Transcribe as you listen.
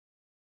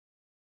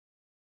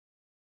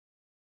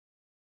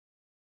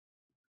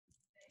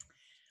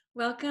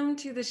Welcome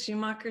to the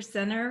Schumacher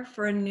Center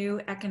for New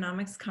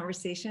Economics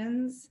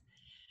Conversations.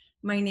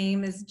 My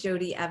name is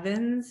Jodie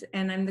Evans,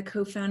 and I'm the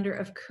co-founder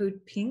of Code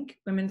Pink,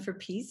 Women for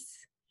Peace.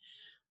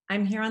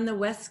 I'm here on the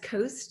west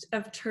coast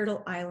of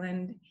Turtle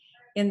Island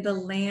in the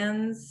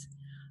lands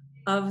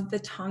of the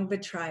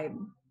Tongva tribe.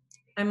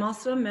 I'm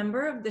also a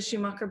member of the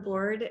Schumacher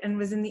board and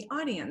was in the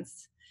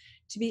audience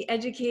to be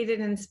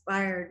educated and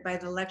inspired by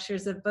the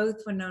lectures of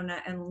both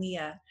Winona and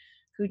Leah,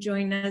 who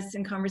join us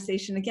in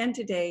conversation again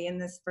today in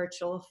this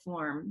virtual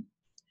form.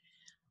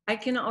 I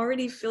can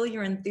already feel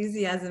your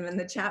enthusiasm in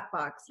the chat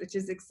box, which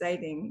is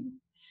exciting.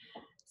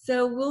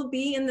 So we'll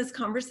be in this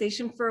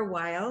conversation for a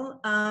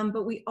while,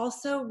 but we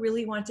also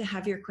really want to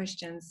have your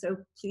questions. So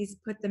please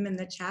put them in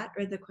the chat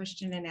or the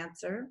question and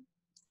answer.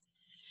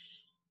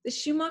 The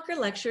Schumacher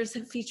lectures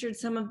have featured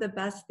some of the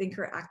best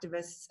thinker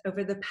activists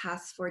over the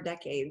past 4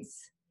 decades.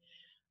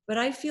 But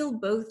I feel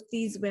both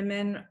these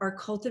women are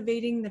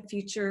cultivating the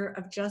future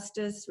of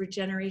justice,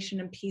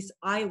 regeneration, and peace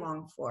I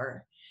long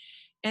for.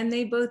 And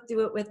they both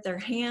do it with their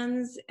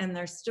hands and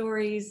their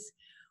stories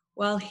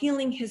while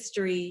healing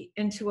history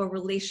into a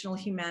relational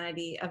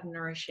humanity of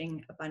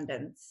nourishing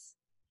abundance.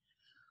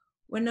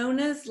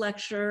 Winona's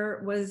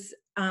lecture was,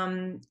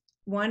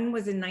 one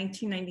was in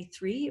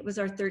 1993, it was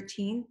our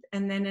 13th,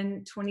 and then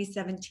in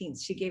 2017,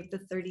 she gave the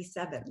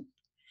 37th.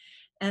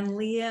 And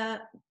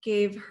Leah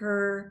gave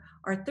her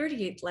our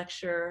 38th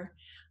lecture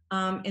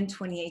in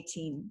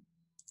 2018.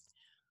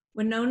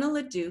 Winona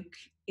LaDuke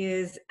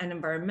is an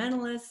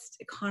environmentalist,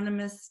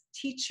 economist,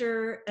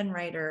 teacher, and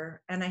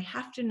writer. And I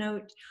have to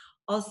note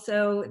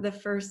also the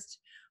first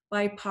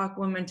BIPOC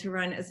woman to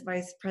run as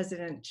vice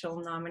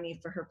presidential nominee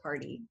for her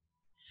party.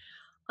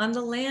 On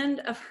the land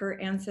of her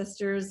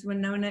ancestors,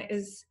 Winona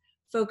is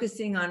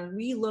focusing on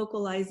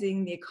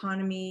relocalizing the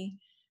economy,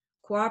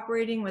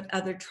 cooperating with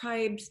other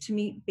tribes to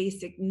meet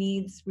basic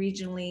needs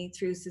regionally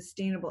through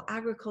sustainable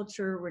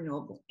agriculture,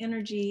 renewable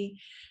energy,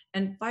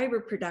 and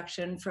fiber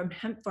production from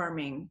hemp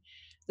farming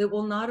that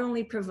will not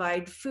only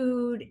provide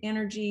food,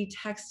 energy,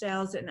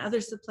 textiles, and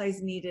other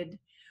supplies needed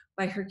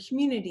by her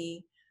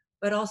community,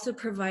 but also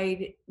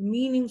provide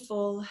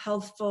meaningful,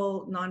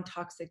 healthful,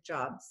 non-toxic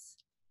jobs.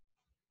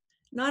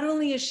 Not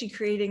only is she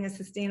creating a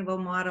sustainable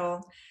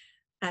model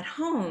at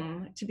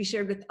home to be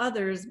shared with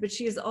others, but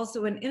she is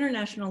also an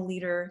international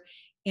leader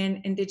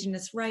in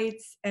Indigenous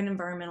rights and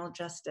environmental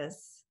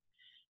justice.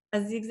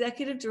 As the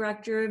executive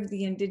director of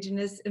the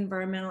Indigenous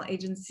Environmental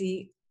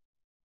Agency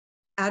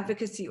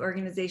advocacy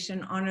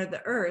organization Honor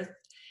the Earth,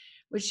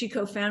 which she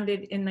co-founded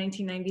in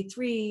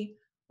 1993,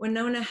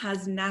 Winona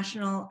has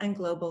national and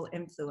global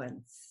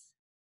influence.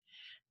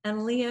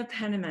 And Leah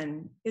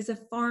Penniman is a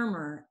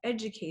farmer,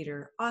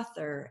 educator,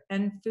 author,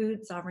 and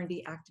food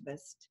sovereignty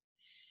activist.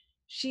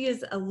 She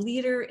is a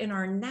leader in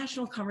our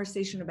national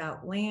conversation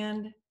about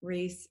land,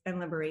 race, and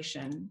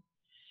liberation.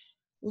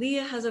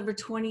 Leah has over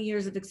 20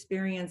 years of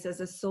experience as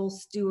a soul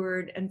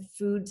steward and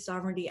food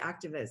sovereignty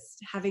activist,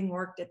 having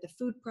worked at the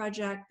Food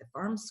Project, the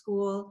Farm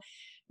School,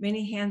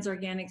 Many Hands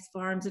Organics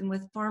Farms, and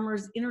with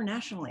farmers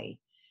internationally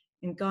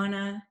in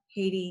Ghana,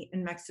 Haiti,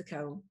 and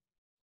Mexico.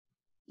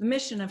 The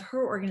mission of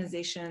her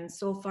organization,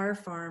 Soul Fire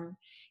Farm,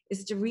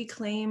 is to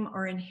reclaim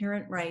our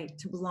inherent right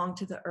to belong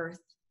to the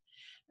earth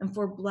and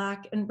for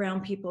Black and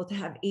Brown people to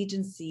have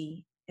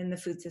agency in the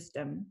food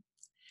system.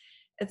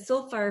 At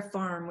Soul Fire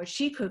Farm, which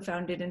she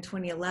co-founded in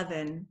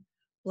 2011,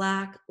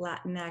 Black,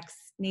 Latinx,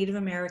 Native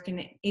American,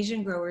 and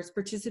Asian growers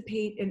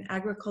participate in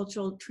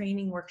agricultural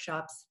training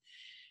workshops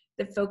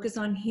that focus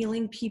on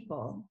healing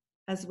people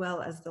as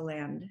well as the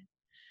land.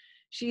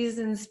 She is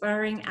an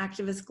inspiring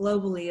activist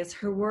globally as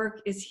her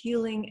work is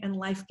healing and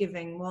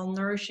life-giving while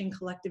nourishing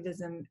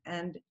collectivism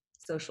and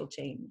social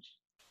change.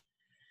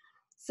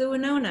 So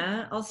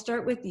Winona, I'll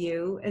start with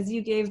you, as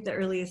you gave the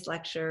earliest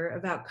lecture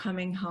about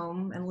coming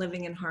home and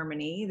living in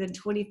harmony. Then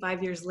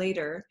 25 years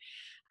later,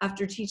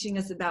 after teaching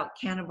us about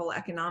cannibal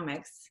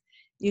economics,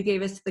 you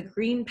gave us the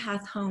green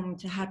path home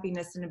to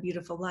happiness and a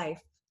beautiful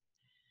life.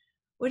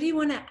 What do you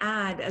want to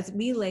add as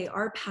we lay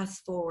our path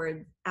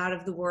forward out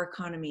of the war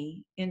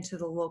economy into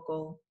the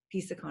local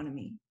peace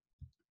economy?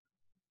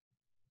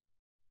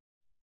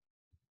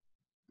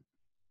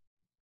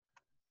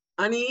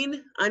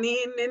 Anine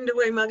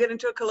Nindawe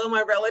Magantuk, hello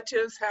my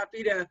relatives,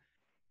 happy to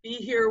be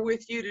here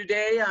with you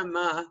today. I'm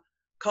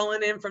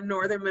calling in from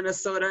northern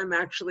Minnesota. I'm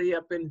actually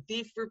up in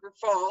Thief River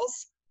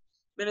Falls,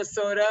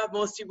 Minnesota.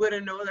 Most of you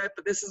wouldn't know that,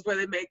 but this is where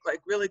they make like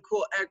really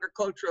cool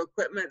agricultural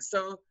equipment.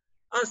 So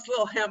us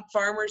little hemp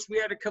farmers, we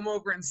had to come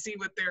over and see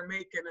what they're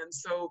making. And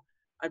so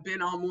I've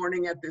been all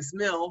morning at this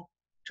mill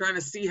trying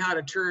to see how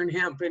to turn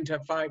hemp into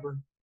fiber.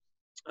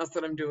 That's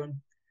what I'm doing.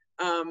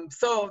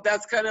 So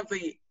that's kind of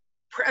the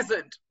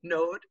present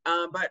note,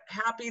 but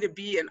happy to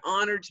be and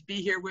honored to be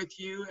here with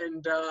you,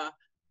 and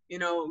you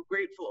know,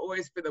 grateful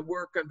always for the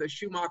work of the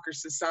Schumacher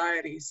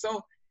Society.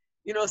 So,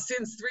 you know,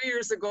 since 3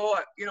 years ago,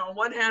 you know, on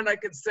one hand I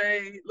could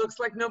say, looks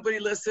like nobody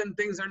listened,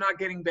 things are not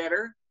getting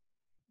better.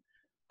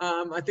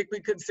 I think we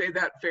could say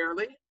that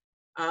fairly.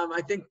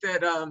 I think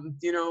that,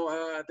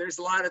 there's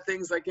a lot of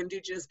things like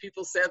Indigenous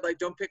people said, like,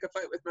 don't pick a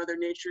fight with Mother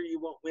Nature, you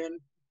won't win.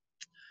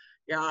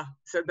 Yeah,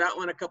 said that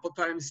one a couple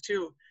times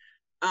too.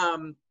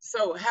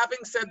 So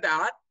having said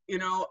that,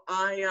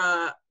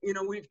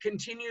 we've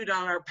continued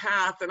on our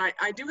path, and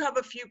I do have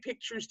a few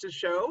pictures to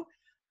show,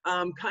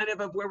 kind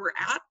of where we're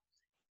at.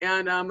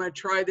 And I'm gonna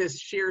try this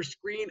share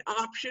screen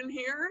option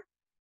here.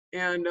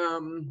 And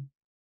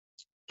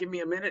give me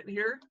a minute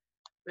here.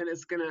 Then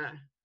it's gonna,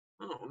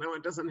 oh, no,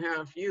 it doesn't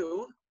have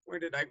you. Where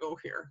did I go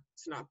here?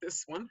 It's not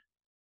this one.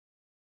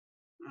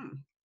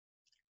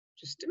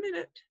 Just a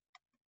minute.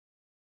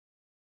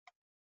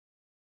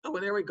 Oh,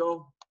 well, there we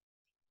go.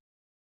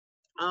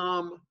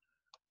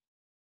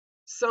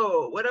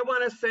 So what I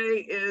want to say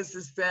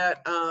is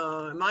that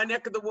my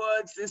neck of the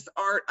woods, this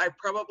art I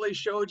probably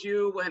showed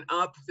you went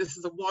up. This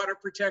is a water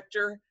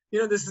protector.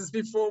 This is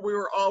before we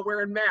were all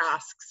wearing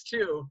masks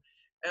too.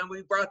 And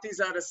we brought these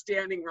out of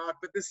Standing Rock,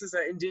 but this is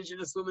an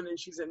Indigenous woman, and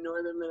she's in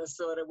northern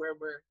Minnesota where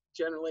we're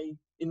generally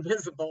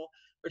invisible,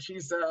 but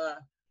she's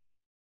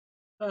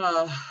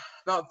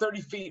about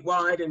 30 feet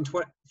wide and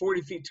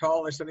 40 feet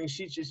tall or something.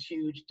 She's just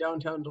huge,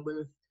 downtown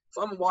Duluth.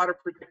 So I'm a water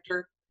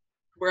protector.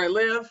 Where I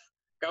live,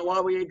 got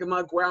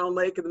Wawiagamug Ground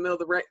Lake in the middle of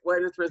the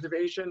White Earth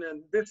Reservation.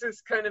 And this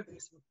is kind of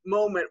this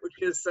moment,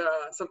 which is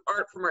some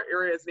art from our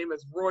area. His name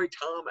is Roy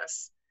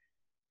Thomas.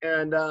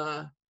 And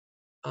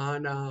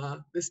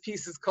this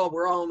piece is called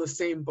We're All in the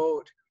Same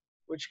Boat,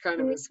 which kind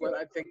of is what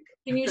I think.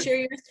 Can you share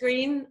your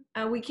screen?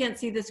 We can't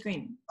see the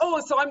screen.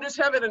 Oh, so I'm just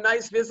having a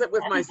nice visit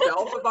with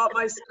myself about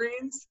my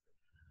screens?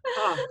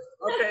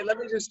 Okay, let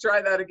me just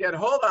try that again.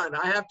 Hold on,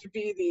 I have to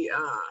be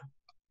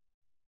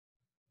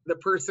the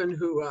person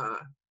who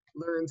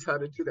learns how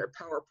to do their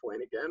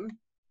PowerPoint again.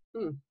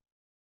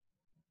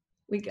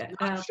 We got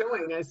not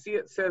showing. I see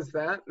it says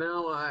that.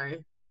 Now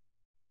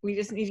we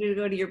just need you to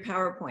go to your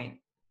PowerPoint.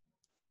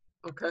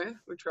 Okay,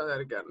 we try that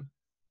again.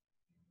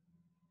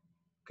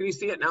 Can you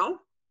see it now?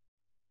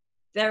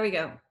 There we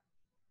go.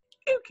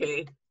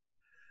 Okay.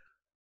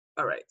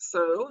 All right,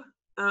 so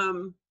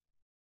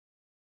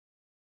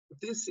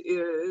this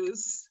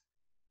is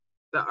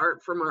the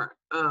art from our,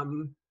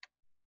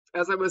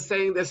 as I was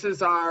saying, this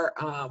is our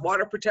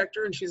water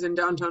protector, and she's in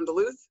downtown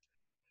Duluth.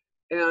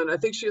 And I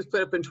think she was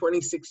put up in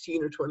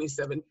 2016 or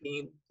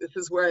 2017. This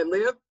is where I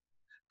live,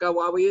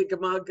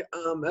 Gawawiagamug,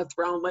 that's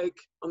Round Lake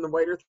on the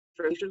White Earth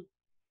Reservation.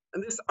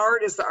 And this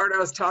art is the art I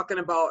was talking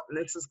about, and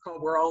this is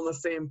called We're All in the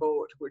Same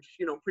Boat, which,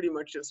 pretty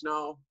much is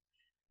now.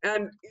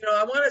 And,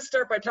 I want to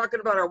start by talking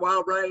about our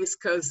wild rice,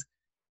 because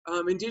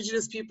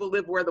Indigenous people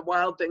live where the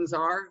wild things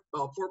are.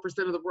 About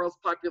 4% of the world's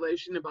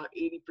population, about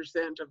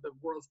 80% of the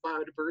world's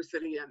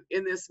biodiversity. And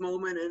in this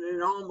moment, and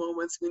in all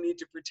moments, we need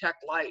to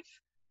protect life.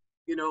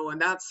 And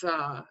that's,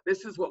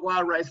 this is what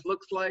wild rice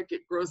looks like.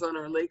 It grows on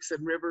our lakes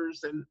and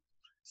rivers. And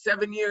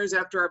 7 years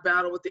after our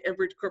battle with the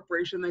Enbridge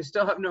Corporation, they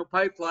still have no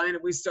pipeline,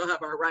 and we still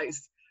have our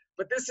rice.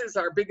 But this is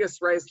our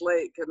biggest rice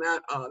lake, and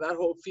that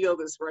whole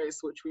field is rice,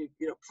 which we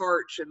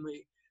parch and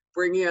we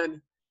bring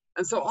in.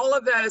 And so all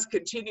of that has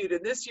continued.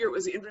 And this year it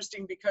was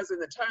interesting because in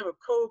the time of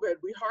COVID,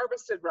 we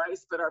harvested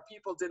rice, but our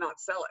people did not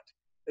sell it.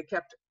 They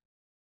kept it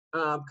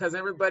because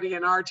everybody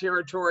in our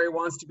territory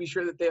wants to be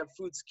sure that they have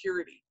food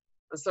security.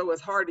 And so it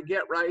was hard to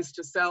get rice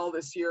to sell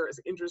this year. It's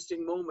an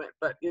interesting moment.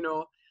 But, in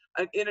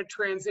a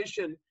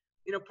transition,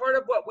 part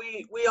of what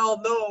we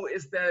all know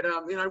is that,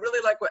 I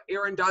really like what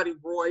Arundhati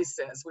Roy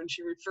says when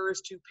she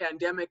refers to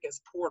pandemic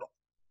as portal.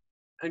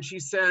 And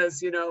she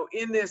says,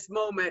 in this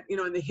moment,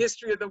 in the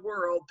history of the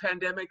world,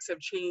 pandemics have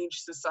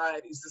changed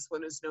societies. This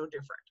one is no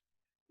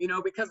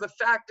different. Because the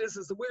fact is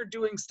that we're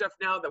doing stuff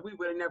now that we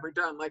would have never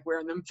done, like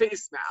wearing them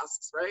face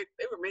masks, right?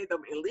 They made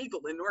them illegal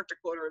in North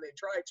Dakota, or they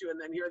tried to,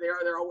 and then here they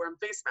are, they're all wearing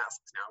face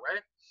masks now,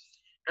 right?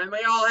 And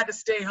we all had to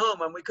stay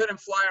home, and we couldn't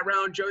fly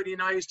around. Jodie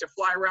and I used to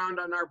fly around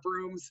on our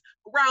brooms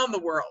around the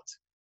world.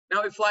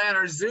 Now we fly on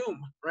our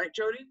Zoom, right,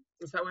 Jodie?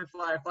 That's how we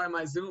fly. I fly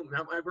my Zoom,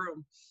 not my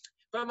broom.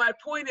 But my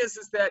point is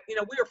that, we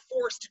are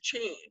forced to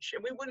change,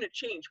 and we wouldn't have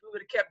changed. We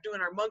would have kept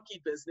doing our monkey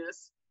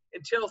business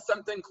until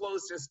something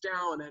closed us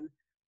down. And,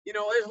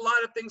 there's a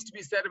lot of things to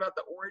be said about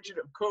the origin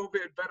of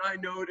COVID, but I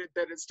noted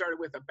that it started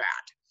with a bat.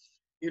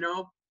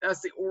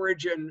 That's the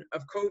origin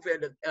of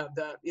COVID, of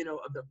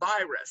the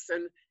virus.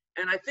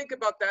 And I think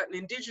about that, and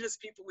Indigenous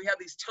people, we have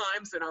these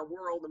times in our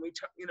world, and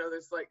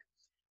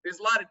there's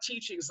a lot of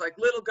teachings, like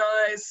little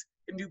guys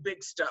can do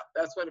big stuff.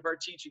 That's one of our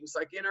teachings.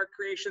 Like in our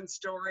creation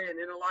story and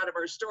in a lot of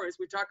our stories,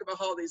 we talk about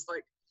how these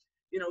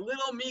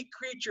little meat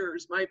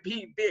creatures might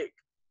be big.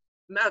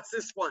 And that's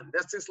this one.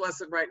 That's this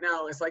lesson right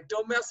now. It's like,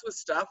 don't mess with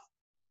stuff.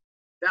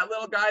 That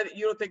little guy that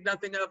you don't think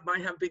nothing of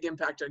might have a big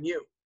impact on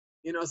you.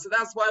 So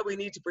that's why we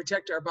need to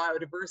protect our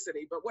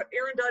biodiversity. But what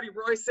Arundhati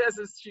Roy says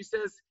is, she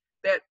says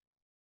that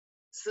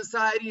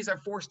societies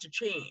are forced to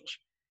change.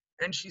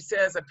 And she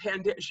says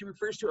she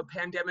refers to a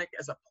pandemic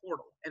as a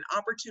portal, an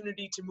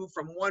opportunity to move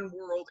from one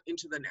world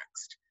into the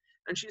next.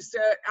 And she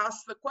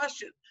asks the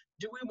question,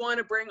 do we want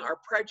to bring our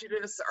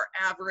prejudice,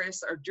 our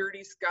avarice, our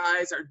dirty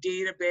skies, our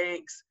data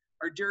banks,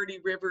 our dirty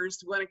rivers?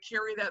 Do we want to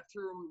carry that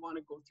through, or we want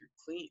to go through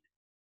clean?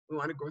 We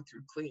want to go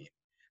through clean.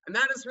 And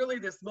that is really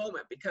this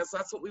moment, because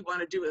that's what we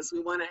want to do, is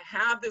we want to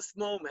have this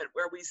moment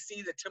where we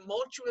see the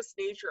tumultuous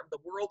nature of the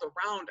world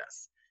around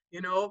us.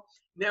 You know,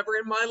 never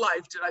in my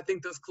life did I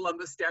think those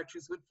Columbus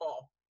statues would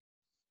fall.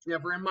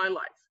 Never in my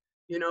life,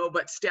 you know,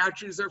 but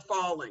statues are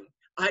falling,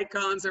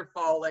 icons are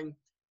falling.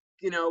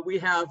 You know, we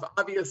have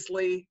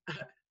obviously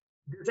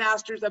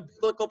disasters of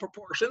biblical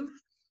proportions,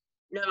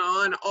 you know,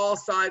 on all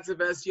sides of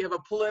us. You have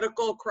a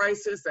political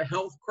crisis, a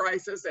health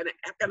crisis, and an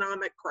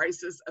economic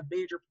crisis of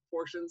major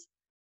proportions.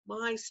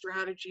 My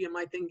strategy and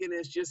my thinking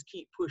is just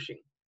keep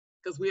pushing,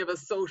 because we have a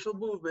social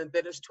movement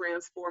that is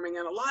transforming.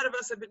 And a lot of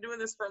us have been doing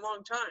this for a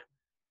long time,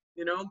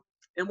 you know.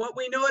 And what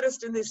we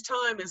noticed in this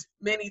time is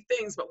many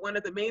things, but one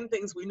of the main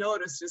things we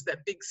noticed is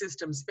that big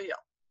systems fail.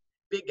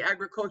 Big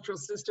agricultural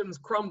systems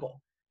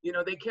crumble. You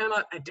know, they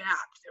cannot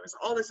adapt. There was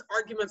all this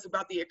arguments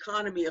about the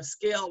economy of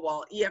scale,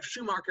 while E.F.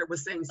 Schumacher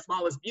was saying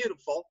small is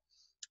beautiful.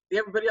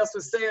 Everybody else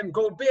was saying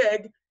go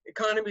big,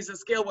 economies of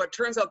scale. Well, it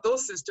turns out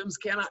those systems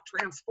cannot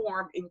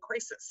transform in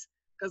crisis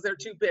because they're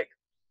too big.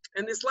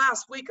 And this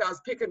last week I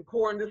was picking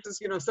corn. This is,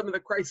 you know, some of the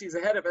crises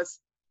ahead of us.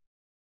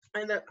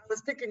 And I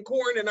was picking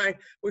corn, and I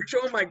was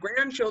showing my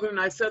grandchildren,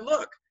 and I said,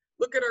 look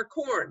at our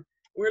corn.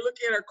 We're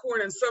looking at our corn,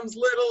 and some's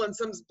little and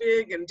some's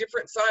big and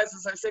different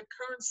sizes. I said,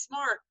 corn's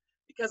smart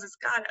because it's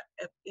got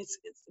it's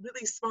a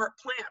really smart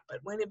plant, but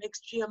when it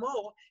makes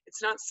GMO,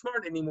 it's not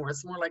smart anymore.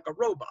 It's more like a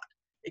robot.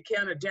 It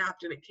can't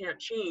adapt and it can't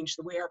change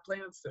the way our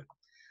plants do.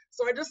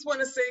 So I just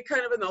want to say,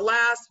 kind of in the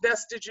last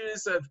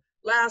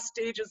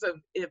stages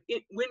of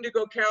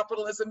Windigo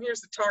capitalism, here's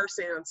the tar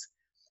sands.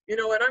 You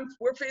know, and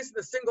we're facing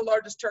the single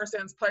largest tar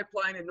sands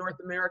pipeline in North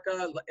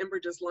America,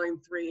 Enbridge's Line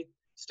 3,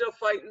 still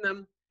fighting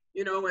them,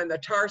 you know, and the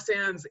tar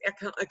sands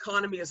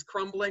economy is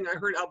crumbling. I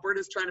heard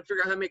Alberta's trying to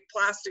figure out how to make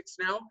plastics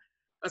now.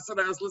 That's what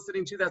I was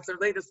listening to. That's their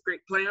latest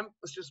great plan.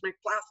 Let's just make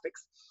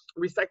plastics,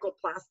 recycle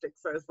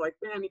plastics. So I was like,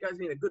 man, you guys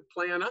need a good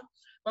plan, huh?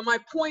 But my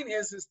point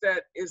is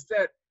that,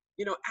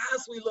 you know,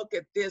 as we look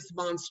at this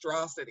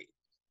monstrosity,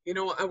 you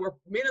know,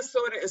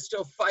 Minnesota is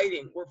still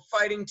fighting. We're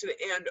fighting to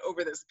the end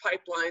over this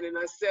pipeline. And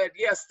I said,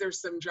 yes, there's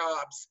some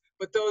jobs,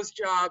 but those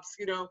jobs,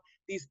 you know,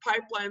 these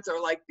pipelines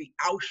are like the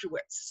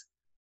Auschwitz,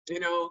 you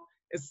know,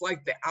 it's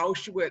like the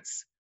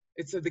Auschwitz.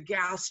 It's the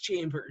gas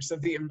chambers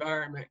of the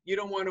environment. You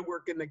don't want to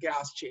work in the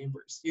gas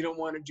chambers. You don't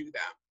want to do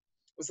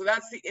that. So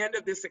that's the end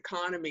of this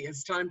economy.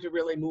 It's time to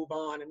really move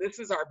on. And this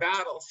is our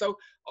battle. So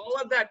all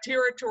of that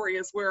territory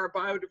is where our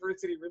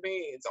biodiversity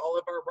remains. All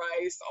of our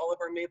rice, all of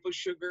our maple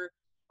sugar,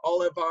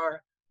 all of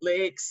our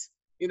lakes,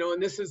 you know,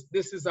 and this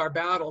is our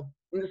battle.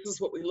 And this is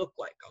what we look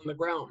like on the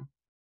ground.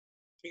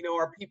 You know,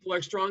 our people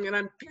are strong. And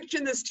I'm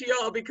pitching this to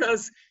y'all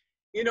because,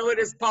 you know, it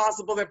is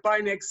possible that by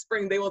next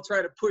spring, they will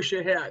try to push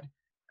ahead.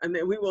 And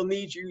then we will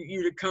need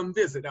you to come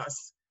visit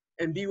us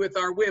and be with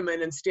our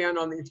women and stand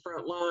on these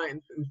front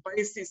lines and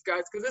face these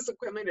guys, because this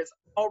equipment is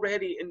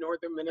already in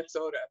northern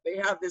Minnesota. They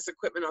have this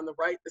equipment on the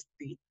right,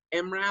 the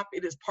MRAP.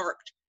 It is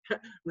parked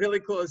really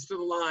close to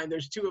the line.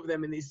 There's 2 of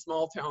them in these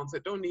small towns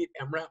that don't need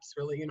MRAPs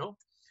really, you know.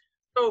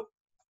 So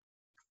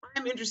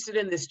I'm interested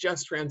in this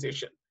just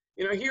transition.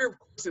 You know, here, of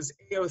course, is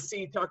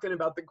AOC talking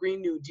about the Green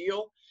New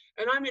Deal,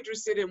 and I'm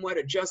interested in what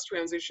a just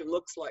transition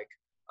looks like.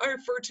 I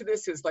refer to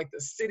this as like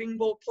the Sitting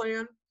Bull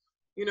plan.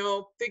 You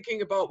know,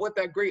 thinking about what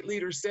that great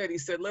leader said. He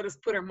said, let us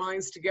put our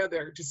minds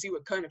together to see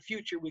what kind of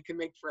future we can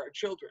make for our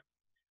children.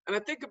 And I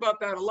think about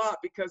that a lot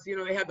because, you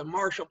know, they had the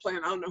Marshall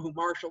Plan. I don't know who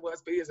Marshall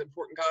was, but he is an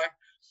important guy.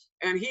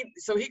 And he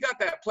got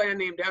that plan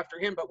named after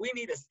him, but we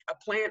need a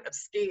plan of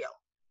scale.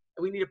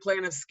 We need a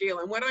plan of scale.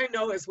 And what I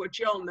know is, what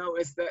y'all know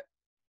is that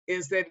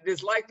it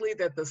is likely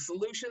that the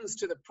solutions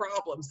to the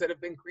problems that have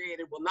been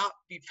created will not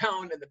be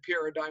found in the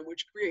paradigm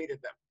which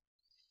created them.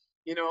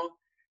 You know,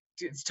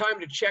 it's time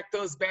to check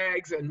those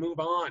bags and move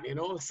on, you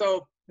know.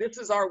 So this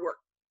is our work.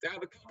 I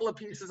have a couple of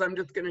pieces I'm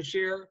just going to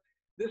share.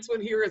 This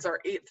one here is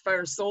our 8th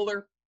Fire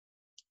Solar.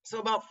 So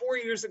about 4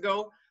 years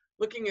ago,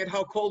 looking at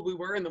how cold we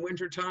were in the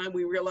winter time,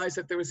 we realized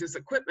that there was this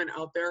equipment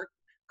out there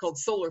called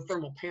solar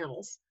thermal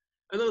panels.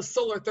 And those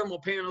solar thermal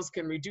panels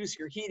can reduce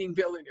your heating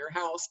bill in your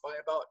house by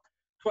about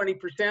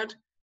 20%.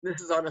 This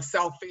is on a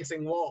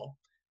south-facing wall.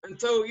 And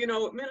so, you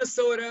know,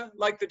 Minnesota,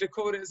 like the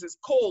Dakotas, is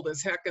cold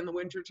as heck in the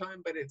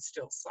wintertime, but it's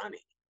still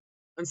sunny.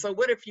 And so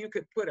what if you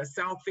could put a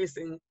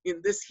south-facing,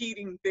 in this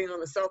heating thing on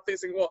the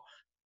south-facing wall,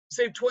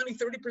 save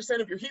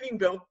 20-30% of your heating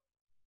bill,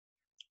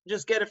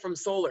 just get it from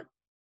solar.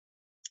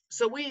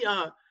 So we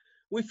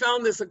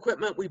found this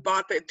equipment, we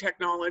bought the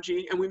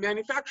technology, and we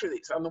manufacture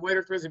these on the White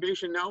Earth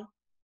Reservation now.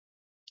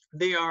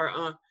 They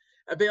are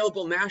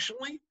available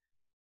nationally.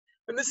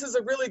 And this is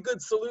a really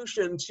good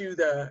solution to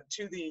the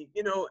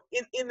you know,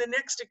 in the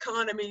next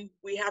economy,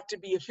 we have to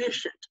be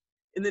efficient.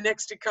 In the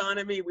next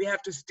economy, we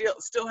have to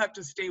still have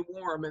to stay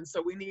warm. And so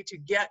we need to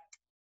get,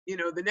 you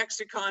know, the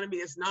next economy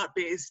is not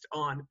based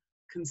on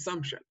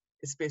consumption.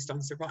 It's based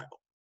on survival.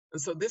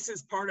 And so this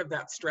is part of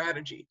that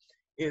strategy,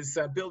 is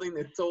building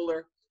the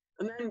solar.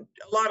 And then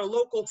a lot of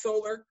local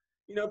solar,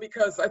 you know,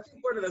 because I think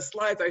one of the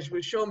slides I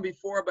was shown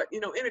before, but, you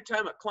know, in a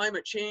time of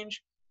climate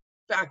change,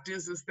 fact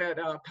is that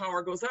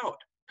power goes out.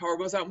 power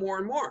goes out more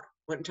and more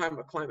when in time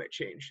of climate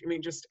change. I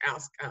mean, just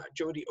ask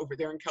Jodie over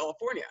there in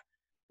California.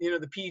 You know,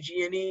 the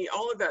PG&E,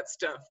 all of that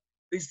stuff.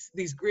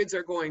 These grids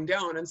are going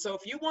down. And so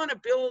if you want to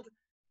build,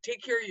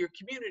 take care of your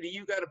community,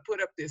 you got to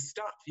put up this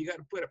stuff. You got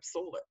to put up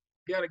solar.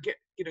 You got to get,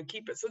 you know,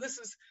 keep it. So this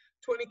is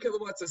 20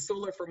 kilowatts of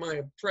solar for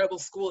my tribal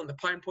school in the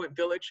Pine Point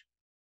Village.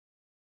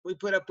 We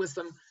put up with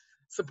some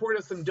support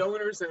of some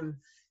donors, and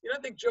you know,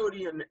 I think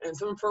Jodie and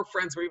some of her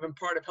friends were even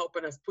part of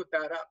helping us put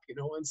that up, you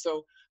know. And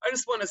so I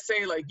just want to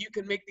say, like, you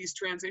can make these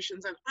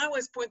transitions. And I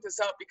always point this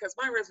out because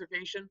my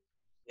reservation,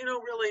 you know,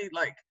 really,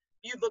 like,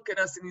 you look at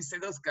us and you say,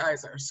 those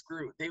guys are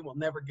screwed. They will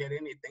never get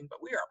anything,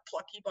 but we are a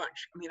plucky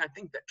bunch. I mean, I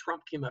think that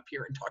Trump came up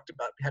here and talked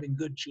about having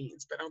good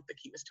genes, but I don't think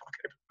he was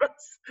talking about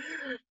us.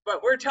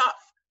 But we're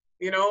tough,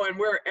 you know, and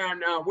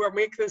we'll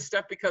make this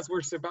stuff because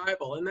we're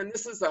survival. And then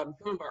this is some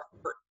of our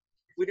art.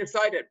 We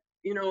decided,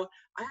 you know,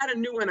 I had a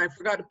new one I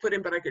forgot to put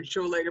in, but I could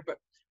show later, but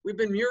we've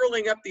been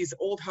muraling up these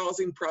old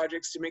housing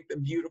projects to make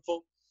them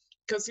beautiful.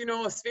 Because, you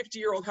know, a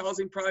 50-year-old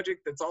housing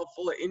project that's all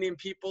full of Indian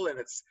people, and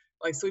it's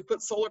like, so we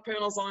put solar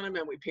panels on them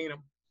and we paint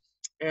them.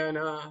 And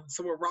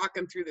so we're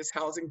rocking through this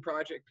housing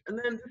project. And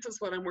then this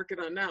is what I'm working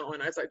on now.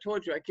 And as I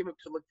told you, I came up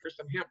to look for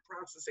some hemp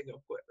processing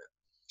equipment.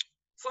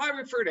 So I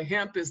refer to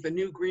hemp as the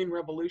new green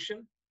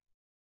revolution.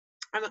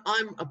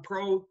 I'm a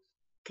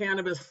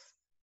pro-cannabis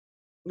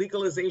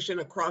legalization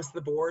across the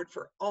board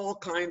for all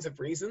kinds of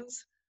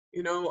reasons.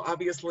 You know,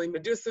 obviously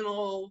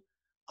medicinal,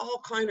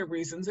 all kind of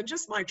reasons, and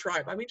just my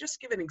tribe. I mean,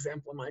 just give an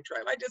example of my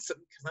tribe. I did some,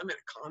 because I'm an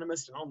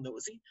economist and all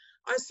nosy.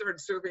 I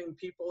started surveying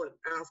people and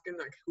asking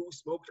like who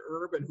smoked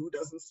herb and who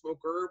doesn't smoke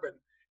herb, and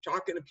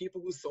talking to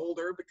people who sold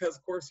herb, because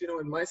of course, you know,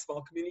 in my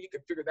small community, you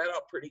could figure that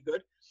out pretty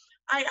good.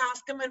 I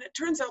asked them, and it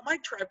turns out my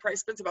tribe probably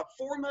spends about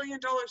 $4 million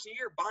a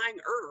year buying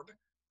herb.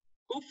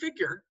 Go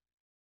figure.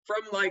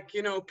 From like,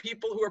 you know,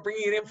 people who are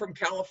bringing it in from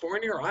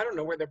California, or I don't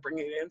know where they're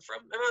bringing it in from.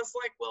 And I was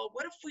like, well,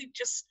 what if we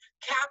just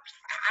capped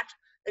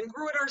that and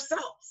grew it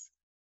ourselves?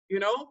 You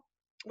know,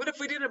 what if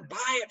we didn't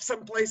buy it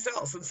someplace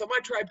else? And so my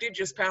tribe did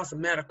just pass a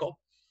medical,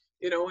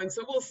 you know, and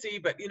so we'll see.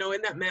 But, you know,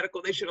 in that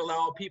medical, they should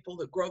allow people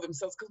to grow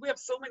themselves, because we have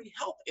so many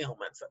health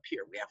ailments up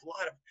here. We have a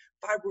lot of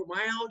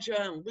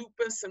fibromyalgia and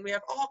lupus, and we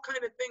have all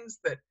kind of things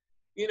that,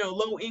 you know,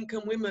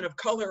 low-income women of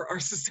color are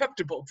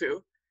susceptible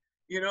to.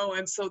 You know,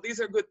 and so these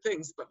are good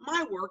things, but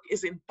my work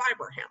is in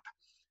fiber hemp.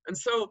 And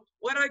so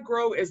what I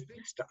grow is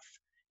this stuff.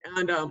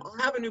 And I'll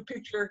have a new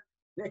picture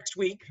next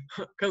week,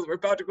 because we're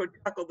about to go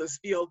tackle this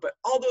field, but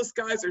all those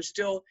guys are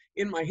still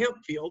in my hemp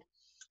field.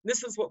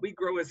 This is what we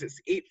grow, is this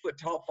 8-foot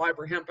tall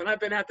fiber hemp. And I've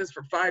been at this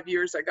for 5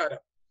 years. I got a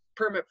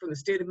permit from the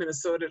state of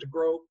Minnesota to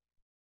grow.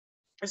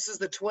 This is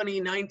the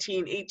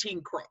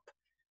 2019-18 crop,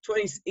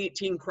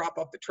 2018 crop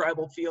off the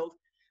tribal field.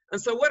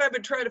 And so what I've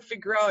been trying to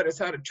figure out is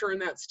how to turn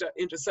that stuff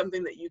into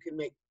something that you can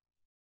make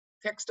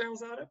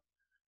textiles out of,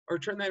 or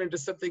turn that into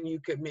something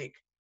you can make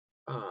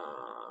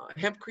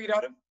hempcrete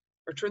out of,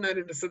 or turn that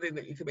into something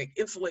that you can make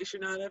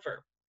insulation out of,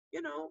 or,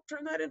 you know,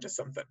 turn that into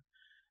something.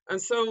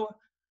 And so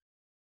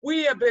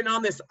we have been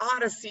on this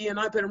odyssey, and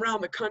I've been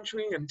around the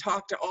country and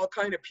talked to all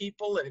kind of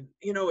people. And,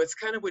 you know, it's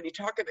kind of, when you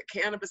talk in the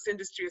cannabis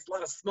industry, it's a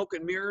lot of smoke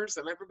and mirrors,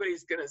 and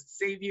everybody's going to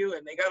save you,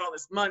 and they got all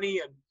this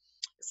money, and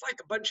it's like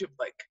a bunch of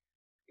like,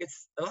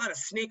 it's a lot of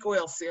snake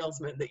oil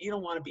salesmen that you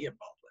don't want to be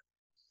involved with.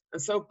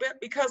 And so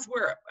because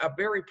we're a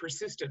very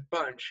persistent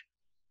bunch,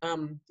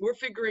 we're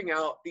figuring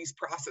out these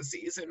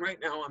processes. And right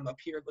now I'm up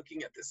here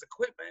looking at this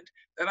equipment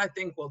that I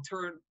think will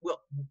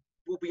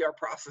be our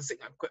processing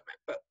equipment.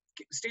 But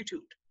stay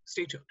tuned,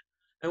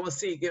 and we'll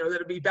see, you know,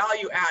 that'll be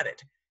value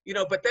added, you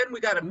know, but then we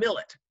got to mill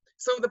it.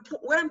 So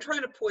what I'm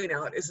trying to point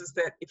out is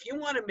that if you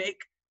want to make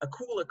a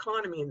cool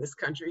economy in this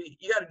country,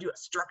 you got to do a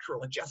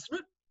structural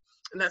adjustment.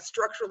 And that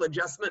structural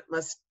adjustment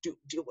must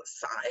deal with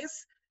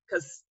size,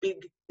 because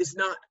big is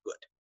not good.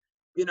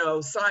 You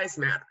know, size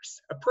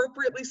matters.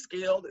 Appropriately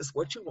scaled is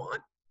what you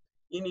want.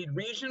 You need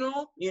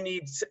regional, you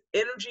need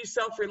energy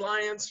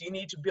self-reliance, you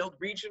need to build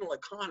regional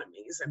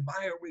economies and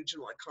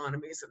bioregional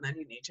economies, and then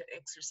you need to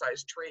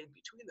exercise trade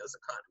between those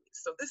economies.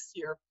 So this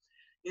year,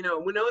 you know,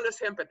 Winona's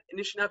Hemp and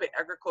Anishinaabe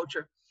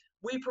Agriculture,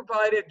 we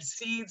provided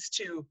seeds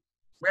to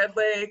Red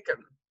Lake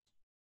and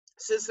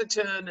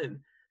Sisseton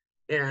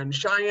and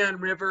Cheyenne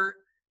River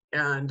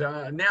and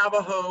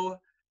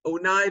Navajo,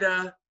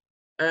 Oneida,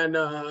 and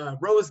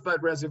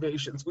Rosebud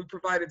reservations. We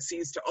provided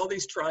seeds to all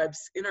these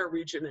tribes in our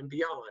region and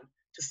beyond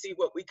to see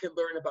what we could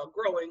learn about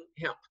growing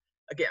hemp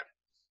again.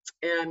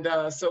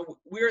 And so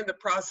we're in the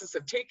process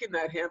of taking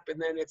that hemp,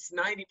 and then it's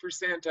 90%,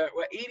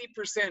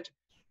 80%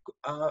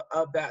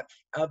 of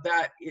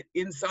that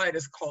inside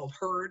is called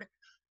hurd,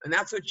 and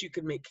that's what you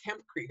can make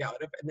hempcrete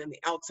out of, and then the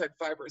outside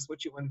fiber is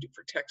what you want to do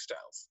for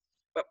textiles.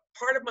 But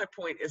part of my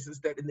point is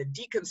that in the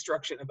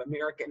deconstruction of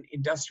American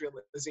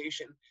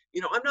industrialization,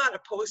 you know, I'm not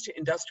opposed to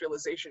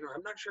industrialization, or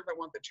I'm not sure if I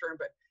want the term,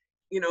 but,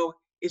 you know,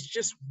 it's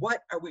just,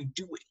 what are we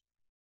doing?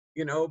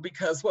 You know,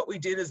 because what we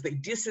did is they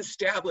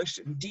disestablished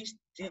and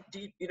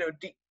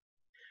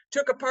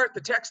took apart the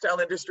textile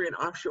industry and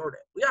offshored it.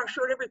 We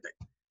offshored everything.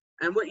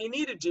 And what you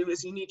need to do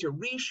is you need to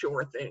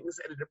reshore things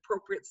at an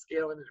appropriate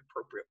scale in an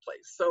appropriate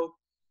place. So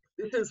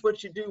this is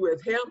what you do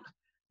with hemp.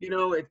 You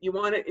know, if you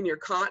want it in your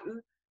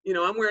cotton, you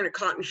know, I'm wearing a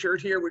cotton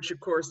shirt here, which of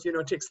course, you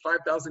know, takes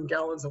 5,000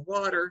 gallons of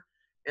water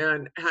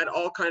and had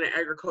all kind of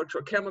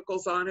agricultural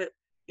chemicals on it,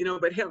 you know,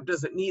 but hemp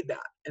doesn't need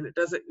that. And it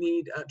doesn't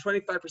need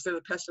 25% of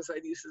the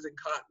pesticide uses in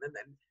cotton. And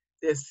then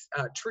this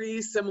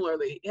tree,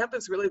 similarly, hemp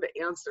is really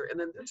the answer. And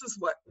then this is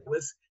what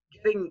was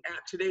getting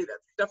at today, that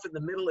stuff in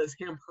the middle is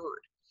hemp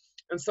hurd.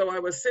 And so I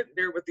was sitting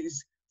there with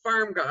these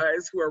farm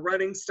guys who are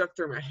running stuff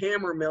through a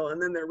hammer mill,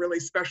 and then they're really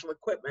special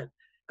equipment.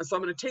 And so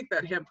I'm going to take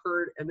that hemp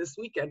hurd, and this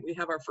weekend we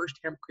have our first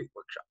hempcrete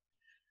workshop.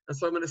 And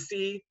so I'm going to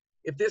see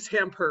if this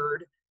hemp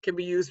hurd can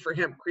be used for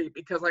hempcrete,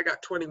 because I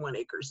got 21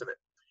 acres of it.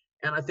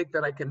 And I think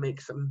that I can make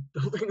some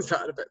buildings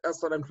out of it.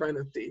 That's what I'm trying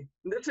to see.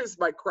 And this is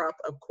my crop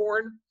of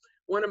corn,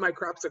 one of my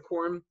crops of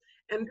corn.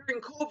 And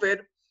during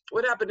COVID,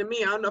 what happened to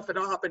me, I don't know if it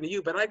all happened to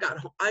you, but I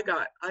got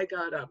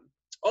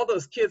all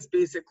those kids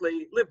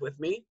basically live with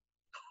me.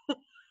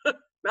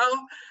 Now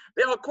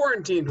they all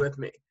quarantined with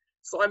me.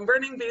 So I'm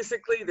running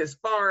basically this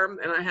farm,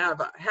 and I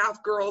have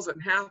half girls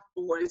and half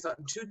boys on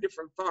 2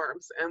 different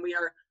farms, and we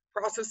are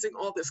processing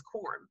all this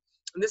corn.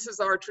 And this is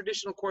our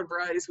traditional corn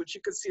varieties, which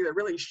you can see they're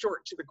really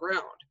short to the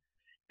ground.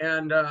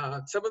 And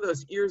some of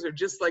those ears are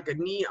just like a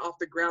knee off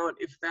the ground,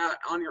 if that,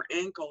 on your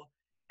ankle.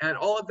 And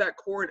all of that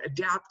corn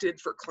adapted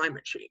for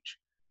climate change.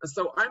 And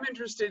so I'm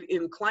interested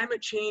in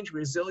climate change,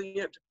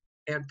 resilient,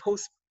 and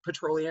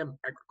post-petroleum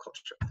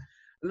agriculture.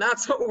 And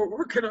that's what we're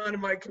working on in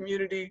my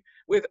community,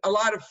 with a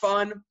lot of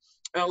fun,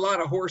 and a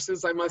lot of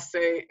horses, I must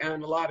say,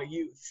 and a lot of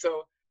youth.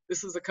 So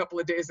this was a couple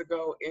of days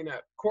ago in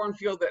a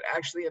cornfield that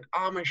actually an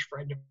Amish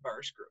friend of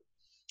ours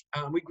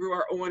grew. We grew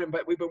our own,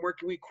 but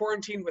we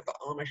quarantined with the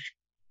Amish.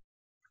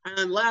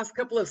 And last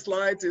couple of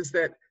slides is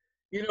that,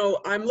 you know,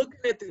 I'm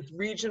looking at this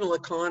regional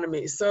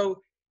economy.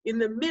 So in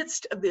the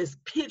midst of this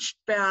pitched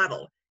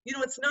battle, you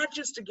know, it's not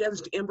just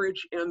against Enbridge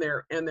and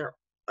their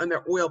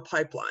oil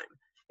pipeline.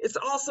 It's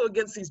also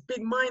against these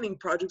big mining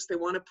projects they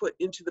want to put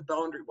into the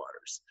boundary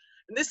waters.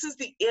 And this is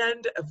the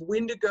end of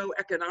Windigo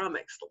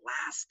economics, the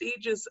last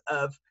stages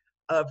of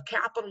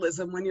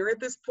capitalism, when you're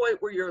at this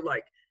point where you're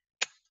like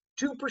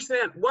 2%,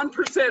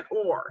 1%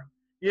 ore,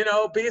 you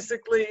know,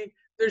 basically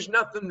there's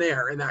nothing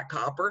there in that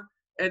copper,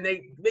 and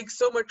they make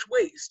so much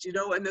waste, you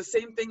know. And the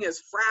same thing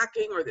as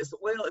fracking or this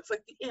oil, it's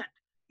like the end.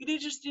 You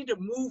just need to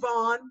move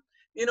on,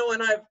 you know.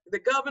 And the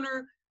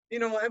governor, you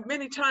know,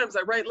 many times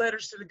I write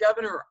letters to the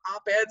governor or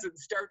op-eds in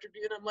Star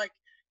Tribune. I'm like,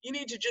 you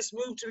need to just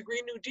move to the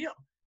Green New Deal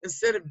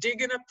instead of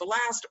digging up the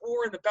last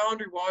ore in the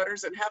boundary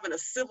waters and having a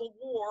civil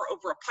war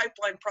over a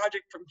pipeline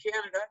project from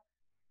Canada,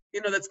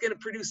 you know, that's going to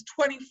produce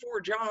 24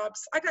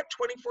 jobs. I got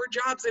 24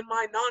 jobs in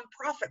my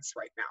nonprofits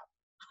right now.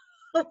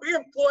 We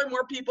employ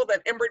more people than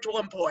Enbridge will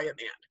employ in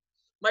the end.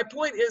 My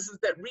point is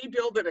that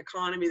rebuild an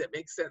economy that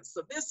makes sense.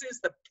 So this is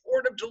the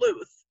Port of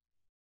Duluth,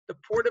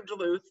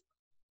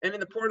 and in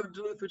the Port of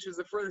Duluth, which is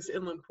the furthest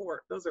inland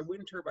port, those are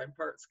wind turbine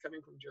parts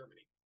coming from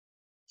Germany.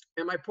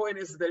 And my point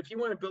is that if you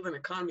want to build an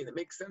economy that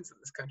makes sense in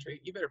this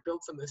country, you better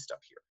build some of this stuff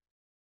here.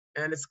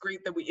 And it's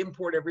great that we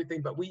import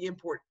everything, but we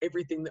import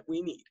everything that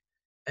we need.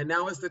 And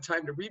now is the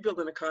time to rebuild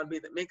an economy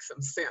that makes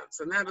some sense.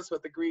 And that is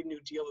what the Green New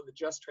Deal and the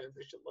just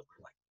transition look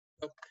like.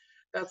 So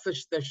that's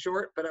the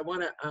short, but I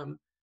want to,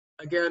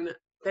 again,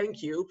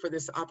 thank you for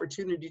this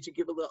opportunity to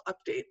give a little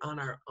update on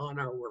our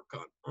work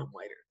on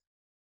White Earth.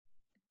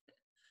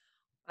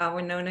 Wow,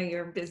 Winona,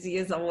 you're busy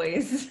as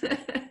always.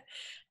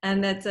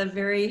 And that's a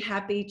very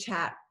happy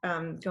chat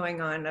going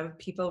on of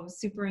people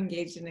super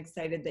engaged and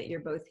excited that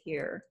you're both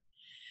here.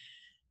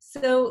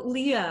 So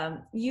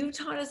Leah, you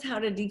taught us how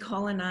to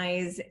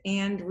decolonize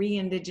and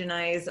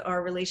re-indigenize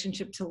our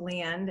relationship to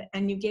land,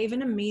 and you gave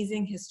an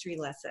amazing history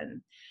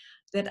lesson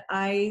that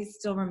I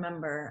still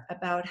remember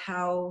about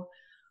how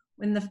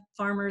when the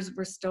farmers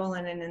were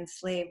stolen and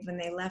enslaved, when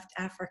they left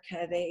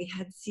Africa, they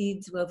had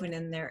seeds woven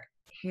in their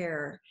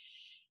hair.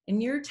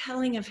 And your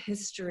telling of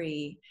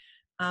history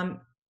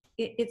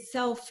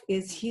itself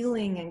is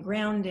healing and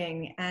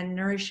grounding and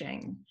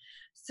nourishing.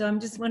 So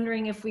I'm just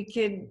wondering if we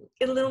could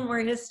get a little more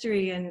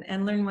history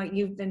and learn what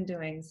you've been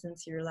doing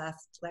since your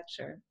last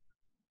lecture.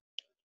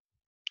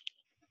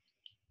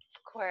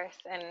 Of course,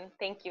 and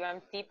thank you.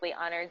 I'm deeply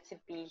honored to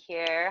be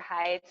here.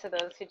 Hi to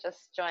those who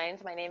just joined.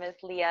 My name is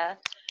Leah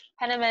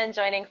Penniman,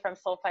 joining from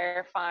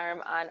Soulfire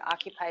Farm on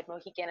occupied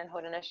Mohegan and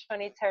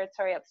Haudenosaunee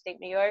territory, upstate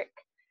New York.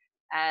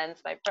 And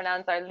my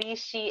pronouns are Lee,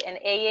 she, and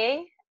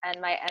Eye, and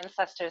my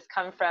ancestors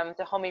come from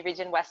Dahomey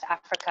region, West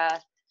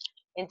Africa,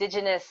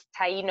 indigenous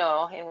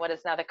Taino in what is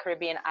now the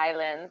Caribbean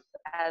islands,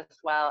 as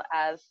well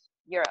as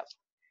Europe.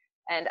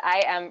 And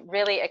I am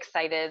really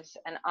excited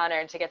and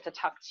honored to get to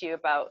talk to you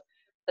about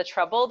the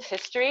troubled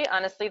history,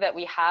 honestly, that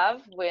we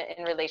have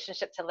in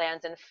relationship to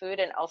land and food,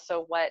 and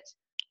also what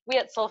we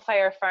at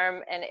Soulfire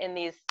Farm and in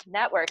these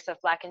networks of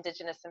Black,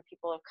 Indigenous, and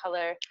people of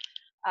color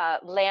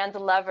land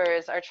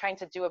lovers are trying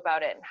to do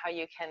about it, and how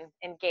you can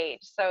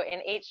engage. So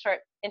in 8 short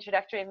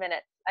introductory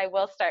minutes, I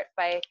will start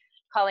by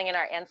calling in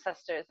our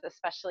ancestors,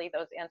 especially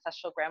those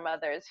ancestral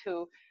grandmothers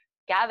who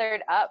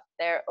gathered up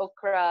their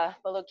okra,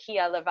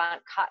 bolokia,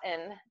 levant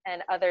cotton,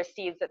 and other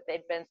seeds that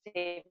they'd been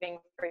saving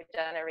for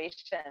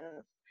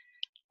generations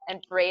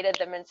and braided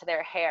them into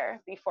their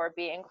hair before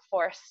being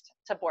forced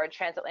to board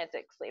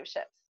transatlantic slave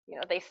ships. You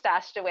know, they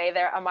stashed away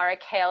their Amara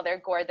kale, their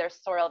gourd, their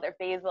sorrel, their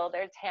basil,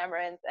 their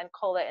tamarinds, and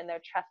kola in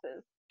their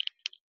tresses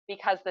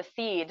because the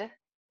seed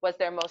was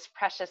their most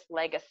precious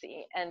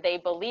legacy. And they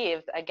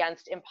believed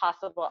against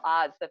impossible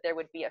odds that there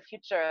would be a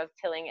future of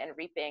tilling and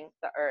reaping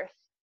the earth.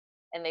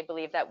 And they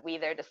believed that we,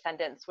 their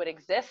descendants, would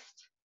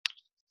exist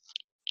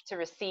to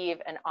receive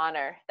and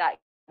honor that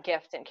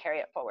gift and carry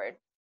it forward.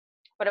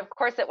 But of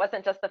course, it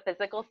wasn't just the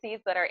physical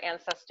seeds that our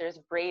ancestors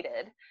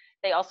braided.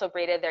 They also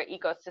braided their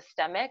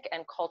ecosystemic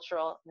and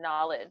cultural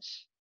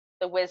knowledge,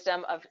 the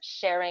wisdom of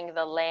sharing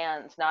the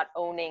land, not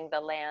owning the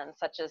land,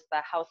 such as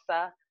the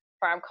Hausa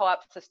farm co-op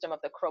system of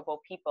the Krobo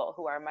people,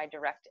 who are my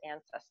direct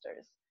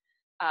ancestors.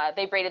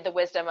 They braided the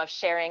wisdom of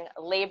sharing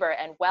labor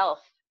and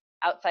wealth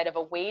outside of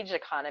a wage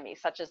economy,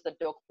 such as the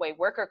Dokwe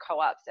worker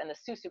co-ops and the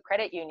Susu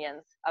credit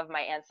unions of my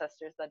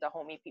ancestors, the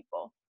Dahomey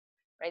people.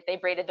 Right? They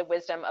braided the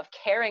wisdom of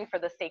caring for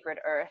the sacred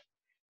earth,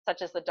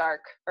 such as the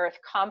dark earth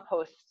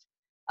compost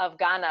of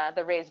Ghana,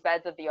 the raised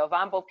beds of the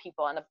Ovambo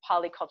people, and the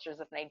polycultures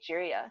of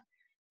Nigeria.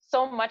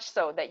 So much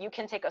so that you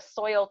can take a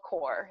soil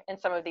core in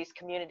some of these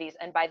communities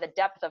and by the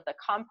depth of the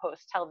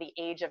compost tell the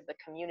age of the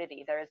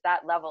community. There is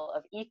that level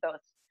of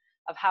ethos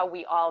of how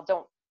we all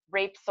don't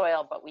rape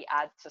soil, but we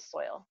add to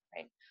soil,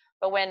 right?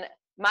 But when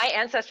our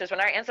ancestors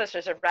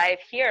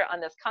arrived here on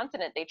this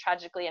continent, they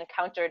tragically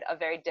encountered a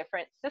very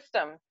different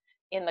system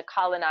in the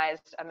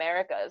colonized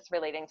Americas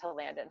relating to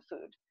land and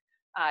food.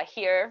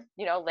 Here,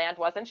 you know, land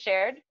wasn't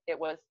shared, it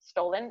was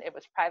stolen, it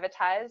was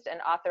privatized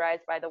and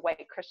authorized by the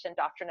white Christian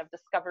doctrine of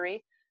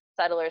discovery.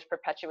 Settlers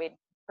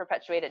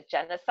perpetuated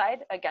genocide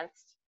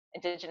against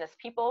indigenous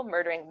people,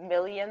 murdering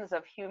millions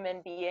of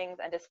human beings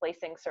and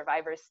displacing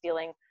survivors,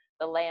 stealing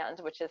the land,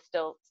 which is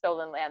still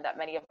stolen land that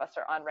many of us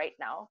are on right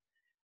now.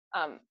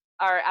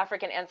 Our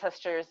African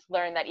ancestors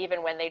learned that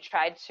even when they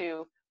tried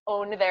to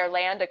own their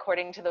land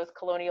according to those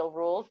colonial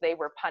rules, they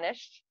were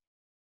punished.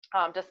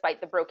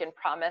 Despite the broken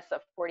promise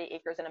of 40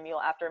 acres and a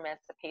mule after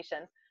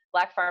emancipation,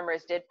 Black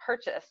farmers did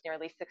purchase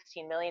nearly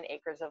 16 million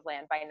acres of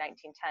land by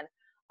 1910,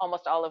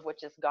 almost all of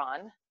which is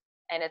gone.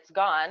 And it's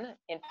gone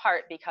in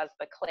part because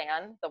the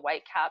Klan, the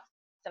White Caps,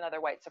 and other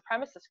white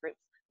supremacist groups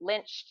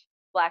lynched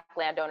Black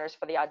landowners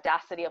for the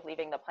audacity of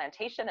leaving the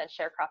plantation and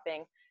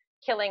sharecropping,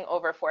 killing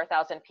over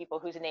 4,000 people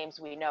whose names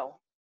we know,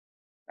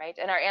 right?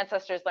 And our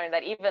ancestors learned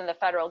that even the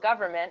federal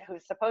government,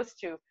 who's supposed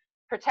to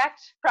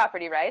protect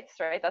property rights,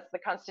 right? That's the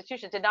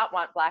Constitution, did not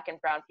want Black and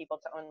brown people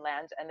to own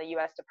land, and the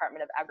US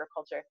Department of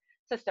Agriculture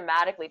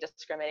systematically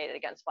discriminated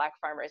against Black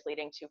farmers,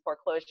 leading to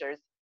foreclosures,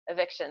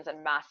 evictions,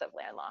 and massive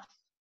land loss.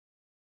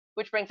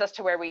 Which brings us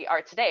to where we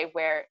are today,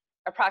 where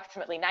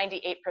approximately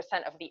 98%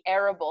 of the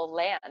arable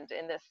land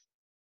in this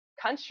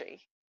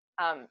country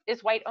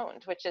is white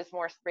owned, which is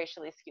more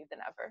racially skewed than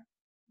ever,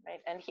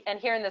 right? And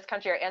here in this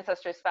country, our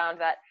ancestors found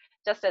that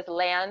just as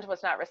land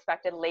was not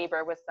respected,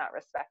 labor was not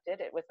respected,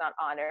 it was not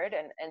honored,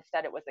 and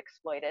instead it was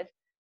exploited.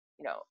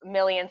 You know,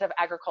 millions of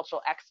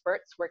agricultural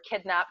experts were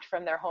kidnapped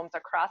from their homes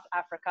across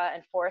Africa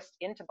and forced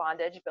into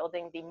bondage,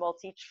 building the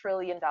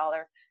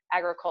multi-trillion-dollar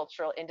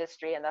agricultural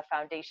industry and the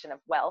foundation of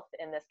wealth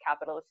in this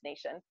capitalist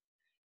nation.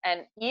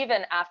 And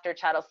even after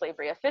chattel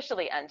slavery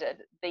officially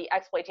ended, the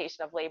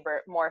exploitation of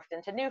labor morphed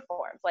into new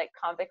forms like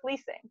convict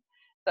leasing.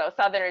 So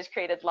Southerners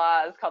created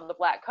laws called the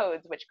Black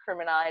Codes, which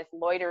criminalized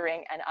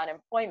loitering and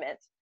unemployment,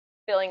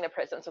 filling the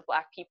prisons with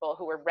Black people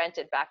who were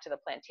rented back to the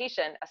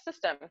plantation, a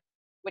system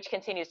which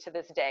continues to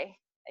this day.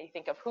 You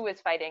think of who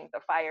is fighting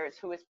the fires,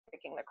 who is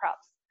picking the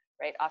crops,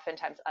 right?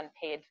 Oftentimes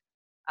unpaid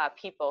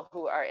people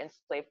who are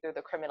enslaved through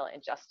the criminal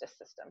injustice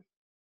system.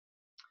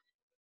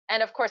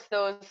 And of course,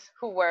 those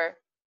who were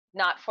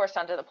not forced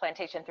onto the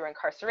plantation through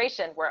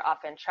incarceration were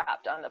often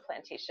trapped on the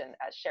plantation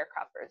as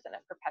sharecroppers in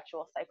a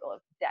perpetual cycle of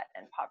debt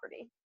and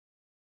poverty.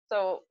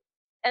 So,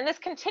 and this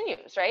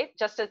continues, right?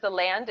 Just as the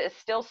land is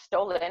still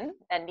stolen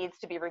and needs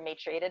to be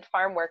rematriated,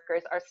 farm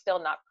workers are still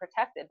not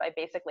protected by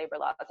basic labor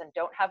laws and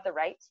don't have the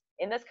right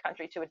in this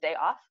country to a day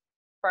off.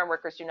 Farm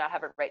workers do not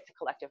have a right to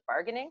collective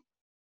bargaining,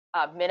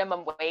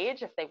 minimum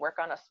wage if they work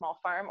on a small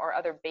farm, or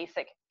other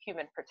basic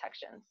human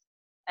protections.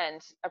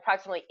 And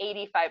approximately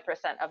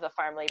 85% of the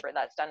farm labor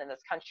that's done in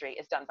this country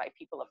is done by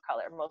people of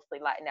color, mostly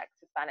Latinx,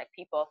 Hispanic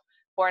people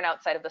born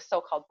outside of the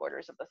so-called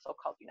borders of the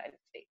so-called United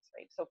States,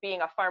 right? So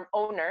being a farm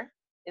owner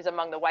is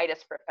among the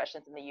whitest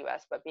professions in the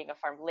US, but being a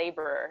farm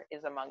laborer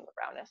is among the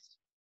brownest.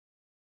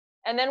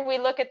 And then we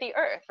look at the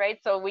earth, right?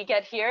 So we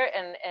get here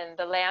and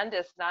the land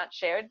is not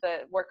shared,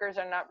 the workers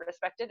are not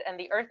respected, and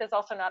the earth is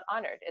also not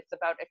honored. It's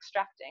about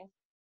extracting.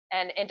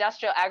 And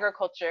industrial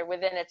agriculture,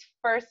 within its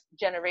first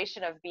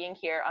generation of being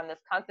here on this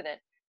continent,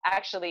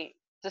 actually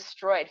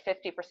destroyed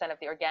 50% of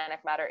the organic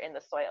matter in the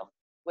soil,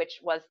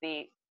 which was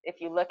if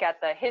you look at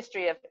the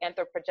history of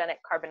anthropogenic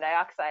carbon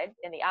dioxide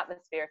in the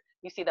atmosphere,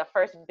 you see the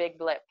first big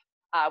blip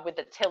with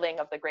the tilling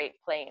of the Great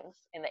Plains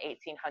in the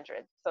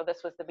 1800s. So this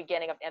was the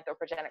beginning of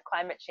anthropogenic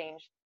climate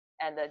change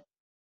and the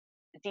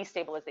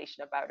destabilization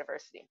of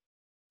biodiversity.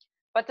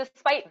 But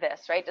despite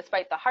this, right,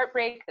 despite the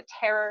heartbreak, the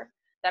terror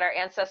that our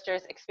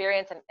ancestors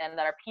experienced and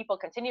that our people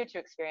continue to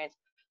experience,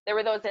 there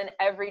were those in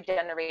every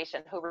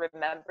generation who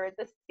remembered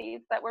the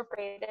seeds that were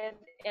braided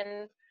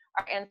in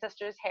our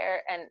ancestors'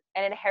 hair and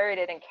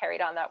inherited and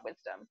carried on that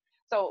wisdom.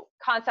 So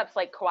concepts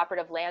like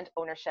cooperative land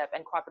ownership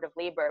and cooperative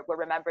labor were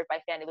remembered by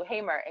Fannie Lou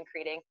Hamer in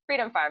creating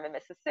Freedom Farm in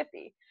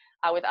Mississippi,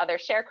 with other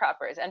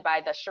sharecroppers, and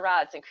by the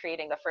charades in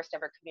creating the first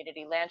ever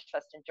community land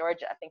trust in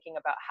Georgia, thinking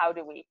about how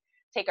do we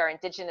take our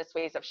indigenous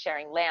ways of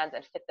sharing land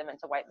and fit them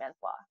into white man's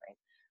law, right?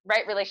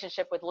 Right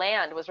relationship with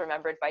land was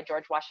remembered by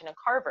George Washington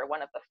Carver,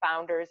 one of the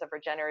founders of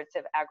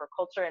regenerative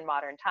agriculture in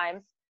modern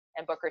times,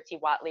 and Booker T.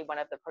 Whatley, one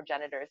of the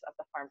progenitors of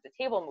the farm to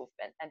table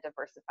movement and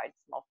diversified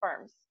small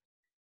firms.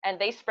 And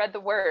they spread the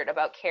word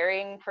about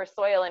caring for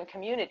soil and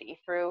community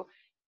through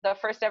the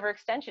first ever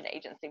extension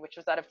agency, which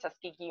was out of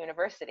Tuskegee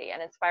University,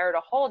 and inspired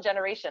a whole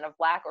generation of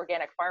Black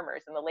organic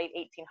farmers in the late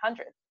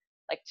 1800s,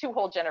 like 2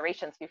 whole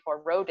generations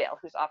before Rodale,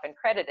 who's often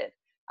credited,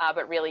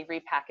 but really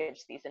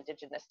repackaged these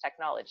indigenous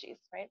technologies,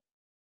 right?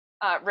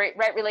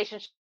 Right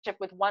relationship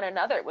with one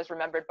another was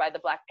remembered by the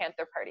Black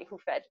Panther Party, who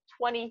fed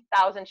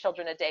 20,000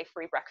 children a day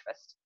free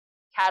breakfast,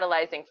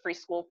 catalyzing free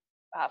school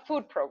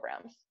food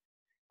programs,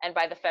 and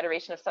by the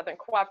Federation of Southern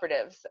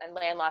Cooperatives and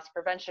Land Loss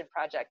Prevention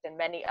Project and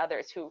many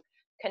others who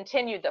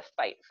continued the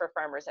fight for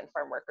farmers and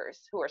farm workers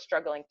who are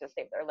struggling to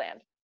save their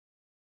land.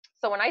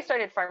 So when I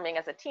started farming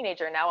as a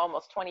teenager, now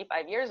almost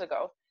 25 years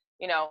ago,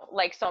 you know,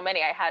 like so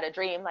many, I had a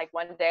dream, like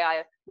one day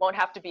I won't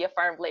have to be a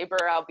farm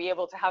laborer, I'll be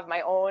able to have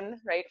my own,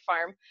 right,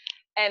 farm.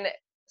 And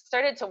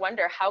started to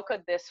wonder, how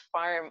could this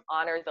farm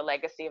honor the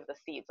legacy of the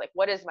seeds? Like,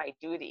 what is my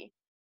duty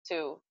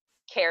to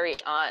carry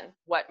on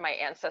what my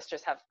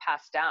ancestors have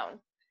passed down?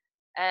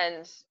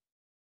 And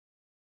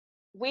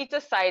we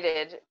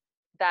decided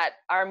that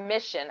our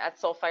mission at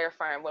Soulfire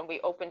Farm, when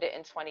we opened it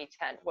in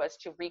 2010, was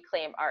to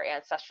reclaim our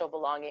ancestral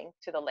belonging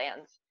to the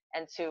lands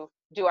and to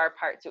do our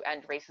part to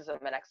end racism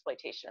and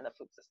exploitation in the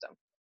food system.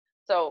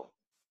 So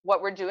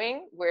what we're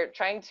doing, we're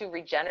trying to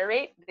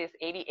regenerate these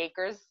 80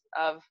 acres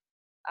of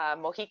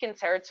Mohican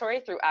territory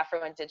through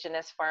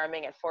Afro-Indigenous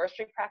farming and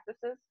forestry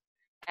practices.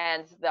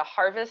 And the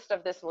harvest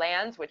of this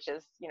land, which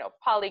is, you know,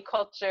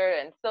 polyculture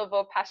and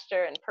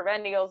silvopasture and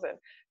perennials and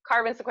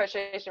carbon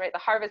sequestration, right? The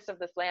harvest of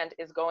this land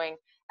is going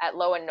at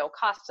low and no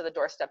cost to the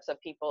doorsteps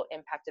of people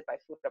impacted by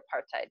food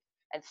apartheid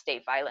and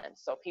state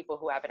violence. So people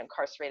who have an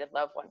incarcerated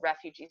loved one,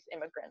 refugees,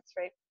 immigrants,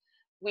 right?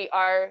 We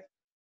are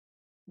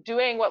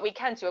doing what we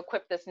can to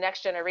equip this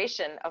next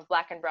generation of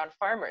Black and brown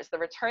farmers, the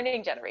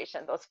returning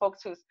generation, those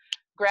folks whose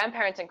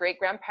grandparents and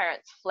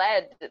great-grandparents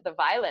fled the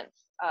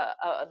violence,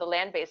 the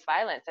land-based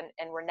violence,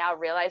 and we're now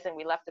realizing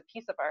we left a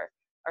piece of our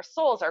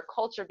souls, our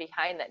culture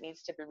behind that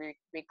needs to be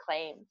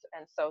reclaimed.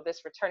 And so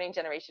this returning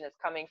generation is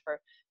coming for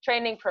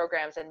training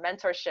programs and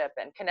mentorship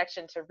and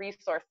connection to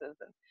resources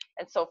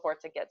and so forth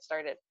to get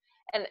started.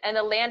 And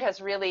the land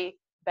has really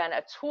been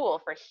a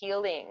tool for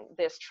healing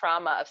this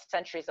trauma of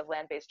centuries of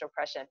land-based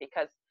oppression,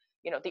 because,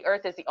 you know, the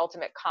earth is the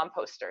ultimate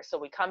composter. So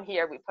we come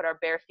here, we put our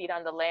bare feet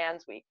on the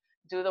lands, we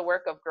do the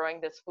work of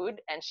growing this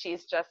food, and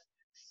she's just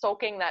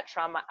soaking that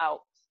trauma out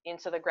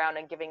into the ground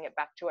and giving it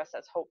back to us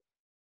as hope,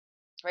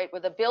 right?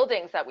 With the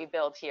buildings that we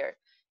build here,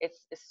 it's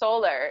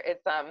solar,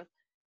 it's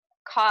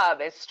cob,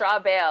 it's straw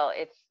bale,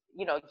 it's,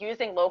 you know,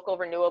 using local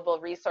renewable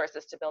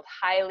resources to build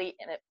highly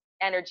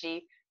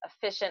energy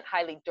efficient,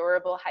 highly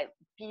durable,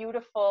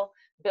 beautiful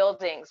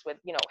buildings with,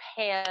 you know,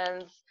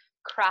 hands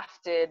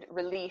crafted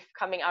relief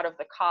coming out of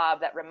the cob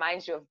that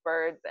reminds you of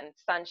birds and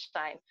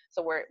sunshine.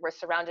 So we're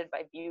surrounded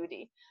by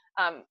beauty.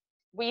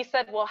 We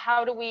said, well,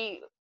 how do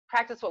we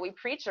practice what we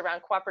preach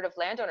around cooperative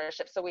land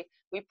ownership? So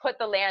we put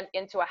the land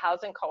into a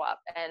housing co-op,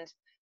 and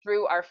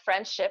through our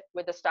friendship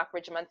with the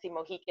Stockbridge-Muncie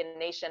Mohican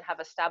Nation, have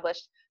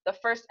established the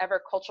first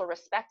ever cultural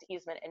respect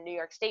easement in New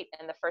York State,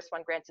 and the first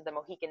one granted the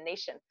Mohican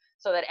Nation,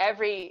 so that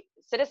every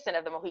citizen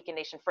of the Mohican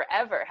Nation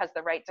forever has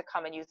the right to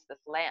come and use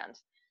this land.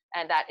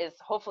 And that is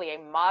hopefully a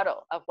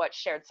model of what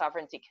shared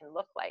sovereignty can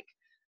look like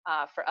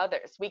for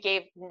others. We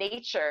gave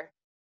nature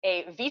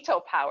a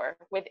veto power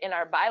within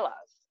our bylaws.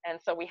 And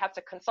so we have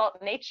to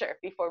consult nature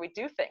before we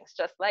do things,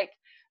 just like,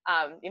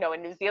 you know,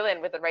 in New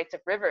Zealand with the rights of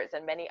rivers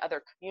and many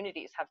other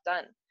communities have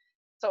done.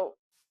 So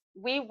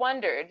we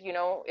wondered, you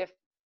know,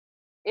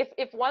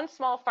 if one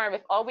small farm,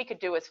 if all we could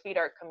do was feed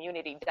our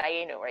community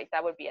Daenu, right,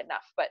 that would be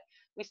enough. But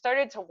we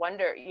started to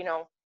wonder, you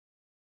know,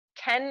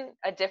 can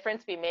a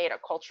difference be made, a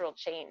cultural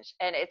change?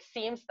 And it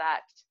seems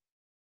that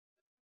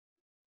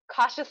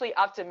cautiously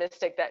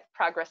optimistic that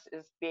progress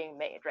is being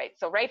made, right?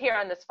 So right here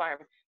on this farm,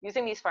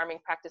 using these farming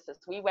practices,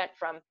 we went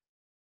from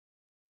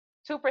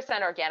 2%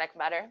 organic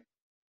matter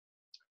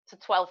to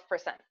 12%,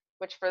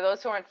 which for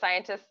those who aren't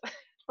scientists,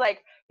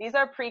 like these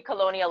are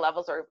pre-colonial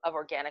levels of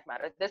organic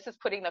matter. This is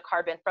putting the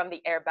carbon from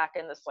the air back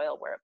in the soil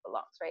where it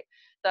belongs, right?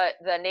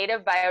 The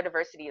native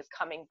biodiversity is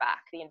coming back.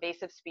 The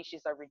invasive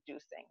species are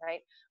reducing,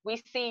 right? We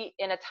see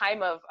in a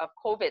time of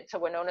COVID, to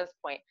Winona's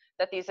point,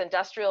 that these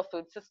industrial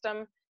food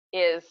system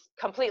is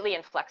completely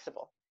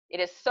inflexible. It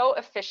is so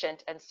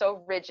efficient and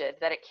so rigid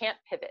that it can't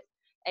pivot.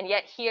 And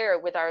yet here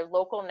with our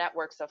local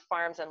networks of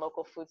farms and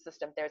local food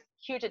system, there's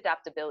huge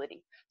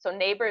adaptability. So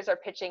neighbors are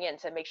pitching in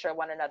to make sure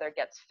one another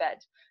gets fed.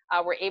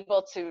 We're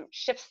able to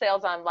shift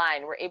sales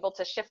online. We're able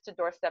to shift to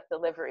doorstep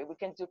delivery. We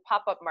can do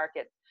pop-up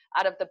markets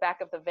out of the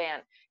back of the van.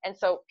 And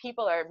so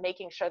people are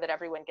making sure that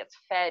everyone gets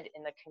fed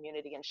in the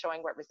community and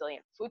showing what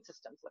resilient food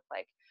systems look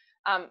like.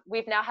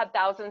 We've now had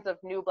thousands of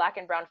new Black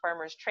and brown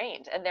farmers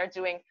trained, and they're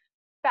doing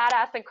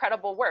badass,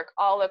 incredible work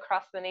all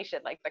across the nation,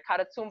 like the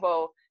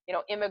Karatumbo,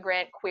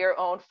 immigrant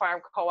queer-owned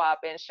farm co-op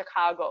in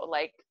Chicago,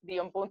 like the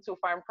Ubuntu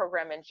Farm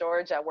Program in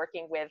Georgia,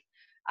 working with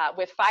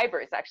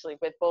fibers, actually,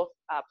 with both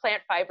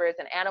plant fibers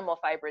and animal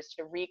fibers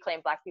to reclaim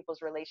Black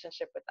people's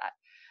relationship with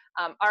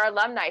that. Our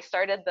alumni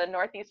started the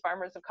Northeast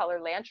Farmers of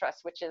Color Land Trust,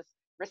 which is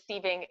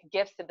receiving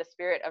gifts in the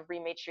spirit of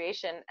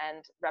rematriation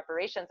and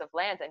reparations of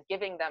lands and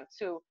giving them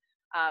to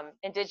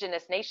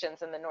indigenous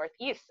nations in the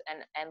Northeast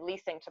and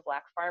leasing to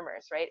Black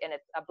farmers, right? And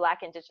it's a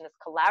Black Indigenous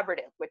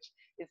collaborative, which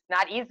is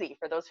not easy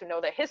for those who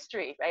know the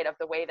history, right, of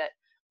the way that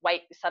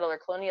white settler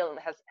colonialism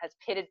has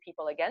pitted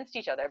people against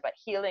each other, but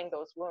healing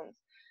those wounds.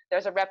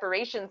 There's a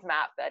reparations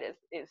map that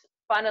is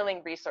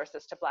funneling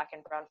resources to Black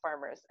and brown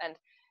farmers.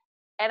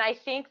 And I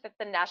think that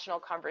the national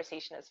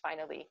conversation is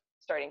finally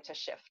starting to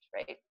shift,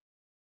 right?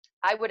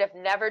 I would have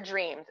never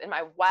dreamed in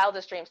my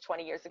wildest dreams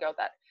 20 years ago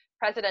that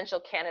presidential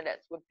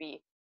candidates would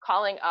be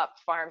calling up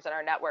farms in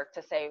our network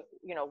to say,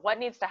 what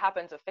needs to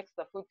happen to fix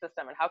the food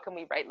system and how can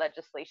we write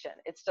legislation?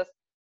 It's just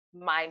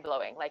mind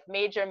blowing. Like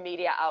major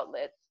media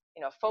outlets,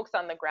 folks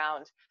on the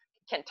ground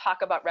can talk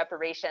about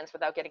reparations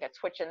without getting a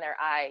twitch in their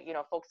eye.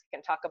 Folks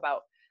can talk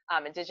about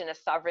indigenous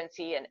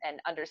sovereignty and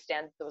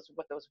understand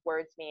what those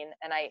words mean.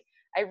 And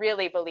I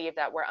really believe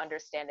that we're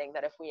understanding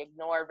that if we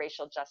ignore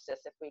racial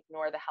justice, if we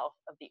ignore the health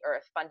of the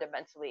earth,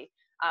 fundamentally,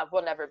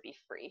 we'll never be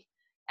free.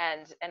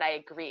 And I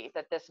agree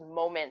that this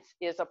moment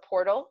is a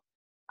portal.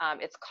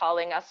 It's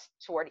calling us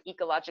toward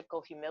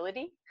ecological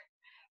humility.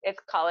 It's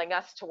calling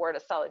us toward a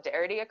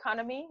solidarity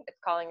economy. It's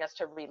calling us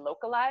to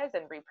relocalize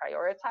and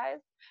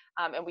reprioritize.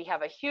 And we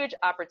have a huge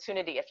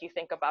opportunity if you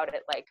think about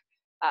it like,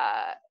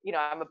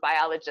 I'm a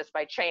biologist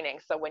by training.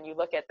 So when you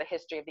look at the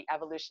history of the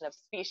evolution of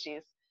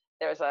species,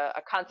 there's a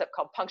concept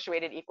called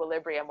punctuated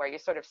equilibrium where you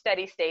sort of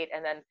steady state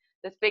and then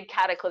this big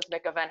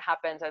cataclysmic event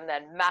happens and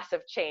then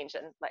massive change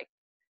and like,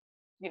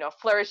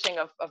 flourishing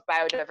of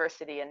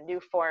biodiversity and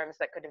new forms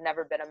that could have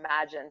never been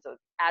imagined, so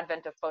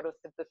advent of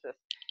photosynthesis.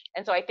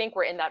 And so I think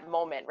we're in that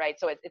moment, right?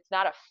 So it's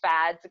not a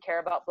fad to care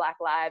about Black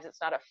lives.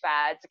 It's not a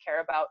fad to care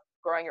about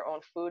growing your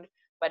own food,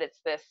 but it's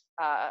this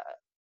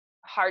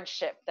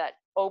hardship that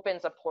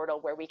opens a portal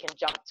where we can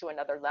jump to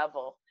another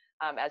level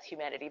as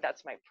humanity.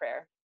 That's my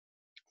prayer.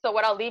 So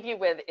what I'll leave you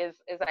with is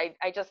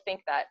I just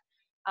think that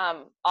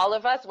all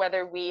of us,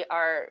 whether we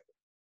are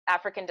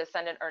African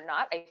descendant or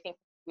not, I think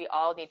we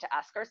all need to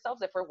ask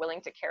ourselves if we're willing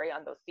to carry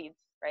on those seeds,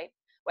 right?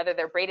 Whether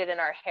they're braided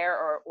in our hair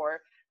or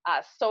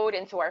sewed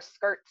into our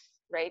skirts,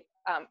 right?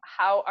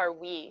 How are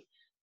we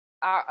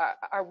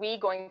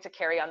going to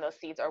carry on those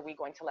seeds, or are we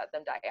going to let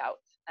them die out?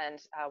 And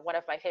one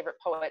of my favorite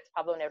poets,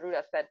 Pablo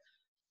Neruda, said,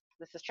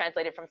 this is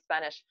translated from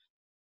Spanish,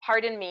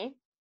 "Pardon me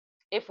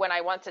if when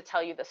I want to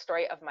tell you the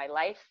story of my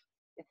life,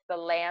 it's the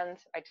land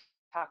I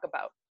talk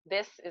about.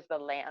 This is the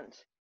land.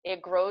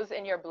 It grows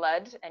in your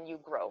blood and you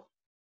grow.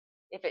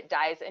 If it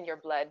dies in your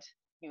blood,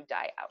 you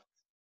die out."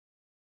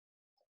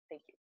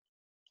 Thank you.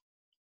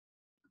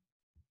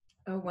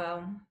 Oh,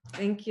 wow.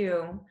 Thank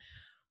you.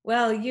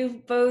 Well,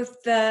 you've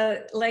both,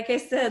 like I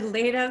said,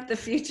 laid out the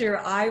future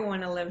I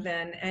want to live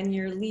in, and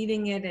you're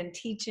leading it and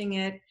teaching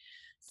it.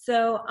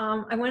 So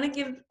I want to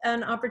give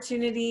an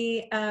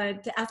opportunity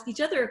to ask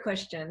each other a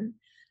question.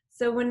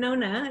 So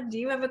Winona, do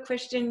you have a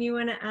question you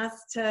want to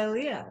ask to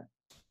Leah?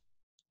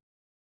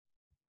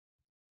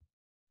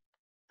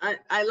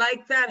 I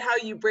like that, how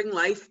you bring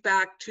life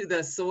back to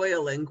the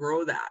soil and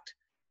grow that,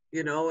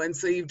 and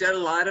so you've done a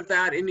lot of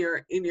that in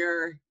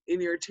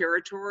your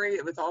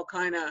territory with all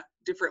kind of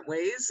different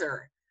ways,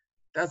 or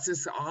that's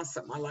just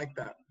awesome. I like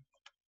that.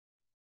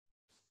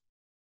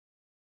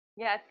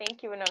 Yeah,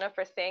 thank you, Winona,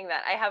 for saying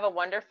that. I have a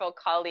wonderful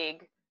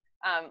colleague,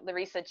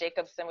 Larissa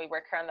Jacobson. We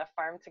work here on the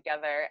farm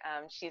together.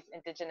 She's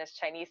Indigenous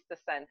Chinese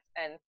descent,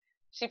 and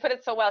she put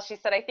it so well. She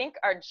said, I think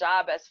our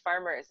job as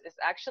farmers is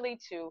actually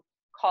to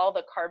call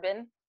the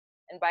carbon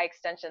and by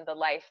extension the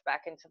life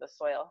back into the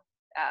soil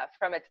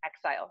from its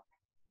exile.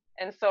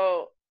 And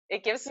so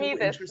it gives me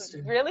this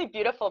really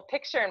beautiful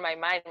picture in my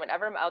mind.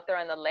 Whenever I'm out there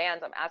on the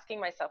land, I'm asking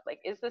myself, like,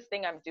 is this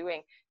thing I'm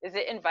doing, is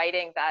it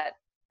inviting that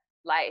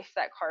life,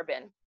 that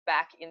carbon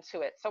back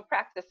into it? So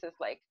practices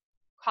like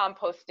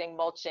composting,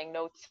 mulching,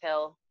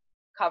 no-till,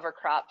 cover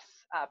crops,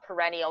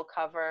 perennial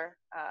cover,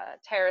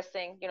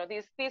 terracing,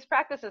 these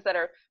practices that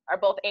are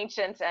both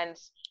ancient and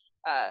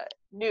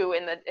new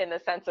in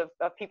the sense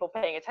of people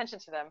paying attention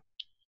to them.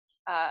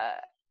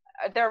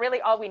 They're really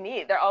all we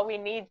need. They're all we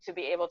need to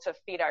be able to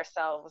feed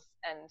ourselves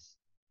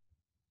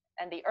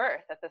and the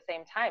earth at the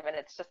same time. And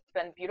it's just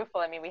been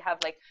beautiful. I mean, we have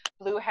like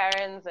blue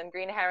herons and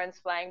green herons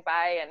flying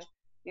by, and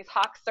these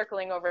hawks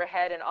circling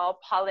overhead and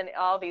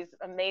all these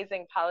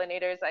amazing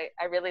pollinators.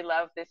 I really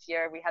love this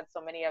year. We had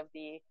so many of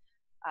the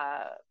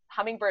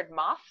hummingbird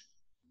moths.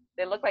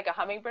 They look like a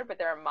hummingbird, but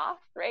they're a moth,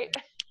 right?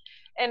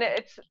 And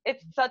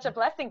it's such a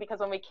blessing, because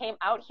when we came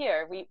out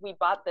here, we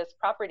bought this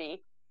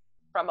property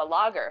from a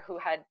logger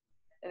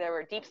there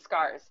were deep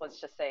scars, let's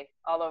just say,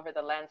 all over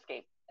the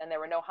landscape, and there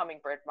were no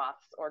hummingbird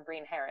moths or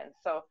green herons.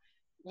 So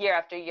year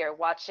after year,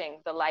 watching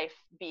the life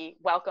be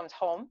welcomed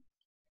home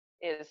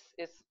is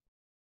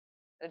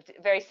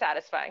very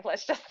satisfying,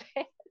 let's just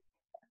say.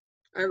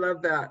 I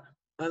love that.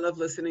 I love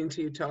listening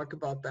to you talk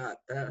about that,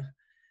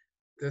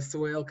 the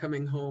soil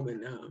coming home.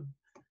 And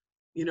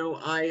you know,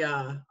 I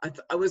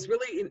thought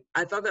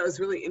that was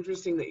really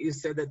interesting that you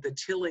said that the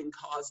tilling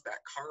caused that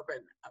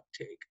carbon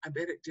uptake. I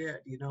bet it did.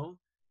 You know,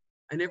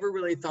 I never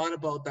really thought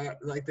about that,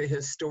 like the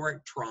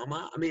historic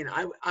trauma. I mean,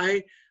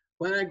 I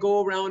when I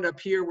go around up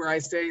here where I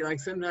stay, like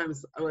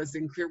sometimes I was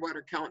in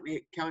Clearwater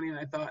County, and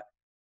I thought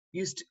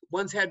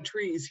once had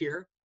trees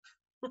here.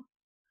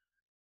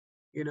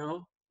 You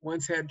know,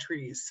 once had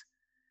trees.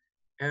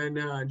 And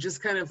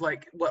just kind of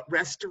like what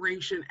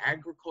restoration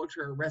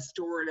agriculture or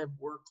restorative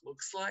work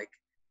looks like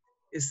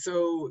is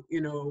so, you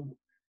know,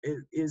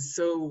 is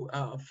so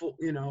full,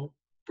 you know,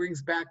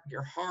 brings back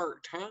your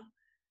heart,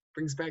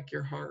 brings back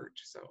your heart.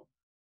 So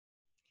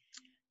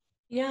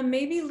yeah,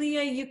 maybe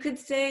Leah, you could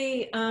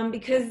say,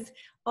 because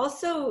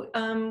also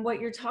what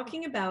you're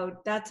talking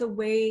about, that's a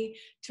way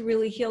to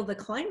really heal the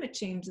climate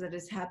change that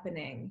is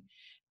happening.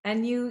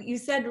 And you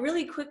said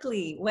really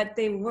quickly what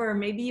they were.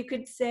 Maybe you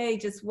could say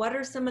just what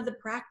are some of the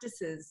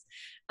practices?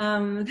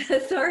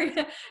 Sorry,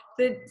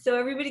 so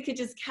everybody could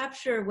just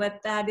capture what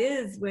that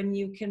is when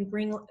you can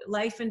bring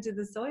life into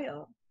the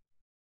soil.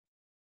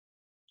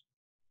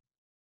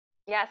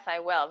 Yes, I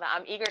will.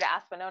 I'm eager to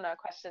ask Winona a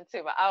question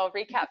too, but I'll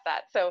recap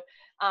that. So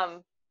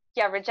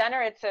yeah,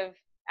 regenerative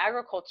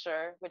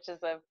agriculture, which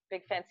is a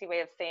big fancy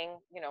way of saying,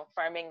 you know,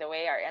 farming the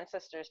way our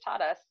ancestors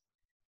taught us,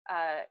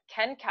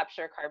 can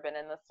capture carbon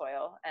in the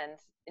soil. And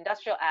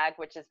industrial ag,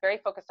 which is very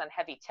focused on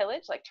heavy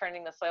tillage, like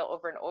turning the soil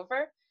over and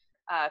over,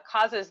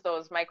 causes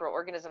those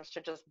microorganisms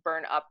to just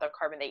burn up the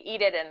carbon. They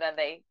eat it, and then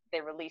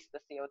they release the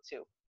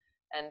CO2.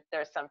 And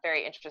there's some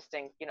very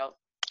interesting, you know,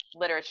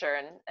 literature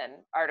and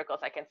articles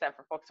I can send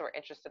for folks who are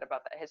interested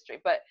about that history.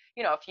 But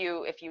you know,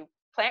 if you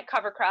plant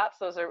cover crops,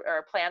 those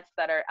are plants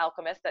that are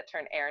alchemists that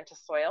turn air into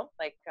soil,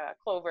 like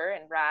clover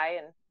and rye,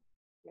 and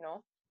you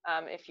know,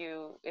 if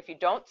you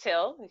don't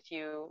till, if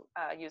you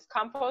use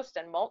compost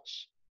and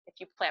mulch, if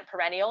you plant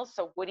perennials,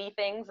 so woody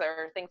things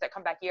or things that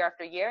come back year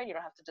after year, you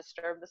don't have to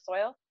disturb the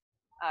soil.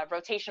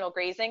 Rotational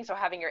grazing, so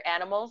having your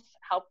animals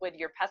help with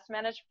your pest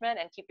management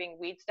and keeping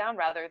weeds down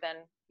rather than,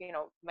 you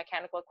know,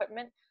 mechanical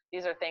equipment.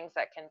 These are things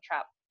that can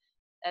trap.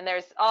 And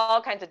there's all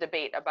kinds of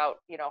debate about,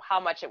 you know, how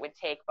much it would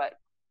take, but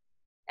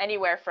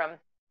anywhere from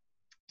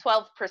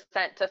 12%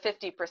 to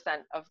 50%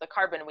 of the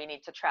carbon we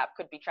need to trap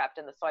could be trapped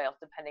in the soil,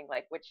 depending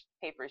like which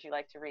papers you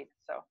like to read.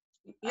 So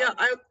yeah,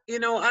 I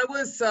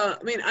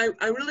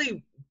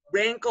really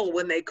rankle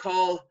when they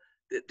call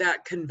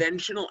that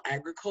conventional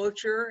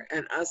agriculture,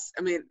 and us,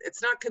 I mean,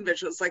 it's not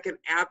conventional, it's like an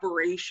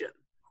aberration.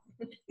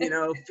 You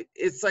know,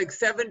 it's like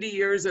 70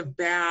 years of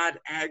bad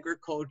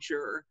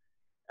agriculture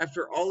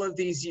after all of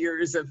these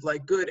years of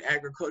like good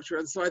agriculture.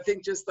 And so I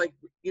think just like,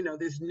 you know,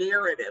 this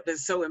narrative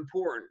is so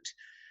important,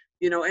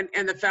 you know,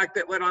 and the fact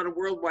that when on a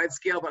worldwide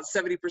scale, about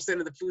 70%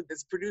 of the food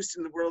that's produced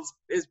in the world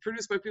is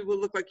produced by people who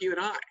look like you and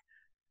I.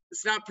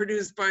 It's not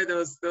produced by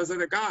those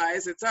other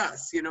guys, it's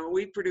us. You know,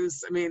 we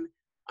produce, I mean,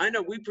 I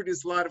know we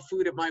produce a lot of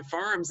food at my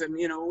farms, and,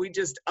 you know, we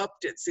just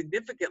upped it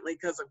significantly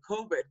because of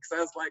COVID, because I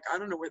was like, I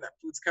don't know where that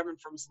food's coming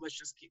from, so let's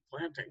just keep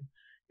planting,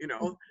 you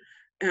know.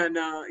 And,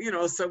 you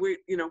know, so we,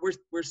 you know,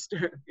 we're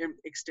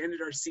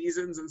extended our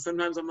seasons, and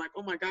sometimes I'm like,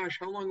 oh my gosh,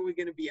 how long are we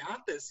going to be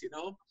at this, you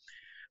know?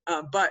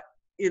 But,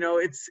 you know,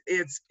 it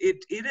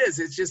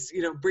is just,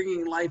 you know,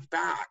 bringing life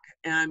back.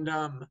 And,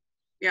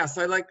 yeah,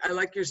 so I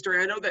like your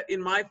story. I know that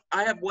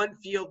I have one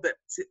field that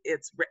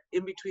it's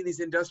in between these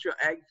industrial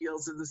ag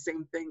fields, and the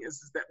same thing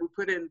is that we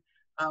put in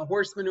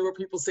horse manure.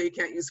 People say you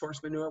can't use horse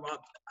manure. Well,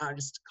 I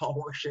just call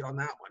horse shit on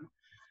that one.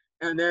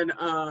 And then,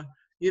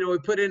 you know, we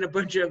put in a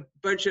bunch of,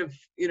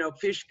 you know,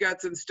 fish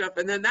guts and stuff.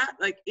 And then that,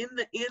 like in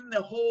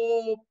the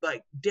whole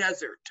like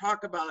desert,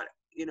 talk about,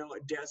 you know, a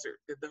desert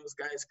that those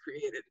guys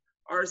created.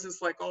 Ours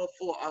is like all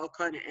full of all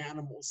kind of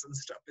animals and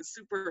stuff. It's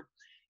super.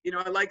 You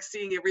know, I like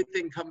seeing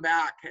everything come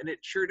back, and it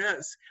sure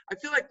does. I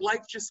feel like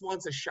life just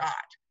wants a shot,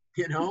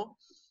 you know?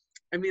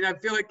 I mean, I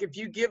feel like if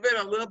you give it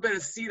a little bit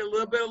of seed, a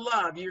little bit of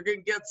love, you're going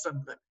to get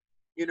something,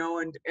 you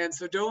know? And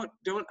so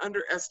don't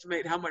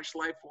underestimate how much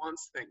life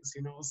wants things,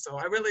 you know? So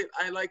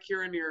I like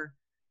hearing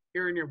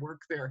your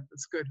work there.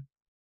 That's good.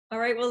 All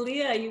right, well,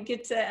 Leah, you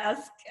get to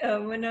ask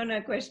Winona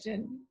a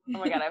question. Oh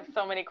my God, I have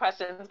so many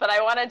questions, but I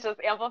want to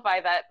just amplify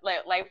that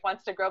life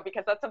wants to grow,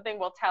 because that's something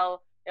we'll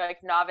tell, you know,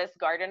 like novice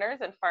gardeners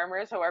and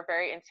farmers who are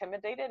very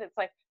intimidated. It's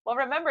like, well,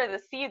 remember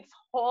the seed's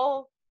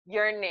whole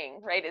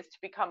yearning, right, is to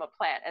become a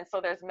plant. And so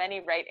there's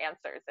many right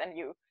answers, and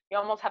you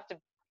almost have to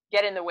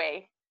get in the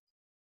way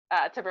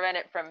to prevent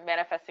it from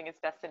manifesting its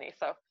destiny.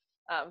 So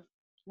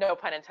no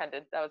pun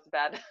intended. That was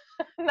bad.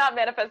 Not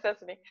manifest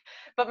destiny.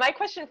 But my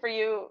question for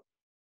you,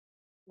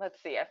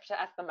 let's see, I have to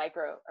ask the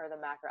micro or the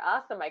macro. I'll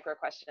ask the micro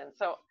question.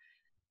 So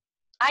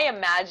I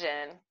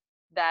imagine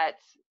that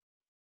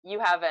you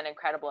have an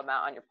incredible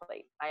amount on your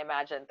plate. I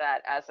imagine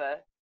that as a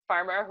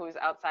farmer who's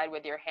outside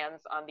with your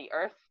hands on the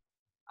earth,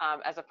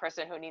 as a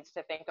person who needs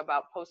to think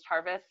about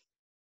post-harvest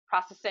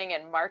processing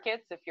and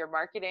markets, if you're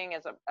marketing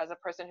as a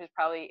person who's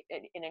probably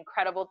in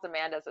incredible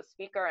demand as a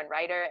speaker and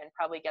writer and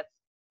probably gets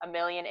a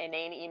million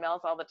inane emails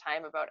all the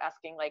time about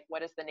asking like,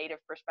 what is the native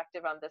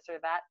perspective on this or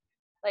that?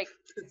 Like,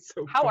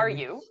 So how are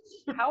funny. you?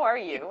 How are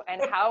you?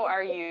 And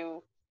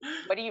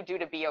what do you do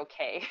to be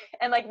okay?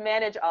 And like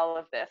manage all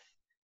of this?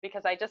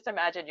 Because I just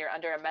imagine you're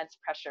under immense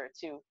pressure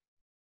to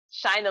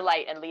shine the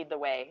light and lead the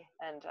way.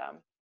 And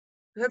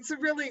That's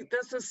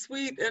a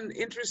sweet and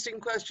interesting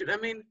question. I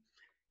mean,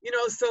 you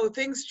know, so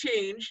things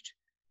changed,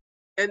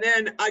 and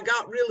then I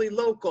got really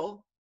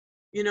local,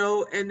 you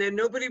know, and then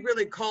nobody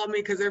really called me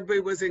because everybody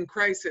was in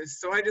crisis.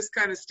 So I just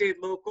kind of stayed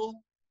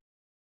local.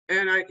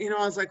 And I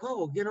was like,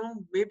 oh, you know,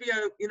 maybe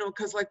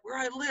because like where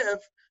I live,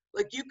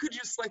 like you could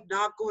just like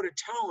not go to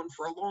town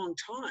for a long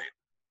time,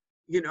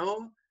 you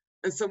know?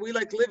 And so we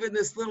like live in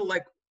this little,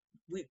 like,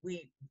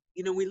 we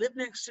live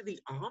next to the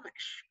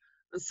Amish.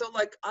 And so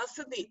like us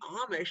and the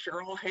Amish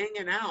are all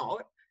hanging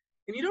out,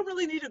 and you don't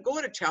really need to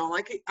go to town.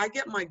 Like I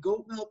get my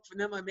goat milk from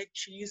them, I make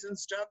cheese and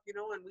stuff, you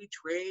know, and we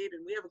trade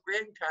and we have a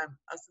great time,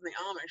 us and the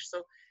Amish.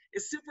 So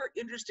it's super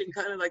interesting,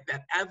 kind of like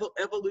that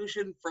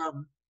evolution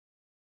from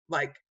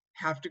like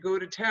have to go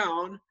to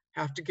town,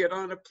 have to get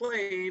on a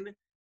plane,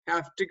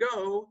 have to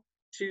go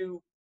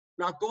to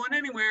not going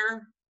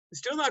anywhere,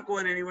 still not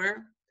going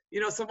anywhere. You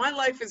know, so my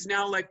life is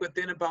now like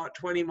within about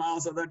 20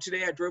 miles, although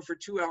today I drove for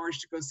 2 hours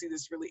to go see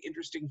this really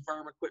interesting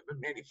farm equipment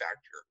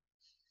manufacturer,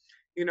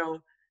 you know,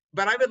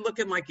 but I've been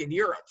looking like in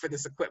Europe for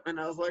this equipment.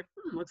 I was like,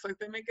 looks like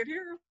they make it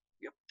here.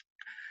 Yep.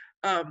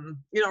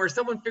 You know, or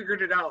someone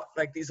figured it out,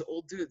 like these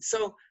old dudes.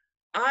 So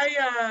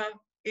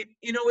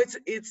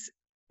it's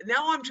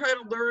now I'm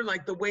trying to learn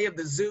like the way of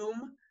the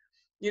Zoom,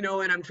 you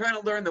know, and I'm trying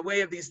to learn the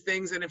way of these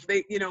things. And if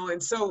they, you know,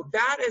 and so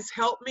that has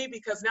helped me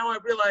because now I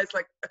realized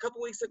like a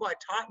couple weeks ago, I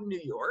taught in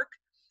New York.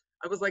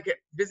 I was like a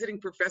visiting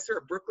professor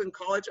at Brooklyn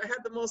College. I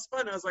had the most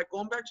fun. I was like,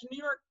 going back to New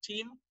York,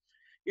 team,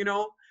 you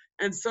know?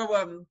 And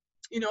so,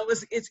 you know,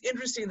 it's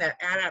interesting,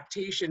 that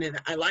adaptation, and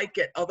I like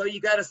it. Although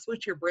you got to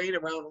switch your brain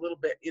around a little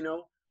bit, you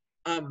know,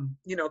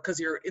 because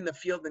you're in the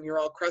field and you're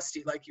all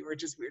crusty, like we were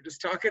just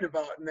talking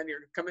about, and then you're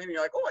coming in and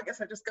you're like, oh, I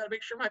guess I just got to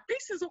make sure my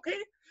face is okay.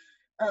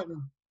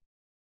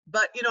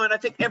 But, you know, and I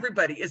think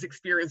everybody is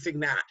experiencing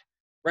that,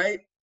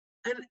 right?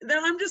 And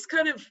then I'm just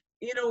kind of,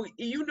 you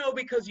know,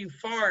 because you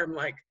farm,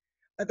 like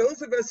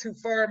those of us who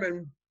farm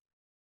and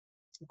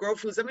grow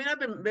foods. I mean, I've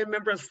been a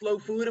member of Slow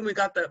Food, and we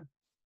got the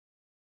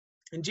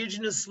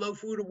Indigenous Slow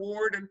Food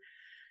Award, and,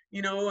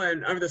 you know,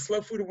 and the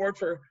Slow Food Award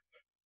for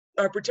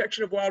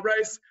protection of wild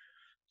rice.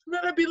 And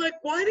then I'd be like,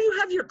 why do you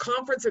have your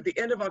conference at the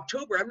end of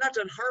October? I'm not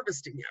done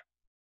harvesting yet.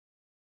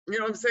 You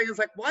know what I'm saying? It's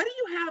like, why do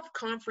you have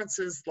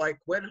conferences like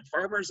when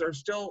farmers are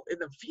still in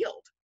the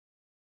field?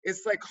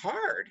 It's like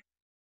hard,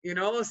 you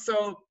know?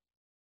 So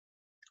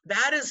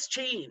that has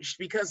changed,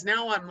 because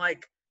now I'm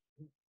like,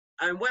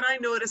 and what I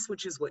noticed,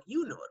 which is what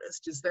you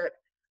noticed, is that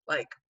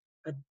like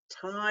a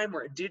time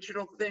or a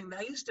digital thing,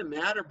 that used to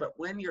matter, but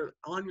when you're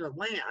on your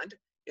land,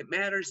 it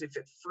matters if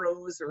it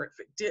froze or if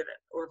it didn't,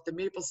 or if the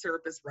maple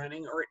syrup is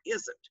running or it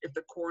isn't, if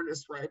the corn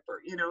is ripe, or,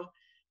 you know,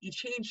 you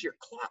change your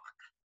clock,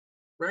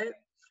 right?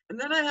 And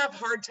then I have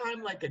hard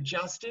time like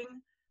adjusting,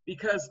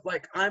 because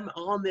like I'm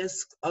on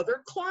this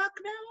other clock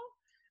now.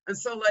 And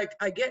so like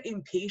I get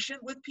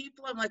impatient with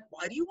people. I'm like,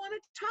 why do you want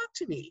to talk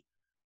to me?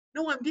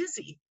 No, I'm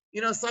busy.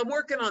 You know, so I'm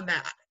working on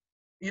that,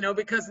 you know,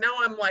 because now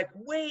I'm like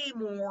way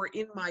more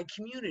in my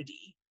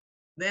community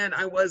than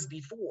I was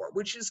before,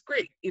 which is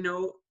great. You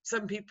know,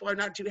 some people are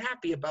not too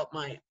happy about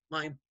my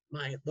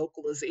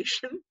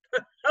localization,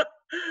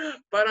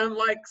 but I'm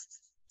like,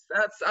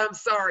 I'm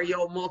sorry,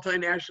 y'all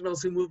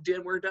multinationals who moved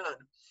in, we're done.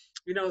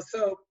 You know,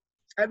 so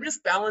I'm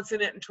just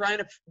balancing it and trying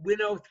to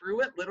winnow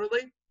through it,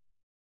 literally.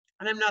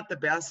 And I'm not the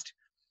best.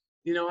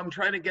 You know, I'm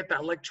trying to get the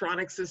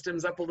electronic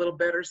systems up a little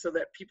better so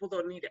that people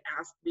don't need to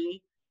ask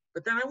me.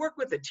 But then I work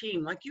with a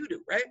team like you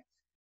do, right?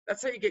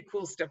 That's how you get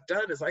cool stuff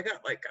done. Is I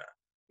got like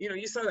you know,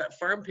 you saw that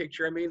farm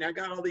picture. I mean, I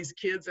got all these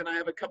kids, and I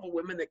have a couple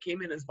women that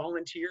came in as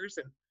volunteers,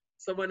 and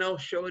someone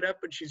else showed up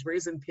and she's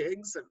raising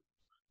pigs. And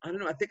I don't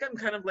know, I think I'm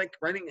kind of like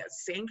running a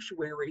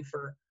sanctuary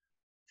for,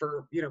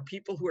 you know,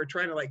 people who are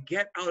trying to like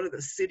get out of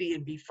the city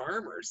and be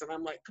farmers. And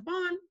I'm like, come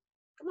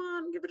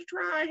on, give it a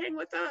try, hang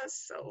with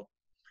us. So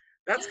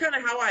that's kind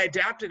of how I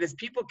adapted, as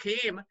people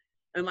came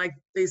and like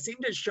they seem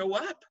to show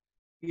up,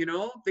 you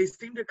know, they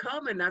seem to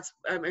come. And that's,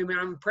 I mean,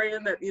 I'm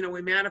praying that, you know,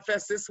 we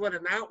manifest this one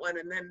and that one.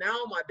 And then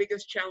now my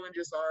biggest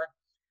challenges are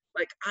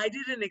like, I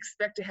didn't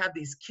expect to have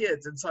these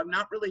kids, and so I'm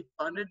not really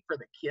funded for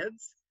the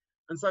kids.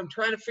 And so I'm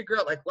trying to figure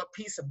out like what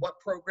piece of what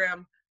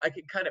program I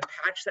can kind of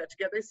patch that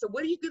together. So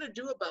what are you going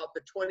to do about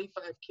the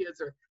 25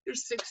 kids, or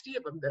there's 60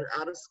 of them that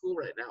are out of school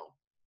right now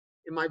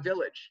in my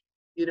village?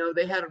 You know,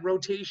 they had a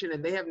rotation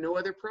and they have no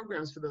other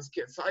programs for those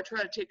kids. So I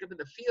try to take them in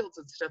the fields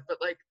and stuff, but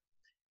like,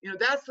 you know,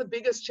 that's the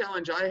biggest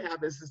challenge I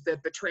have is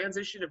that the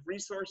transition of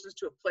resources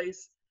to a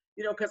place,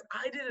 you know, because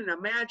I didn't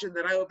imagine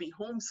that I would be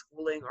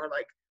homeschooling or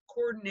like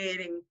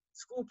coordinating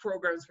school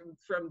programs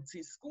from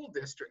these school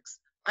districts.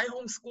 I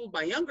homeschooled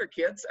my younger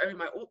kids, I mean,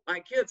 my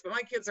kids, but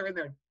my kids are in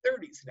their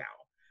 30s now.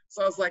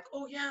 So I was like,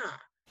 oh yeah,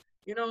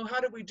 you know, how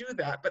do we do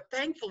that? But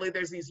thankfully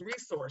there's these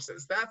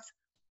resources.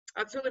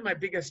 That's really my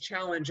biggest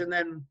challenge. And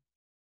then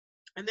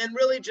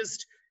really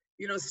just,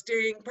 you know,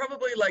 staying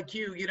probably like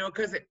you know,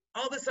 because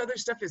all this other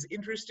stuff is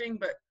interesting,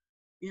 but,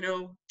 you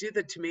know, did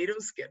the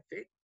tomatoes get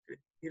big?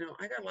 You know,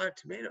 I got a lot of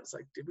tomatoes.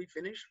 Like, did we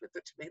finish with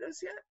the tomatoes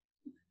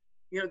yet?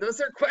 You know,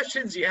 those are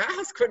questions you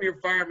ask when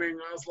you're farming.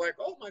 I was like,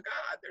 oh my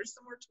God, there's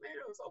some more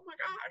tomatoes. Oh my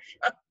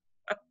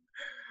gosh.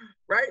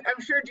 Right?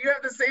 I'm sure, do you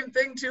have the same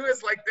thing too?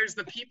 As like, there's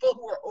the people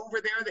who are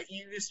over there that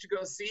you used to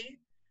go see.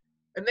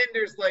 And then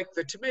there's like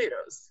the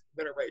tomatoes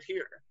that are right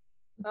here.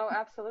 Oh,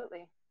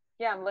 absolutely.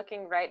 Yeah, I'm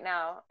looking right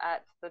now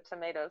at the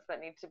tomatoes that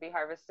need to be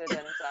harvested,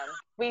 and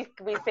we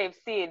save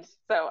seed,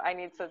 so I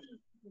need to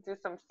do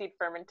some seed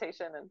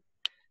fermentation and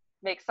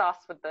make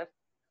sauce with the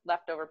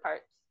leftover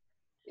parts.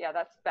 Yeah,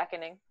 that's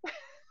beckoning.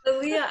 So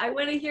Leah, I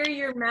want to hear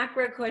your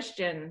macro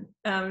question.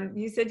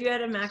 You said you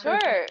had a macro Sure.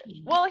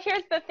 question. Well,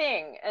 here's the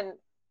thing, and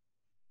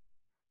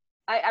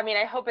I mean,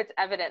 I hope it's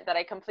evident that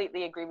I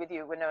completely agree with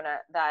you, Winona,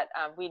 that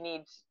we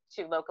need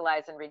to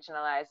localize and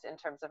regionalize in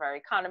terms of our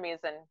economies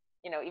and,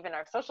 you know, even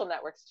our social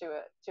networks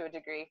to a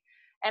degree.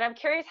 And I'm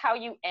curious how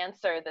you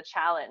answer the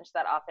challenge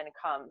that often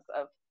comes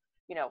of,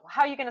 you know,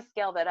 how are you going to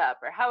scale that up,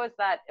 or how is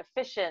that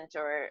efficient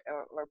or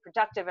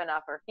productive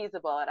enough or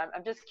feasible? And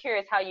I'm just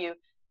curious how you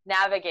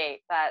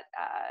navigate that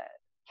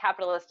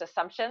capitalist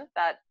assumption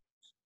that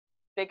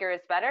bigger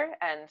is better,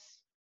 and,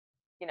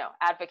 you know,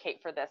 advocate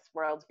for this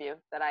worldview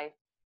that I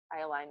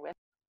align with.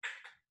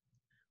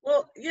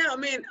 Well, yeah, I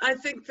mean, I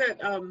think that,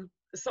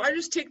 so I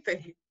just take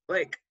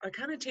I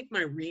kind of take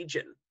my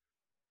region,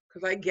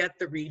 because I get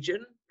the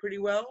region pretty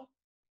well.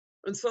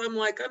 And so I'm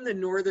like, I'm the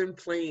Northern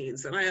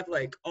Plains, and I have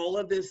like all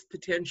of this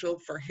potential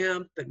for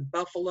hemp and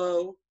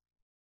buffalo.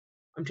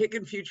 I'm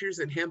taking futures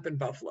in hemp and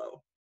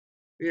buffalo.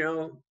 You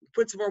know,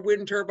 put some more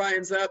wind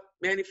turbines up,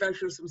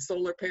 manufacture some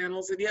solar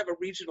panels, and you have a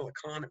regional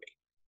economy.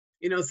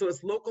 You know, so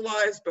it's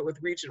localized, but with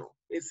regional.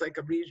 It's like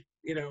a region,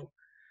 you know.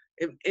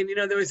 And you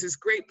know, there was this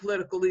great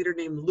political leader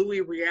named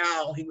Louis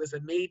Riel. He was a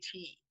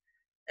Métis,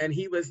 and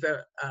he was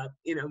the,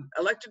 you know,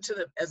 elected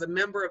as a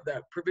member of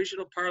the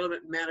Provisional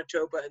Parliament in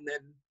Manitoba, and then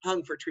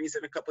hung for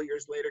treason a couple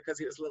years later because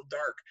he was a little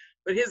dark.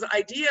 But his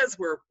ideas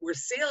were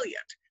salient.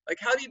 Like,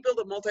 how do you build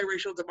a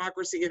multiracial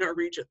democracy in our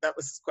region? That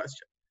was his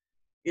question.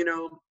 You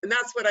know, and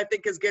that's what I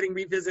think is getting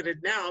revisited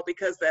now,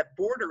 because that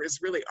border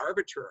is really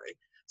arbitrary.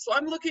 So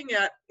I'm looking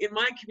at, in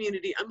my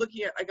community,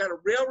 I got a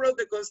railroad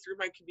that goes through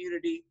my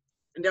community,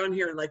 and down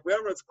here, and like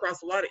railroads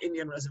cross a lot of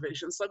Indian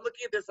reservations. So I'm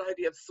looking at this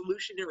idea of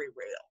solutionary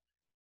rail,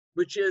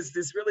 which is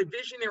this really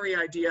visionary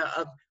idea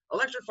of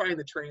electrifying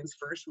the trains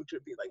first, which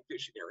would be like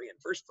visionary in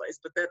first place,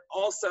 but then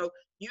also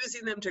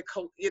using them to,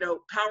 you know,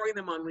 powering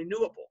them on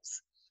renewables.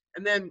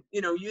 And then,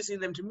 you know,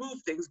 using them to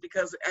move things,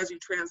 because as you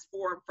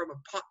transform from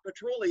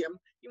petroleum,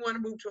 you want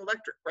to move to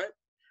electric, right?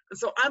 And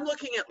so I'm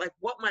looking at like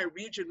what my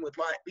region would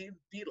be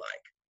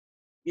like,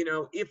 you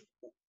know, if,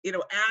 you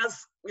know,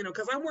 as, you know,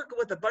 because I'm working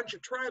with a bunch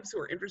of tribes who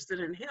are interested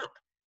in hemp,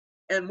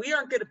 and we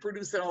aren't going to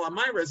produce it all on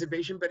my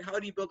reservation, but how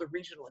do you build a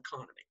regional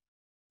economy?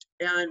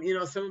 And, you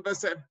know, some of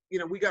us have, you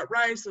know, we got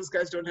rice, those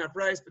guys don't have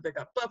rice, but they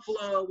got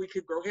buffalo, we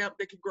could grow hemp,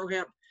 they could grow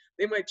hemp,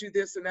 they might do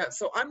this and that.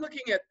 So I'm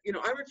looking at, you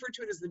know, I refer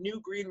to it as the new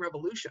green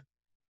revolution.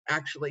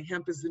 Actually,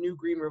 hemp is the new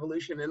green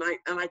revolution. And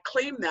I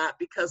claim that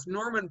because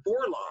Norman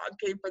Borlaug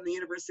came from the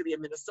University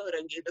of Minnesota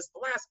and gave us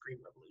the last green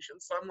revolution.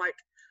 So I'm like,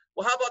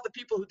 well, how about the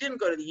people who didn't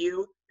go to the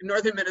U in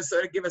northern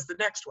Minnesota give us the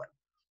next one,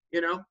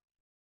 you know?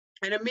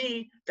 And to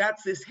me,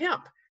 that's this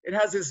hemp. It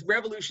has this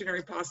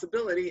revolutionary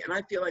possibility, and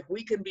I feel like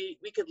we could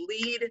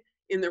lead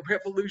in the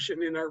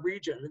revolution in our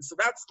region. And so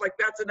that's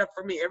enough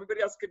for me.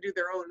 Everybody else could do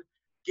their own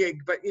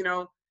gig, but, you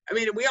know, I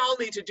mean, we all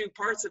need to do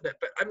parts of it,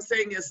 but I'm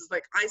saying is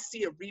like, I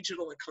see a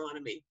regional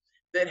economy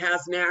that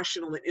has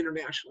national and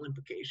international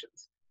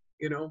implications,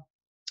 you know?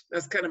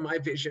 That's kind of my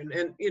vision.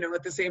 And, you know,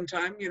 at the same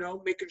time, you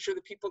know, making sure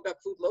that people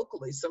got food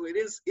locally. So it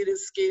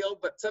is scale,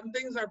 but some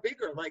things are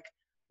bigger. Like,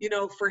 you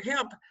know, for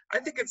hemp, I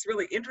think it's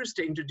really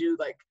interesting to do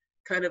like,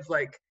 kind of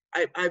like,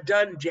 I've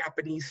done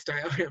Japanese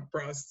style hemp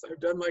process. I've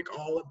done like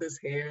all of this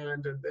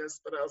hand and this,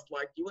 but I was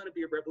like, you want to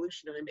be a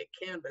revolutionary, make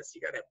canvas,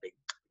 you got to have big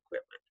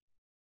equipment,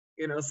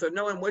 you know? So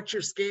knowing what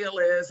your scale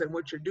is and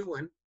what you're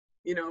doing,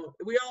 you know,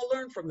 we all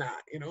learn from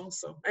that, you know?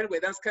 So anyway,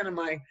 that's kind of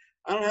I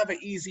don't have an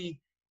easy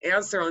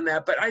answer on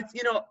that, but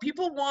you know,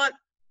 people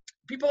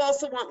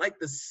also want like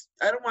this,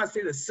 I don't want to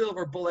say the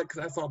silver bullet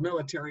because that's all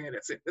military and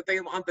but they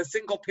want the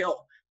single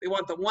pill. They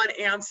want the one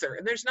answer,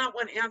 and there's not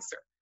one answer.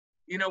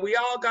 You know, we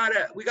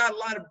got a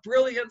lot of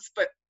brilliance,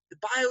 but the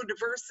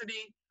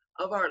biodiversity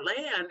of our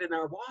land and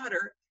our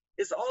water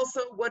is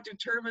also what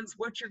determines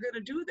what you're going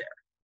to do there.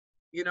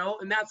 You know,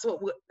 and that's what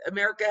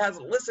America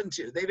hasn't listened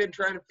to. They've been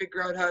trying to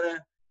figure out how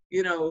to,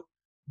 you know,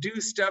 do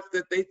stuff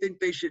that they think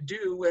they should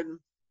do. And,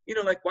 you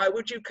know, like, why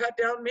would you cut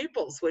down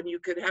maples when you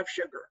could have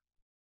sugar?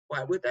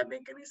 Why would that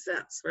make any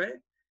sense, right?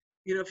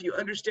 You know, if you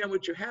understand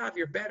what you have,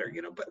 you're better,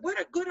 you know. But what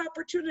a good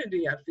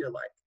opportunity, I feel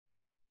like.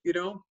 You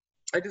know,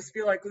 I just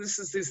feel like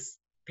this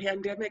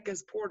pandemic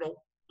as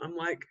portal. I'm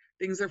like,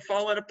 things are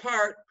falling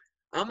apart.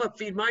 I'm gonna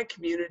feed my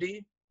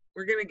community.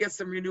 We're gonna get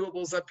some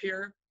renewables up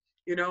here,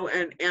 you know,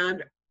 and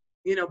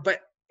you know,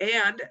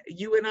 and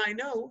you and I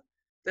know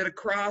that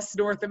across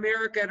North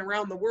America and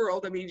around the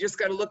world, I mean, you just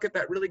got to look at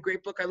that really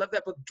great book. I love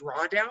that book,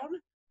 Drawdown,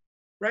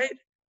 right?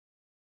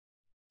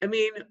 I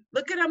mean,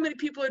 look at how many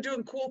people are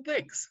doing cool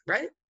things,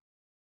 right?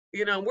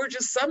 You know, we're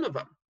just some of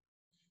them.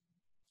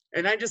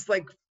 And I just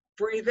like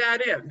breathe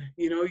that in.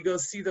 You know, you go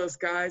see those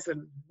guys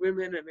and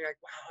women and they're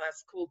like, wow,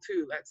 that's cool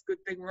too. That's a good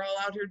thing we're all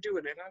out here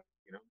doing it, huh?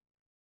 You know?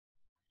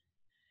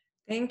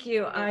 Thank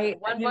you.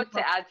 One book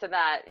to add to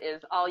that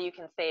is All You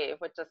Can Save,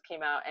 which just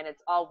came out, and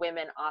it's all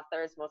women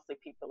authors, mostly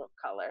people of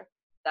color,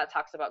 that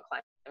talks about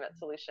climate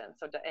solutions.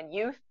 So, and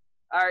youth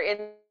are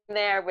in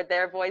there with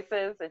their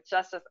voices. It's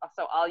just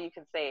so All You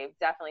Can Save.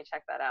 Definitely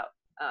check that out,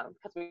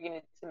 because we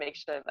need to make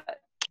sure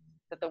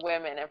that the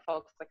women and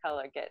folks of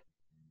color get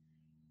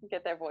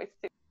their voice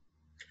too.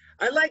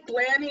 I like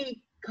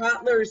Lanny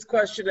Kotler's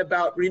question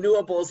about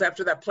renewables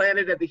after that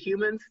Planet of the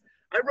Humans.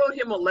 I wrote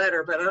him a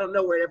letter, but I don't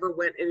know where it ever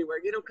went anywhere,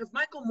 you know, because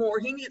Michael Moore,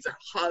 he needs a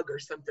hug or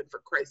something,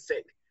 for Christ's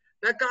sake.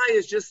 That guy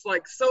is just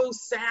like so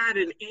sad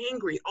and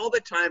angry all the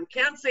time.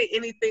 Can't say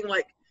anything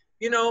like,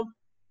 you know,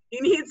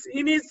 he needs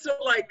to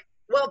like,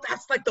 well,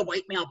 that's like the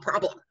white male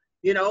problem,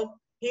 you know?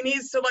 He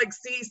needs to like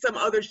see some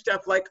other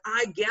stuff. Like,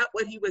 I get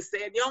what he was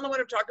saying. Y'all know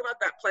what I'm talking about,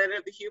 that Planet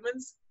of the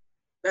Humans?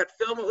 That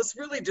film, it was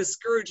really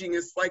discouraging.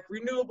 It's like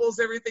renewables,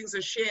 everything's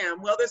a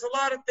sham. Well, there's a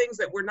lot of things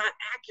that were not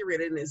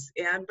accurate in his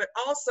end, but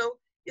also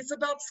it's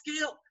about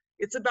scale.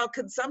 It's about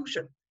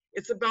consumption.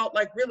 It's about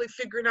like really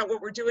figuring out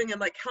what we're doing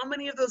and like how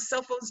many of those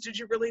cell phones did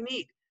you really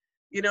need?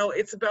 You know,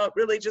 it's about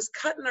really just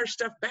cutting our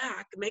stuff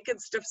back, making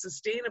stuff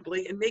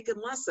sustainably and making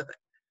less of it,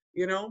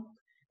 you know?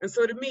 And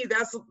so to me,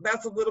 that's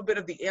a little bit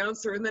of the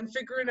answer. And then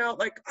figuring out,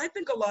 like, I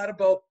think a lot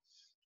about,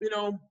 you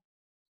know,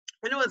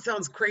 I know it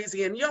sounds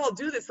crazy and y'all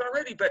do this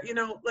already, but you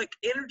know, like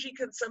energy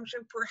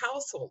consumption per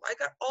household. I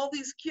got all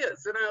these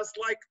kids and I was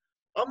like,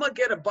 I'm gonna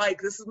get a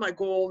bike. This is my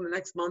goal in the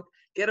next month.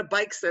 Get a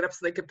bike set up so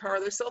they can power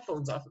their cell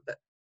phones off of it.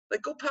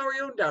 Like, go power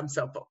your own damn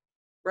cell phone,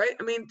 right?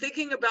 I mean,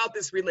 thinking about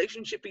this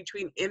relationship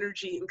between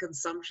energy and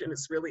consumption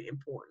is really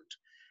important.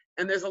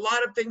 And there's a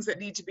lot of things that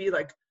need to be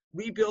like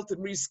rebuilt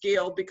and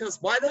rescaled, because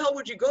why the hell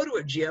would you go to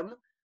a gym,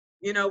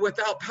 you know,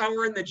 without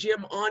powering the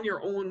gym on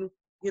your own,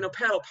 you know,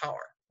 pedal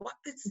power? What?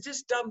 It's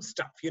just dumb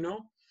stuff, you know?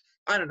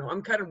 I don't know.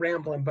 I'm kind of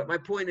rambling, but my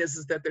point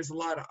is that there's a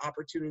lot of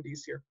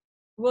opportunities here.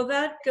 Well,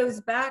 that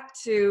goes back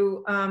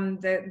to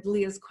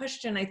Leah's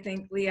question, I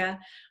think, Leah.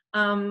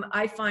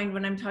 I find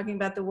when I'm talking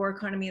about the war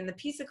economy and the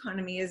peace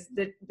economy is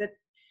that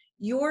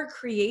you're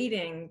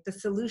creating the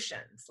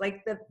solutions.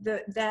 Like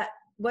that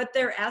what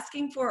they're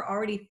asking for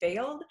already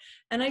failed.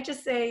 And I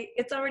just say,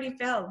 it's already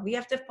failed. We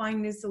have to find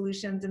new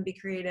solutions and be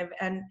creative.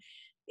 And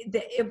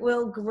it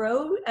will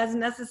grow as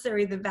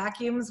necessary. The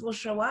vacuums will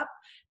show up,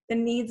 the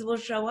needs will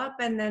show up,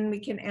 and then we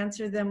can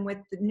answer them with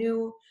the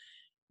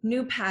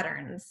new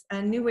patterns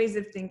and new ways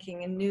of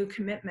thinking and new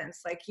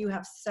commitments. Like, you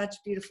have such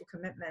beautiful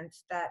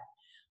commitments that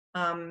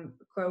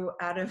grow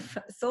out of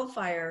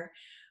Soulfire,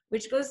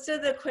 which goes to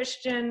the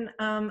question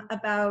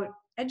about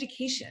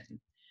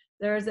education.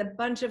 There's a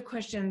bunch of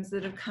questions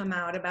that have come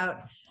out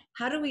about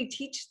how do we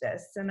teach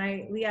this? And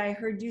Leah, I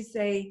heard you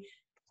say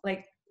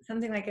like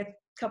something like a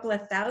couple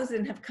of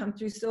thousand have come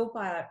through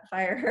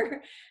Soulfire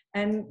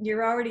and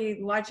you're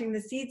already watching the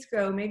seeds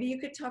grow. Maybe you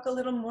could talk a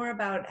little more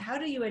about how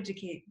do you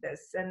educate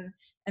this?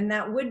 And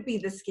that would be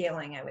the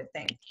scaling, I would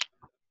think.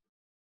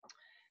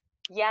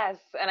 Yes,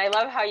 and I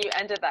love how you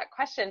ended that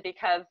question,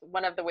 because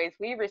one of the ways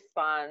we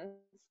respond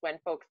when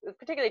folks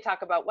particularly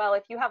talk about, well,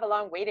 if you have a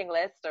long waiting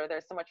list or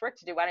there's so much work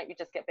to do, why don't you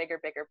just get bigger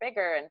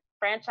and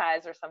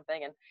franchise or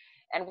something?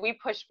 And we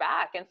push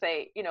back and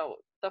say, you know,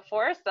 the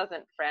forest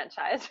doesn't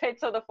franchise, right?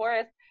 So the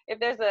forest, if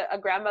there's a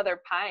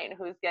grandmother pine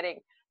who's getting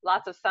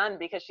lots of sun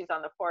because she's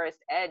on the forest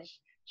edge,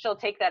 she'll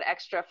take that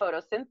extra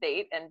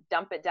photosynthate and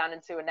dump it down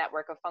into a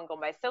network of fungal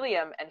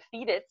mycelium and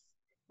feed it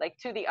like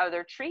to the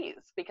other trees,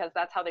 because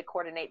that's how they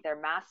coordinate their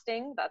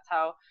masting. That's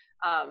how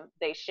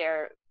they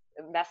share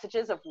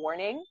messages of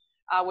warning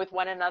with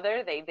one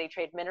another. They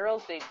trade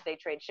minerals, they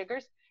trade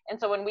sugars. And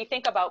so when we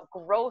think about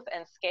growth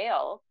and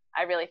scale,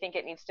 I really think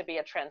it needs to be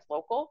a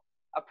translocal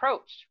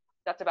approach.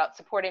 That's about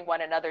supporting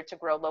one another to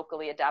grow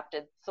locally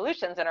adapted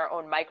solutions in our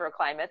own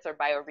microclimates or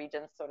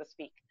bioregions, so to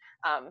speak,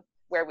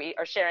 where we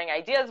are sharing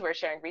ideas, we're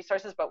sharing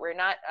resources, but we're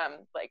not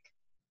like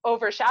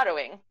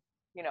overshadowing,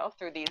 you know,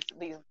 through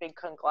these big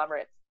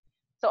conglomerates.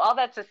 So all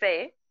that to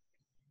say,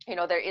 you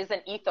know, there is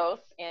an ethos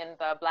in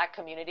the Black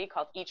community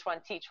called each one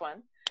teach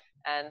one,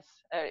 and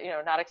you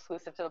know, not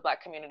exclusive to the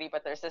Black community,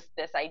 but there's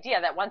this idea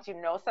that once you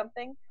know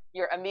something,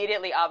 you're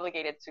immediately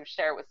obligated to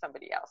share with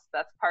somebody else.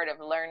 That's part of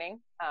learning.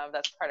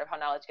 That's part of how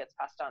knowledge gets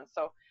passed on.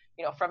 So,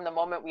 you know, from the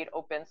moment we'd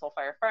opened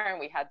Soulfire Farm,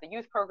 we had the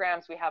youth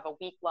programs. We have a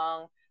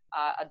week-long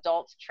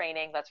adult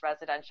training that's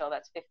residential.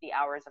 That's 50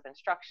 hours of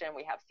instruction.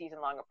 We have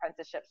season-long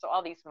apprenticeships. So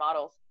all these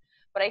models.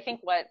 But I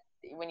think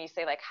when you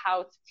say like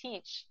how to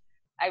teach,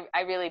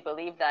 I really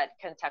believe that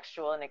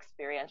contextual and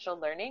experiential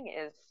learning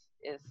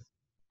is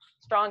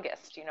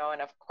strongest, you know.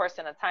 And of course,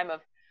 in a time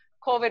of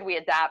COVID, we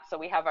adapt. So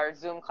we have our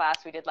Zoom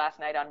class we did last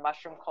night on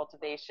mushroom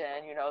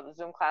cultivation, you know, the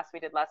Zoom class we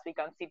did last week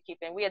on seed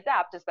keeping. We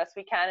adapt as best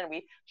we can and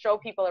we show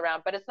people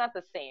around, but it's not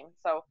the same.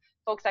 So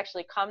folks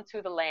actually come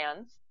to the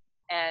lands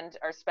and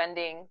are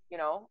spending, you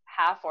know,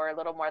 half or a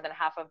little more than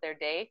half of their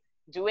day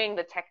doing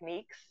the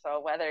techniques.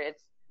 So whether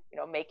it's, you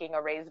know, making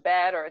a raised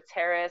bed or a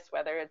terrace,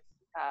 whether it's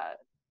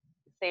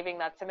saving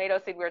that tomato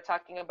seed we were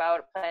talking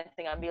about,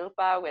 planting a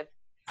milpa with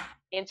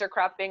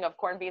intercropping of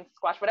corn, beans,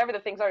 squash, whatever the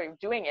things are, you're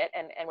doing it,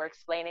 and we're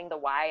explaining the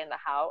why and the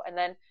how. And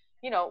then,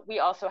 you know, we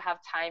also have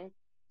time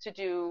to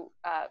do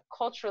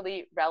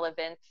culturally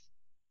relevant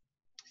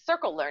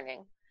circle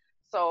learning.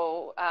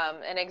 So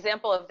an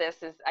example of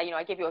this is, you know,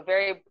 I gave you a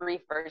very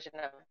brief version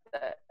of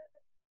the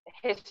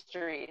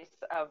histories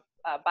of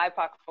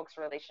BIPOC folks'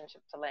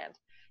 relationship to land.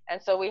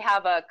 And so we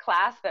have a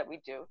class that we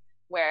do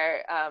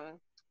where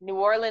New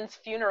Orleans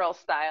funeral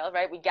style,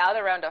 right? We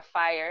gather around a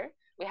fire.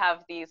 We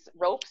have these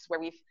ropes where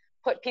we've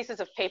put pieces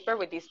of paper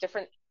with these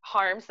different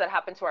harms that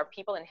happen to our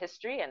people in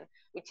history, and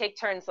we take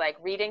turns like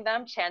reading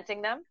them,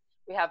 chanting them.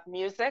 We have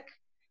music,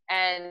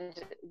 and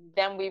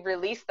then we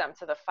release them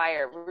to the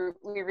fire.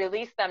 We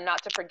release them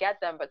not to forget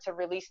them, but to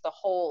release the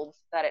holds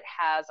that it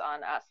has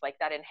on us, like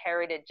that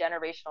inherited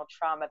generational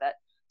trauma that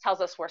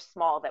tells us we're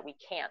small, that we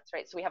can't,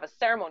 right? So we have a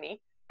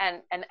ceremony,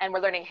 and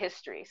we're learning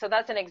history. So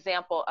that's an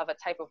example of a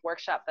type of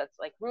workshop that's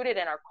like rooted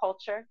in our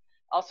culture,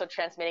 also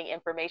transmitting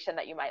information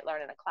that you might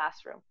learn in a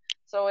classroom.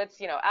 So it's,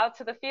 you know, out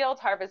to the field,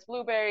 harvest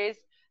blueberries.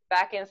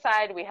 Back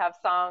inside, we have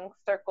song,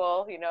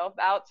 circle, you know,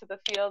 out to the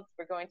fields.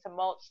 We're going to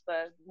mulch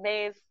the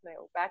maize, you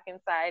know, back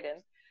inside.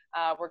 And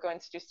we're going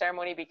to do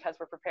ceremony because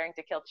we're preparing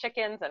to kill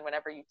chickens. And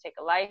whenever you take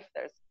a life,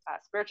 there's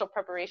spiritual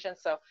preparation.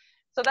 So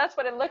that's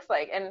what it looks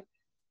like. And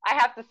I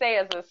have to say,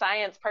 as a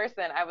science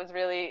person, I was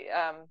really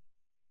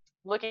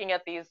looking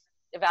at these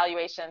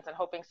evaluations and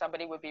hoping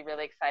somebody would be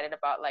really excited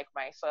about like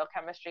my soil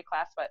chemistry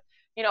class. But,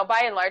 you know,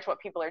 by and large, what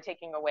people are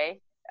taking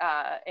away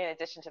in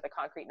addition to the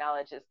concrete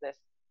knowledge is this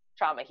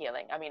trauma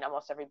healing. I mean,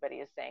 almost everybody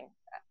is saying,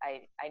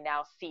 I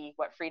now see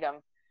what freedom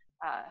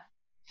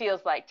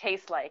feels like,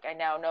 tastes like. I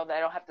now know that I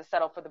don't have to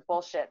settle for the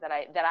bullshit,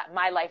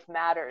 my life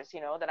matters, you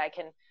know, that I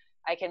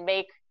can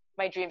make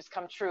my dreams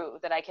come true,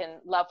 that I can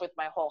love with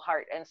my whole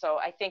heart. And so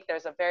I think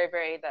there's a very,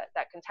 very,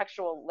 that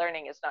contextual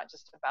learning is not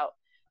just about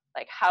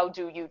like, how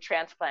do you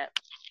transplant,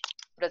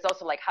 but it's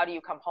also like, how do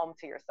you come home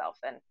to yourself?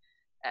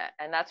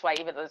 And that's why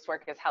even though this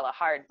work is hella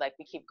hard, like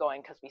we keep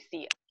going because we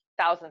see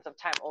thousands of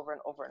times over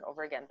and over and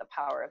over again the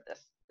power of this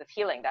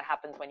healing that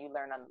happens when you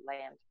learn on the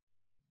land.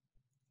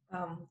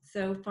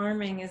 So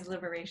farming is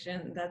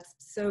liberation. That's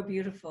so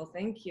beautiful.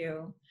 Thank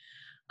you.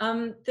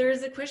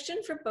 There's a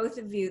question for both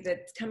of you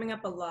that's coming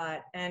up a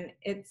lot, and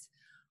it's,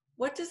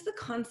 what does the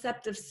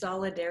concept of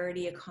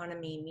solidarity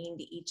economy mean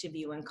to each of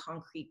you in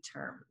concrete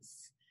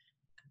terms?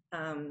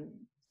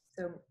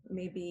 So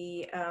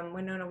maybe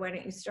Winona, why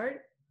don't you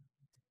start?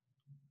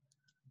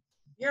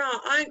 Yeah,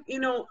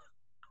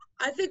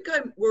 I think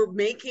we're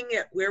making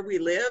it where we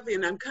live,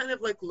 and I'm kind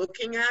of like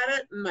looking at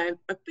it, and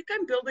I think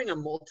I'm building a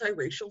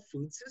multiracial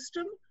food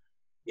system.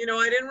 You know,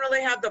 I didn't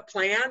really have the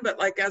plan, but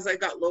like as I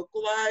got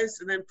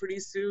localized, and then pretty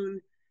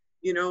soon,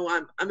 you know,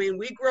 I mean,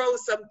 we grow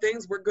some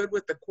things. We're good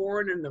with the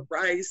corn and the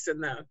rice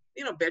and the,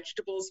 you know,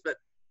 vegetables, but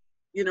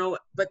you know,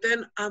 but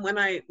then when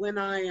I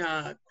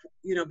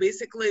you know,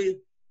 basically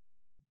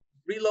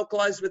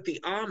relocalized with the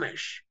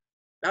Amish,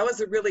 that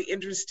was a really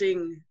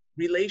interesting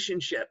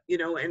relationship, you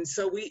know. And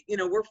so we, you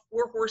know,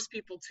 we're horse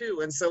people too.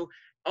 And so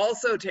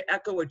also to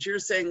echo what you're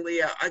saying,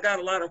 Leah, I got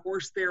a lot of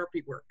horse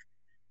therapy work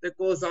that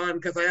goes on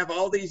because I have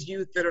all these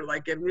youth that are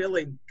like, and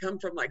really come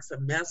from like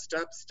some messed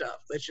up stuff.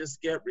 Let's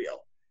just get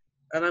real.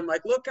 And I'm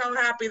like, look how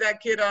happy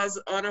that kid is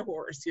on a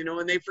horse, you know,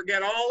 and they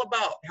forget all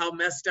about how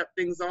messed up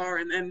things are.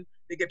 And then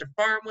they get to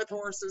farm with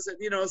horses, and,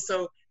 you know,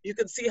 so you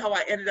can see how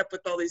I ended up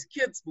with all these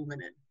kids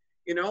moving in,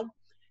 you know?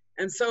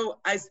 And so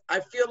I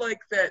feel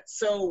like that,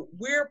 so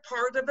we're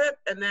part of it.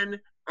 And then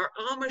our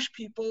Amish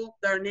people,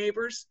 our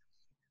neighbors,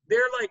 they're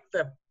like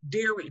the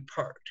dairy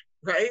part,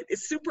 right?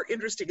 It's super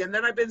interesting. And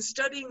then I've been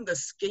studying the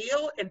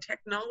scale and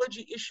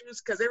technology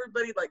issues, because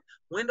everybody like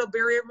Wendell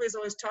Berry, everybody's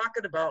always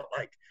talking about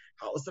like,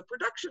 how is the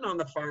production on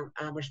the farm,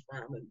 Amish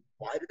farm? And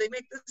why did they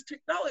make this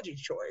technology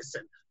choice?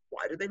 And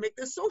why did they make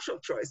this social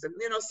choice? And,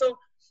 you know, so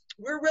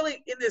we're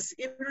really in this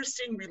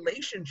interesting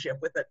relationship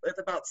with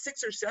about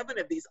 6 or 7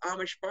 of these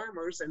Amish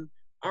farmers and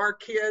our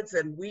kids,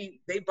 and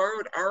they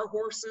borrowed our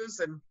horses,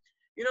 and,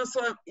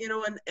 So,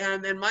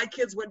 and then my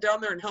kids went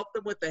down there and helped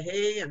them with the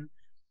hay, and,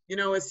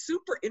 it's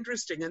super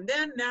interesting. And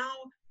then now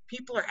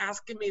people are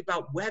asking me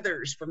about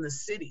wethers from the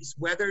cities.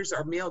 Wethers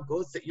are male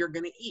goats that you're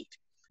going to eat.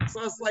 So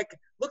I was like,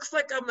 looks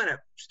like I'm going to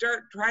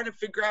start trying to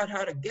figure out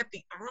how to get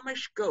the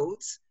Amish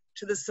goats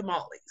to the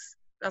Somalis.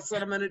 That's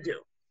what I'm going to do,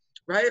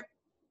 right?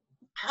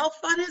 How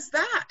fun is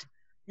that?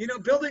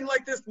 Building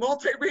like this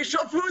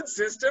multiracial food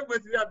system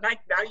with, like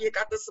now you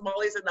got the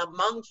Somalis, and the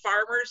Hmong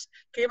farmers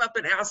came up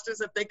and asked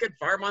us if they could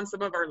farm on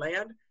some of our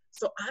land.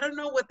 So I don't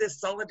know what this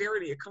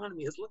solidarity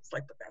economy looks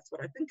like, but that's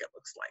what I think it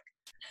looks like.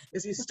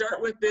 Is you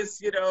start with this,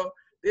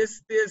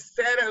 this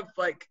set of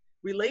like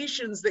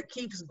relations that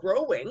keeps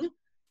growing.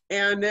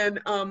 And then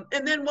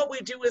what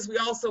we do is we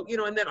also,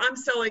 and then I'm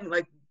selling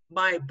like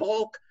my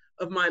bulk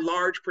of my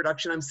large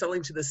production, I'm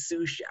selling to the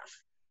sous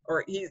chef.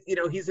 Or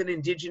he's an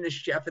indigenous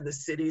chef in the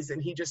cities,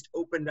 and he just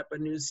opened up a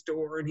new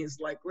store, and he's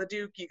like,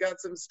 LaDuke, you got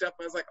some stuff?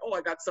 I was like, oh,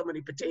 I got so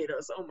many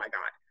potatoes. Oh my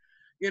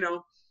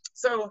God.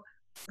 So,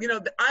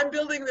 I'm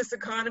building this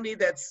economy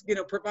that's,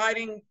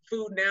 providing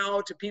food now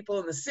to people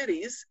in the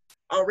cities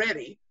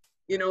already,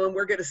 and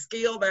we're going to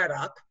scale that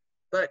up.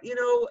 But,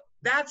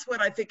 that's what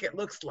I think it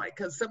looks like,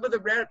 because some of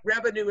the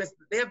revenue is,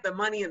 they have the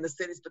money in the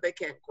cities, but they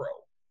can't grow.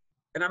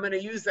 And I'm going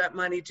to use that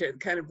money to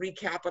kind of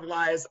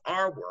recapitalize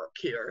our work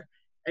here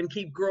and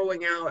keep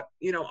growing out,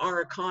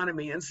 our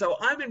economy. And so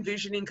I'm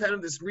envisioning kind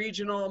of this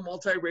regional,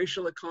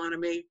 multiracial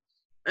economy,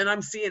 and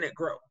I'm seeing it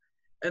grow.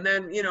 And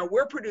then,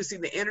 we're producing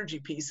the energy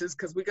pieces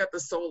because we got the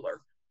solar.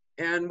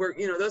 And we're,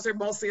 those are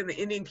mostly in the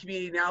Indian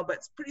community now, but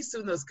pretty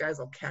soon those guys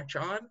will catch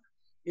on.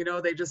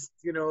 They just,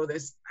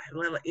 there's a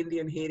little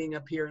Indian hating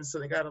up here. And so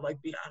they got to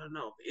like be, I don't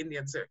know, the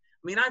Indians are,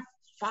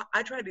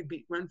 I tried to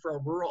run for a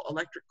rural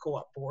electric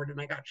co-op board, and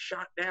I got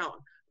shot down.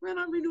 Ran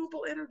on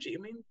renewable energy.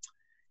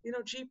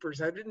 Jeepers,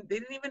 they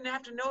didn't even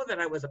have to know that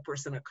I was a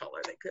person of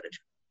color. They could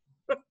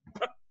have.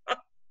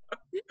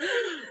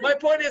 My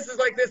point is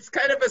like this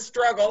kind of a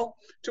struggle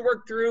to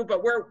work through,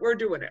 but we're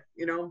doing it,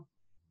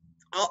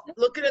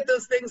 looking at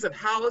those things of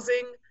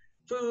housing,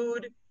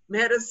 food,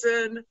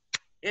 medicine,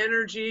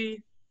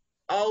 energy,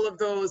 all of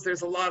those.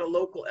 There's a lot of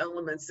local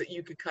elements that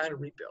you could kind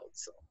of rebuild.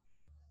 So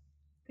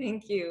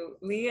thank you.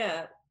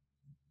 Leah.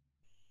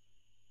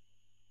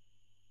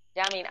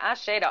 Yeah,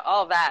 ashe to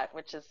all that,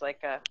 which is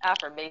like a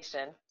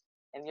affirmation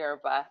in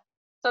Yoruba.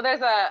 So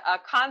there's a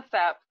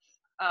concept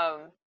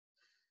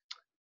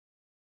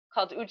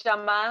called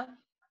Ujama.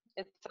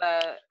 It's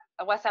a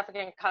West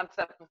African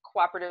concept of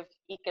cooperative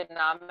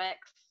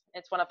economics.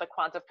 It's one of the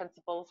Kwanzaa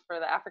principles for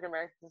the African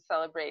Americans to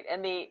celebrate.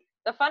 And the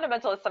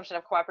fundamental assumption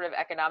of cooperative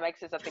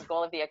economics is that the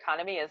goal of the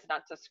economy is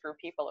not to screw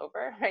people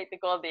over, right? The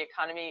goal of the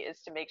economy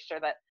is to make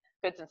sure that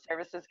goods and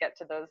services get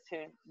to those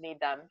who need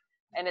them.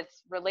 And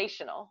it's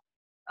relational.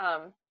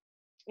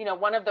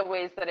 One of the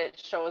ways that it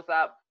shows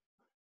up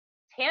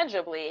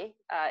tangibly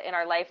in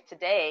our life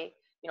today,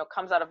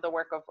 comes out of the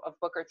work of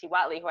Booker T.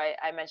 Watley, who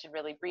I mentioned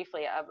really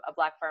briefly, a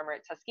Black farmer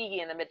at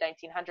Tuskegee in the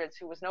mid-1900s,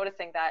 who was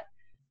noticing that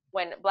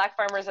when Black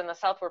farmers in the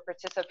South were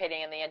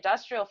participating in the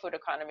industrial food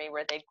economy,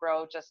 where they'd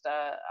grow just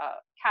a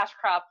cash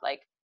crop like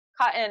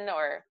cotton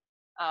or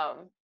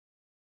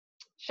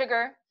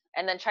sugar,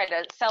 and then try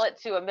to sell it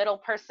to a middle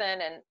person,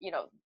 and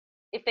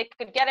if they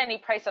could get any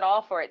price at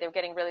all for it, they were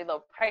getting really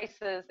low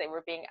prices. They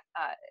were being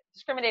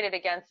discriminated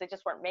against. They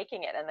just weren't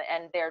making it,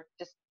 and they're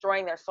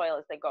destroying their soil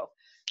as they go.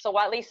 So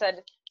Watley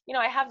said,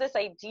 I have this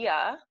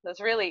idea that's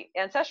really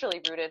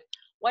ancestrally rooted.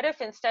 What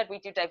if instead we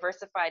do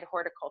diversified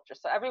horticulture?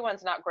 So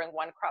everyone's not growing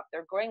one crop.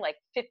 They're growing like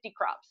 50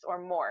 crops or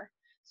more.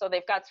 So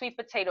they've got sweet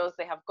potatoes,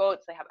 they have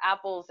goats, they have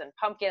apples and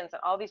pumpkins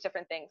and all these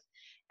different things.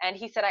 And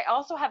he said, I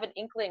also have an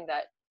inkling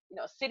that,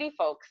 city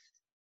folks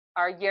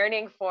are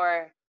yearning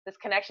for this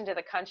connection to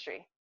the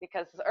country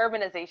because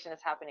urbanization is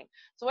happening.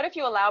 So what if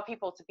you allow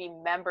people to be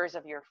members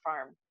of your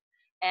farm?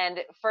 And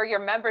for your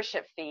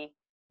membership fee,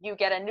 you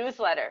get a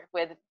newsletter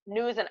with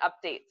news and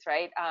updates,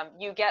 right?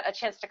 You get a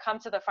chance to come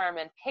to the farm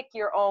and pick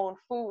your own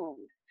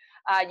food.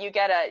 You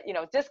get a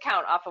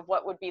discount off of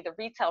what would be the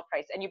retail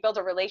price, and you build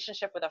a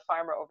relationship with a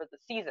farmer over the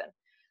season.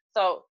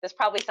 So this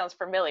probably sounds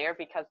familiar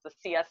because the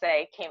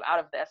CSA came out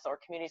of this, or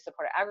community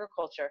supported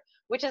agriculture,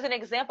 which is an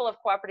example of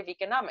cooperative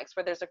economics,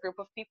 where there's a group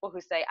of people who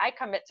say, I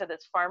commit to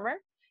this farmer,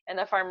 and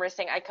the farmer is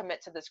saying, I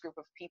commit to this group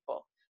of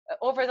people.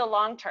 Over the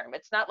long term,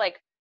 it's not like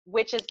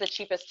which is the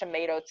cheapest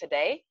tomato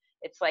today.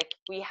 It's like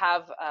we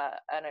have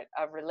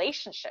a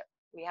relationship,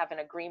 we have an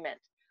agreement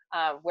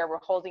where we're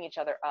holding each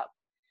other up.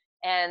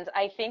 And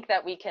I think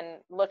that we can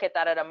look at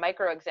that at a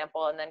micro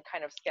example and then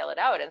kind of scale it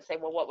out and say,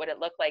 well, what would it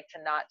look like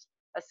to not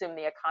assume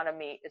the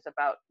economy is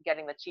about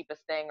getting the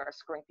cheapest thing or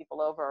screwing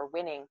people over or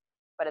winning,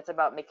 but it's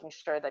about making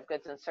sure that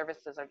goods and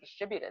services are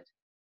distributed.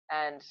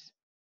 And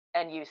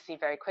you see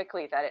very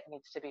quickly that it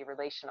needs to be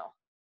relational.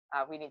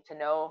 We need to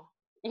know,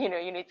 you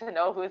need to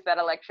know who's that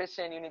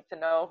electrician, you need to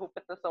know who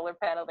put the solar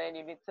panel in,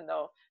 you need to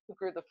know who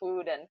grew the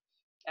food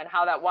and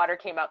how that water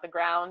came out the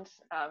ground,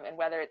 and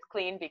whether it's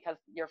clean because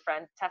your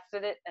friend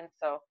tested it. And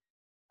so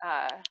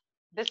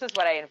this is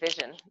what I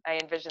envision. I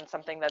envision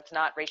something that's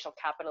not racial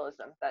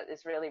capitalism, that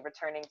is really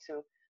returning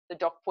to the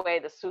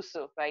dokpue, the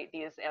susu, right?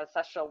 These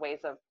ancestral ways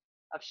of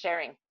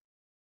sharing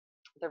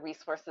the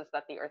resources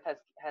that the earth has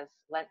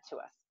lent to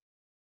us.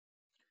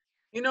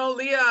 You know,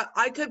 Leah,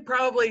 I could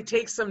probably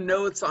take some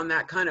notes on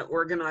that kind of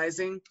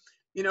organizing,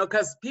 you know,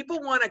 because people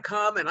want to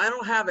come and I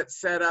don't have it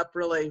set up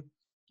really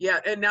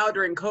yet. And now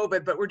during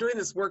COVID, but we're doing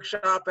this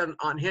workshop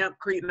on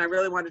hempcrete, and I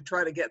really want to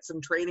try to get some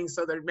training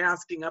so they're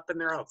masking up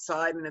and they're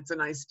outside and it's a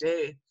nice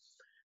day.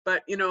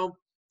 But, you know,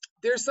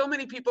 there's so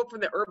many people from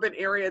the urban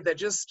area that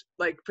just,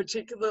 like,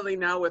 particularly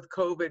now with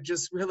COVID,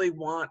 just really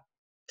want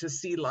to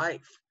see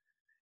life,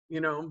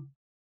 you know.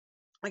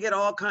 I get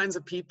all kinds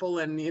of people,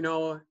 and, you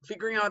know,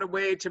 figuring out a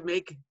way to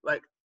make,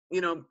 like,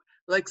 you know,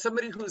 like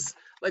somebody who's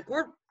like,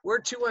 we're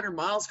 200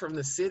 miles from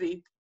the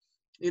city,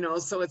 you know,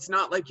 so it's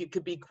not like you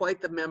could be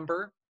quite the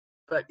member,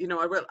 but, you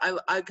know,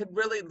 I could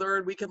really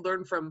learn, we could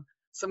learn from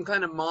some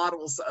kind of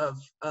models of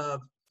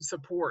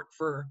support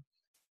for,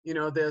 you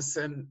know, this,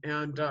 and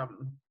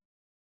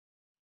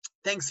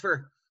thanks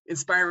for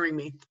inspiring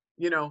me,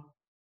 you know,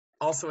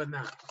 also in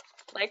that.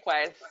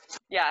 Likewise.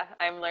 Yeah,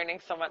 I'm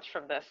learning so much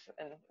from this,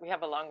 and we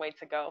have a long way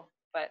to go.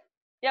 But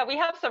yeah, we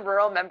have some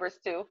rural members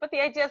too. But the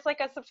idea is like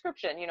a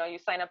subscription. You know, you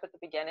sign up at the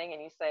beginning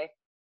and you say,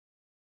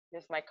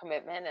 here's my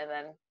commitment, and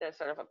then there's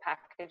sort of a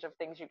package of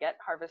things you get,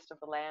 harvest of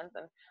the lands.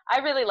 And I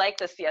really like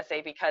the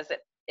CSA because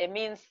it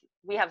means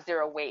we have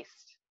zero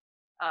waste.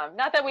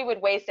 Not that we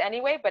would waste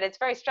anyway, but it's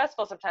very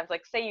stressful sometimes.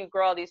 Like, say you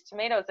grow all these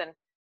tomatoes and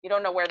you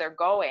don't know where they're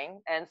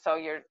going, and so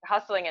you're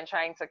hustling and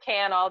trying to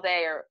can all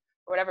day or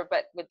whatever.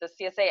 But with the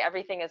CSA,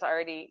 everything is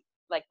already,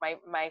 like,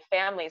 my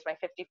families, my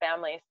 50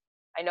 families,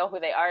 I know who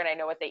they are and I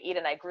know what they eat,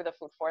 and I grew the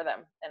food for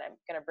them, and I'm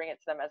going to bring it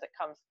to them as it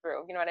comes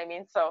through. You know what I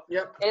mean? So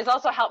Yep. It has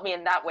also helped me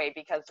in that way,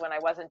 because when I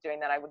wasn't doing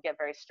that, I would get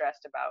very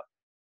stressed about,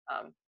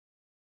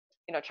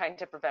 you know, trying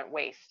to prevent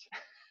waste.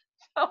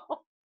 So.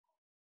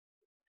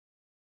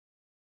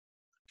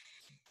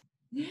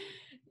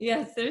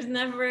 Yes, there's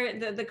never,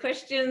 the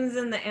questions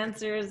and the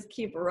answers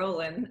keep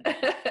rolling.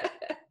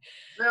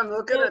 Yeah, I'm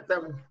looking at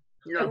them.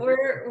 Yeah.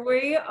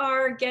 We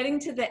are getting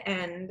to the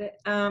end.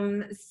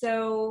 One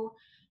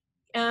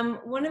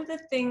of the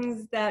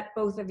things that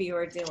both of you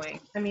are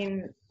doing, I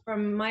mean,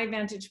 from my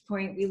vantage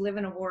point, we live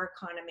in a war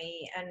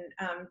economy, and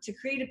to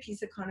create a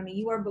peace economy,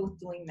 you are both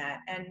doing that.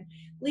 And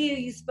Leah,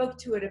 you spoke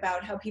to it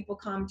about how people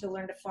come to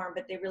learn to farm,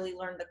 but they really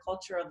learn the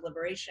culture of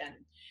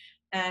liberation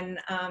and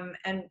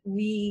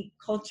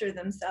reculture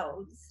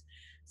themselves.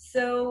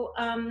 So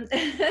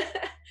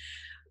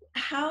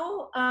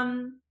how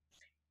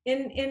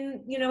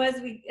in you know,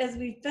 as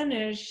we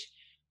finish,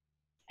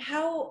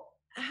 how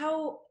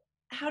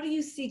do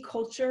you see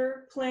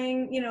culture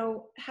playing, you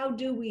know, how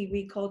do we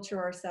reculture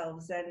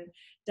ourselves and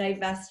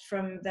divest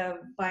from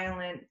the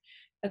violent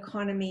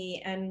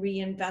economy and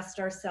reinvest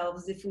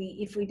ourselves if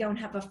we don't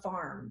have a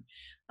farm,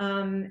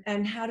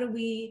 and how do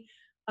we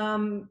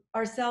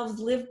ourselves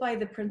live by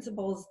the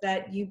principles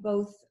that you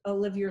both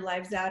live your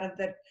lives out of,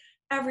 that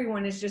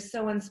everyone is just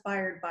so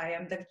inspired by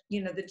them, that,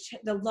 you know,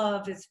 the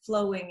love is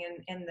flowing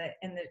in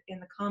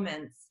the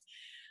comments.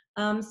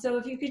 So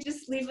if you could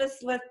just leave us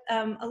with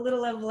a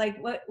little of,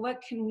 like,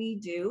 what can we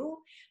do?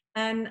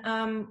 And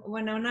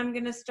Winona, I'm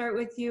going to start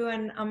with you,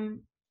 and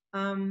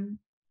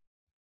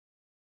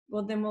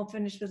well, then we'll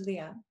finish with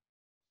Leah.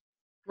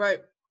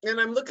 Right. And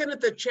I'm looking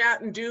at the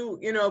chat, and do,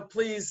 you know,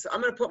 please,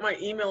 I'm going to put my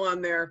email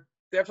on there.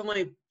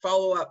 Definitely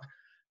follow up.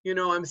 You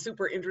know, I'm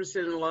super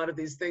interested in a lot of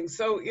these things.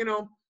 So, you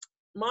know,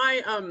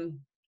 my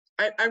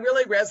I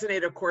really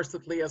resonate, of course,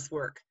 with Leah's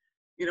work.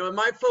 You know, and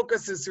my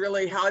focus is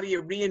really, how do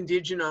you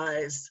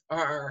re-indigenize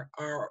our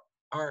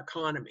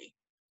economy?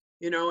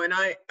 You know, and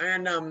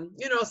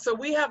you know, so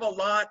we have a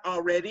lot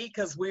already,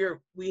 because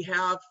we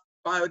have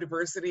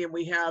biodiversity, and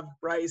we have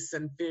rice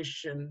and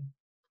fish and,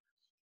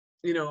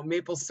 you know,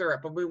 maple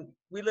syrup, and we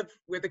live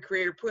where the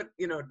Creator put,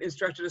 you know,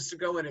 instructed us to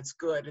go, and it's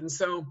good. And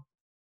so,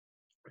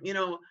 you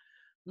know,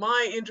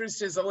 my interest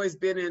has always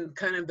been in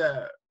kind of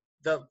the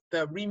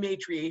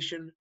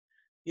rematriation,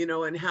 you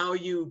know, and how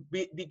you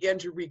begin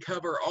to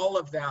recover all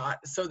of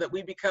that so that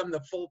we become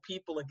the full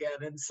people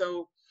again. And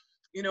so,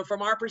 you know,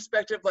 from our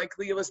perspective, like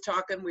Leah was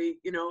talking, we,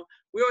 you know,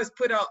 we always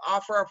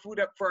offer our food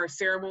up for our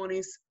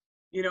ceremonies,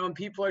 you know, and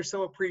people are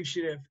so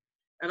appreciative.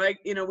 And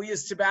you know, we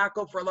use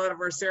tobacco for a lot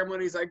of our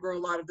ceremonies. I grow a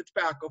lot of the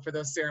tobacco for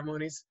those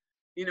ceremonies,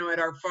 you know, at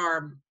our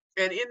farm.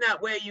 And in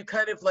that way, you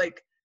kind of,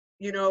 like,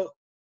 you know,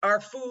 our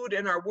food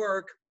and our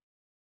work,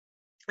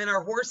 and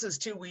our horses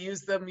too, we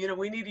use them, you know,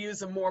 we need to use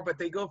them more, but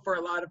they go for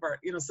a lot of our,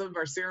 you know, some of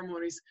our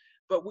ceremonies.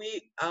 But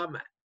we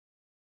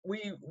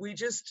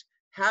just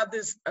have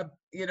this,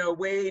 you know,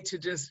 way to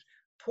just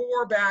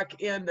pour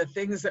back in the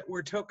things that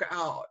were took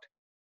out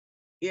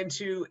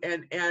into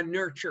and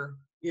nurture,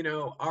 you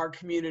know, our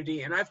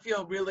community. And I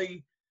feel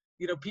really,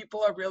 you know,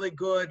 people are really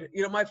good.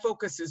 You know, my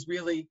focus is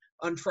really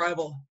on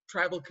tribal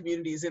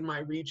communities in my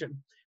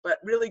region, but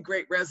really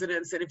great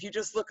residents. And if you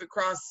just look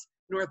across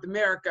North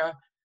America,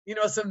 you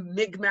know, some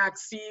Mi'kmaq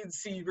seed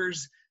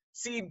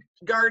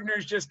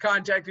gardeners just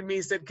contacted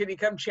me, said, can you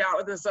come chat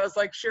with us? I was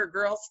like, sure,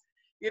 girls.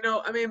 You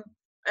know, I mean,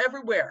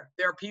 everywhere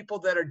there are people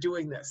that are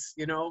doing this,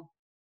 you know,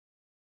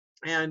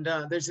 And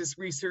there's this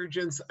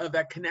resurgence of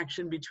that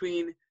connection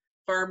between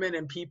farming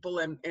and people.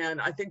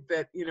 And I think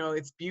that, you know,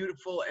 it's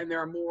beautiful, and there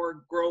are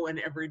more growing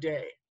every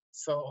day.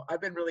 So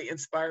I've been really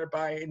inspired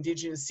by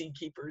Indigenous seed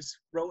keepers,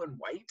 Rowan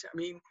White. I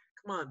mean,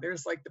 come on,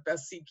 there's like the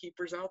best seed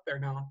keepers out there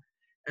now.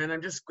 And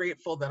I'm just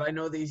grateful that I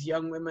know these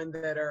young women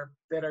that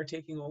are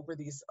taking over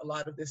a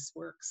lot of this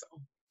work. So.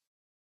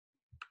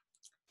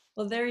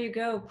 Well, there you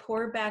go.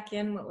 Pour back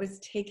in what was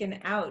taken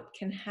out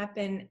can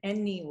happen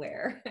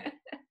anywhere.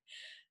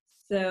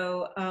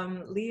 So,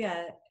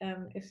 Leah,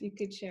 if you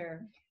could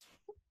share.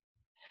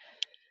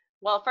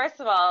 Well, first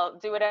of all,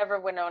 do whatever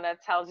Winona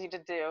tells you to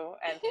do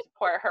and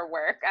support her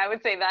work. I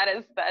would say that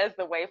is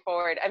the way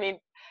forward. I mean,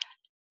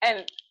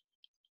 and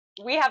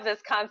we have this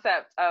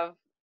concept of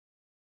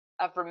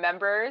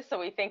rememberers, so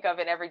we think of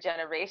in every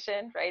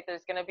generation, right?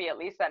 There's going to be at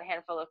least that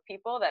handful of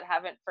people that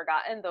haven't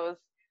forgotten those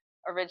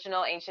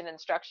original ancient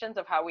instructions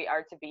of how we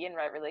are to be in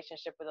right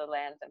relationship with the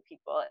lands and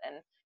people.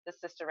 And this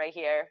sister right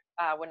here,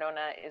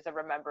 Winona, is a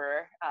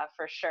rememberer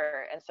for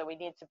sure. And so we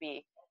need to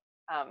be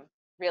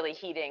really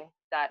heeding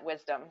that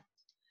wisdom.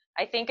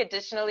 I think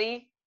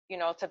additionally, you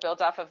know, to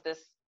build off of this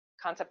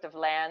concept of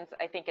lands,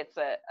 I think it's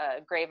a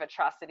grave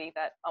atrocity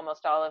that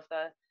almost all of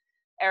the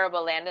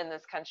arable land in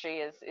this country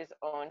is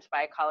owned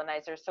by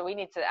colonizers. So we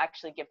need to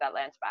actually give that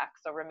land back.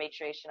 So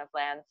rematriation of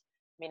lands,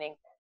 meaning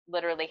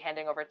literally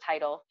handing over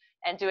title,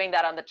 and doing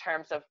that on the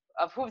terms of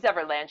whose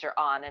ever land you're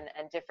on.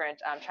 And different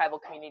tribal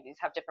communities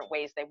have different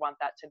ways they want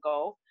that to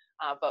go,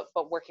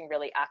 but working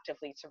really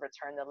actively to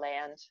return the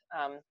land.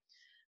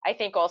 I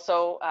think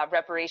also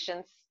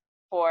reparations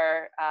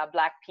for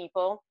Black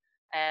people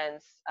and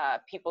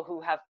people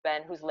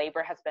whose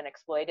labor has been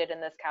exploited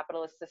in this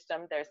capitalist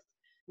system. There's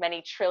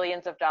many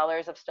trillions of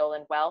dollars of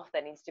stolen wealth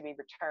that needs to be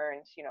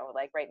returned. You know,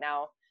 like right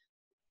now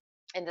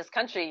in this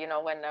country, you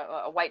know, when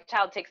a white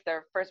child takes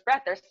their first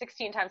breath, they're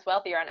 16 times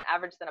wealthier on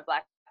average than a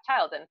Black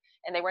child,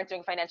 and they weren't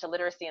doing financial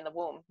literacy in the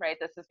womb, right?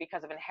 This is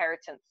because of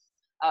inheritance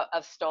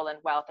of stolen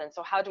wealth. And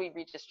so how do we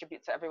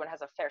redistribute so everyone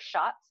has a fair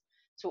shot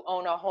to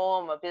own a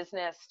home, a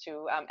business,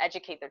 to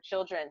educate their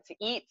children, to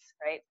eat,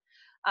 right?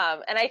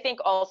 And I think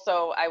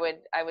also I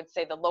would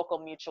say the local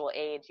mutual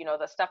aid, you know,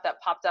 the stuff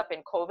that popped up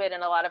in COVID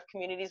in a lot of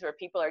communities where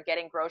people are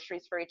getting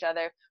groceries for each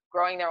other,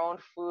 growing their own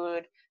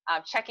food,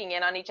 checking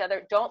in on each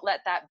other. Don't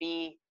let that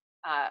be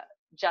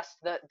just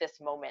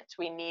this moment.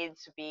 We need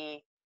to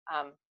be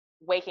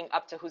waking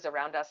up to who's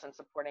around us and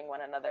supporting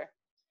one another.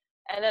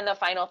 And then the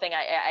final thing,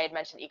 I had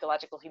mentioned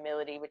ecological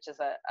humility, which is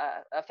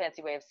a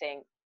fancy way of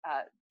saying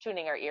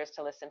tuning our ears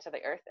to listen to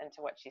the earth and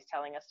to what she's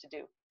telling us to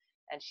do.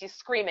 And she's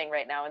screaming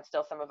right now, and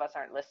still some of us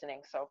aren't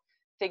listening. So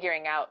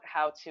figuring out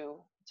how to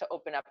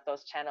open up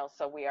those channels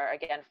so we are,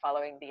 again,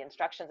 following the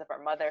instructions of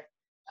our mother,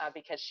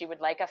 because she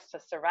would like us to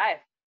survive.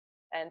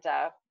 And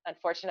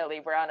unfortunately,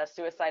 we're on a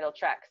suicidal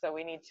track. So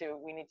we need to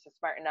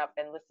smarten up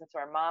and listen to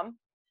our mom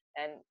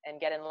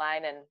and get in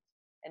line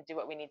and do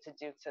what we need to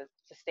do to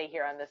stay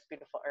here on this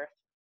beautiful earth.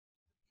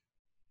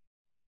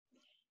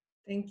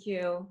 Thank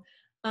you.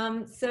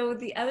 So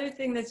the other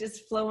thing that's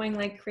just flowing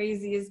like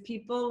crazy is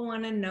people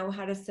want to know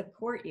how to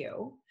support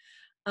you.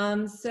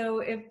 So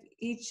if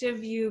each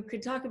of you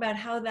could talk about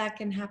how that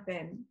can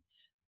happen.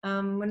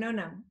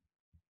 Winona.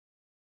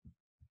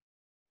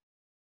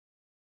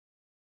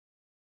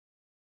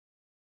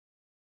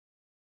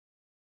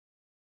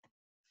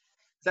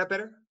 Is that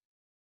better?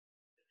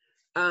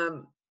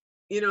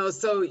 You know,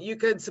 so you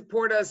could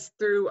support us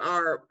through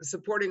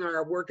supporting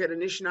our work at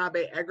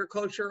Anishinaabe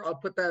Agriculture. I'll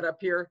put that up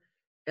here.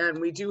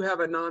 And we do have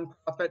a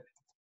nonprofit.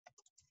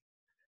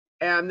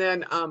 And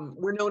then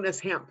Winona's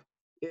Hemp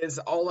is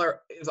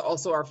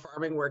also our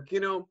farming work.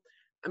 You know,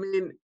 I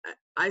mean,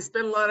 I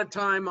spent a lot of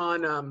time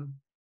on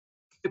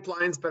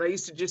pipelines, but I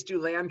used to just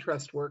do land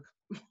trust work.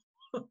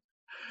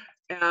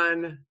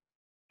 and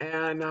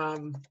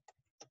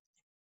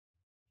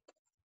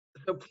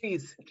so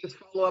please just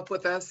follow up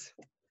with us.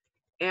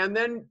 And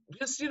then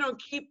just, you know,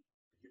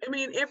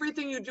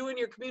 everything you do in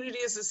your community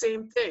is the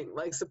same thing,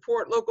 like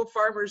support local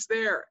farmers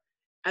there.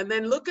 And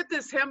then look at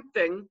this hemp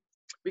thing,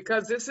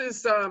 because this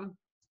is the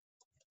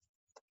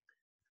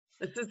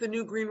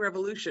new green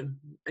revolution,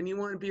 and you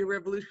want to be a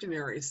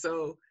revolutionary.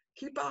 So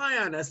keep an eye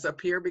on us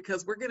up here,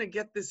 because we're going to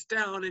get this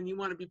down, and you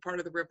want to be part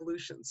of the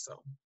revolution.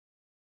 So.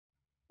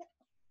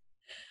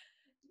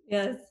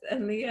 Yes,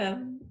 and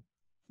Leah.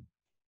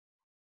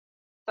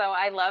 So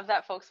I love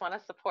that folks want to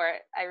support.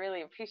 I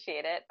really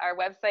appreciate it. Our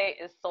website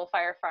is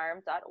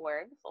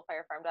soulfirefarm.org,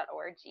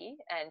 soulfirefarm.org,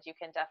 and you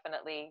can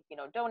definitely, you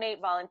know,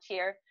 donate,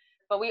 volunteer.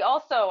 But we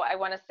also, I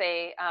want to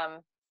say,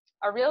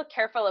 are real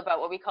careful about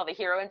what we call the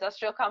hero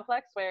industrial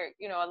complex, where,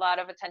 you know, a lot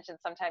of attention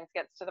sometimes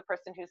gets to the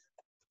person who's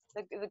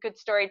the good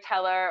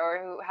storyteller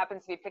or who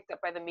happens to be picked up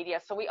by the media.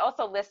 So we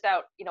also list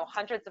out, you know,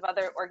 hundreds of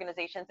other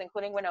organizations,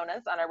 including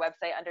Winona's, on our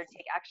website under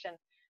Take Action,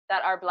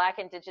 that are Black,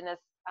 Indigenous,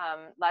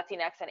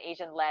 Latinx, and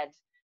Asian-led,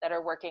 that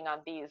are working on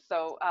these.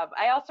 So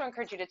I also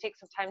encourage you to take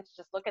some time to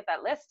just look at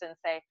that list and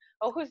say,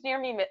 oh, who's near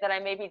me that I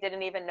maybe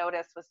didn't even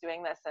notice was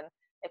doing this? And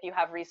if you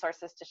have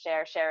resources to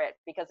share it,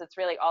 because it's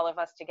really all of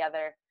us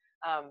together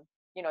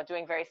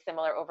doing very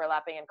similar,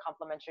 overlapping, and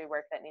complementary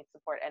work that needs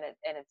support, and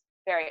it's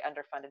very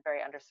underfunded, very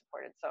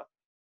undersupported. So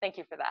thank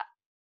you for that.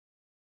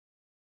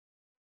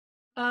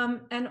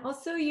 And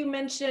also you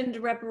mentioned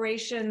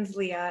reparations,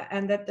 Leah,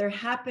 and that they're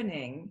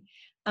happening.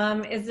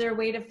 Is there a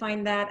way to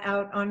find that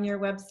out on your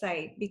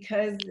website?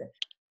 Because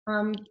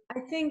I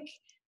think,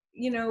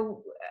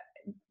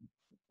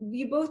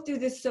 you both do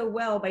this so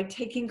well by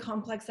taking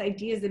complex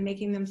ideas and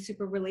making them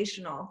super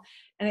relational.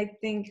 And I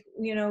think,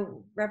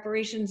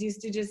 reparations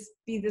used to just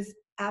be this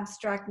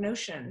abstract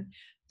notion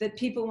that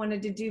people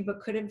wanted to do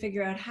but couldn't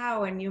figure out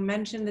how. And you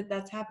mentioned that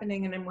that's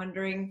happening, and I'm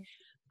wondering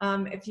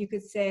if you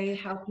could say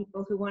how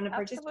people who want to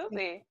participate.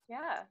 Absolutely,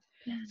 yeah.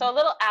 So a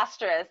little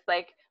asterisk,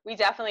 like we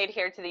definitely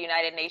adhere to the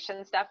United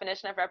Nations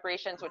definition of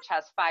reparations, which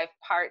has 5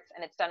 parts,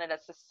 and it's done at a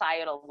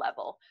societal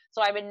level.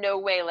 So I'm in no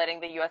way letting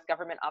the US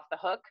government off the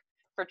hook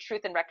for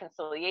truth and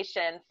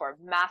reconciliation, for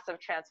massive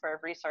transfer of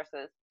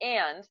resources.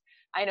 And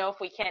I know if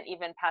we can't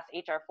even pass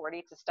HR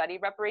 40 to study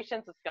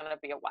reparations, it's going to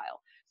be a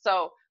while.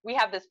 So we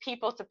have this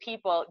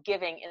people-to-people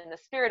giving in the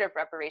spirit of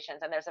reparations.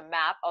 And there's a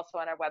map also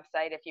on our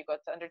website if you go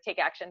to Undertake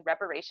Action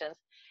Reparations.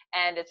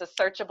 And it's a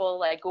searchable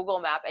like Google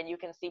map, and you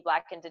can see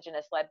Black,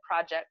 Indigenous-led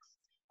projects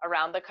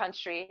around the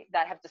country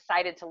that have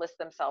decided to list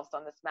themselves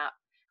on this map.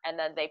 And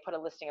then they put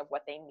a listing of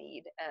what they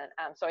need.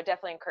 And so I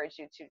definitely encourage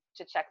you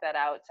to check that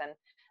out. And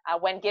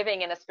when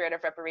giving in a spirit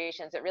of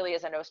reparations, it really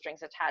is a no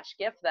strings attached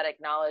gift that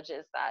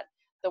acknowledges that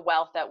the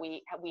wealth that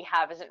we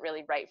have isn't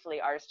really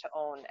rightfully ours to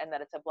own, and that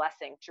it's a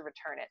blessing to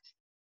return it.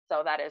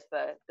 So that is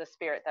the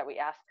spirit that we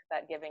ask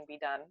that giving be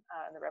done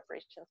in the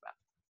reparations map.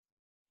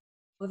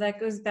 Well, that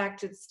goes back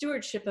to the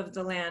stewardship of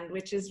the land,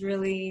 which is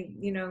really,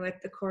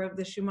 at the core of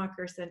the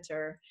Schumacher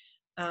Center,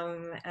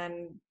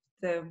 and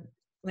the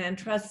land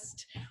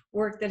trust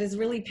work that is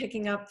really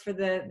picking up for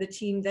the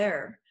team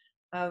there,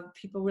 of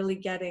people really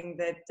getting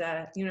that,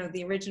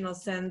 the original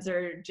sins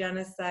are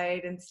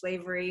genocide and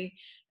slavery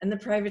and the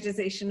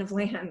privatization of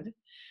land.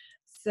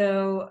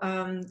 So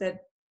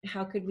that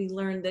how could we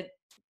learn that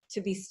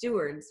to be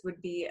stewards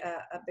would be a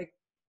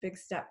big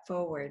step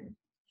forward.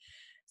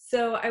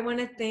 So I want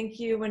to thank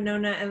you,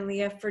 Winona and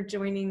Leah, for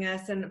joining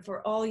us and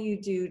for all you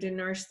do to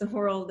nourish the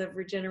world of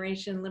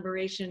regeneration,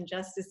 liberation,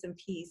 justice, and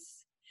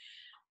peace.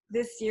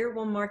 This year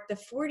will mark the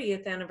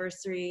 40th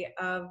anniversary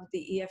of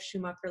the E.F.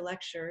 Schumacher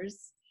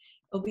Lectures.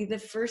 It'll be the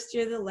first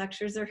year the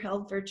lectures are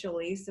held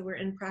virtually, so we're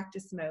in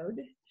practice mode.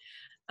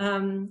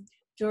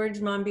 George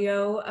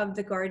Monbiot of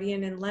The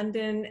Guardian in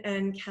London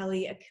and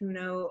Kelly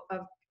Akuno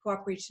of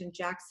Cooperation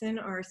Jackson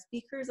are our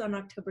speakers on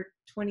October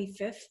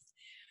 25th.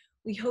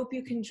 We hope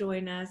you can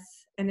join us,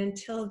 and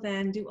until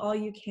then, do all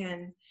you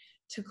can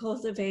to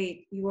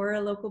cultivate your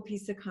local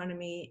peace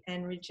economy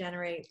and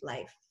regenerate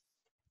life.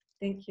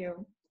 Thank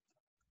you.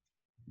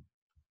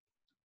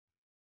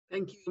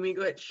 Thank you,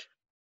 Miigwech.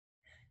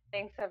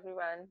 Thanks,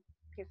 everyone.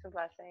 Peace and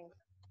blessings.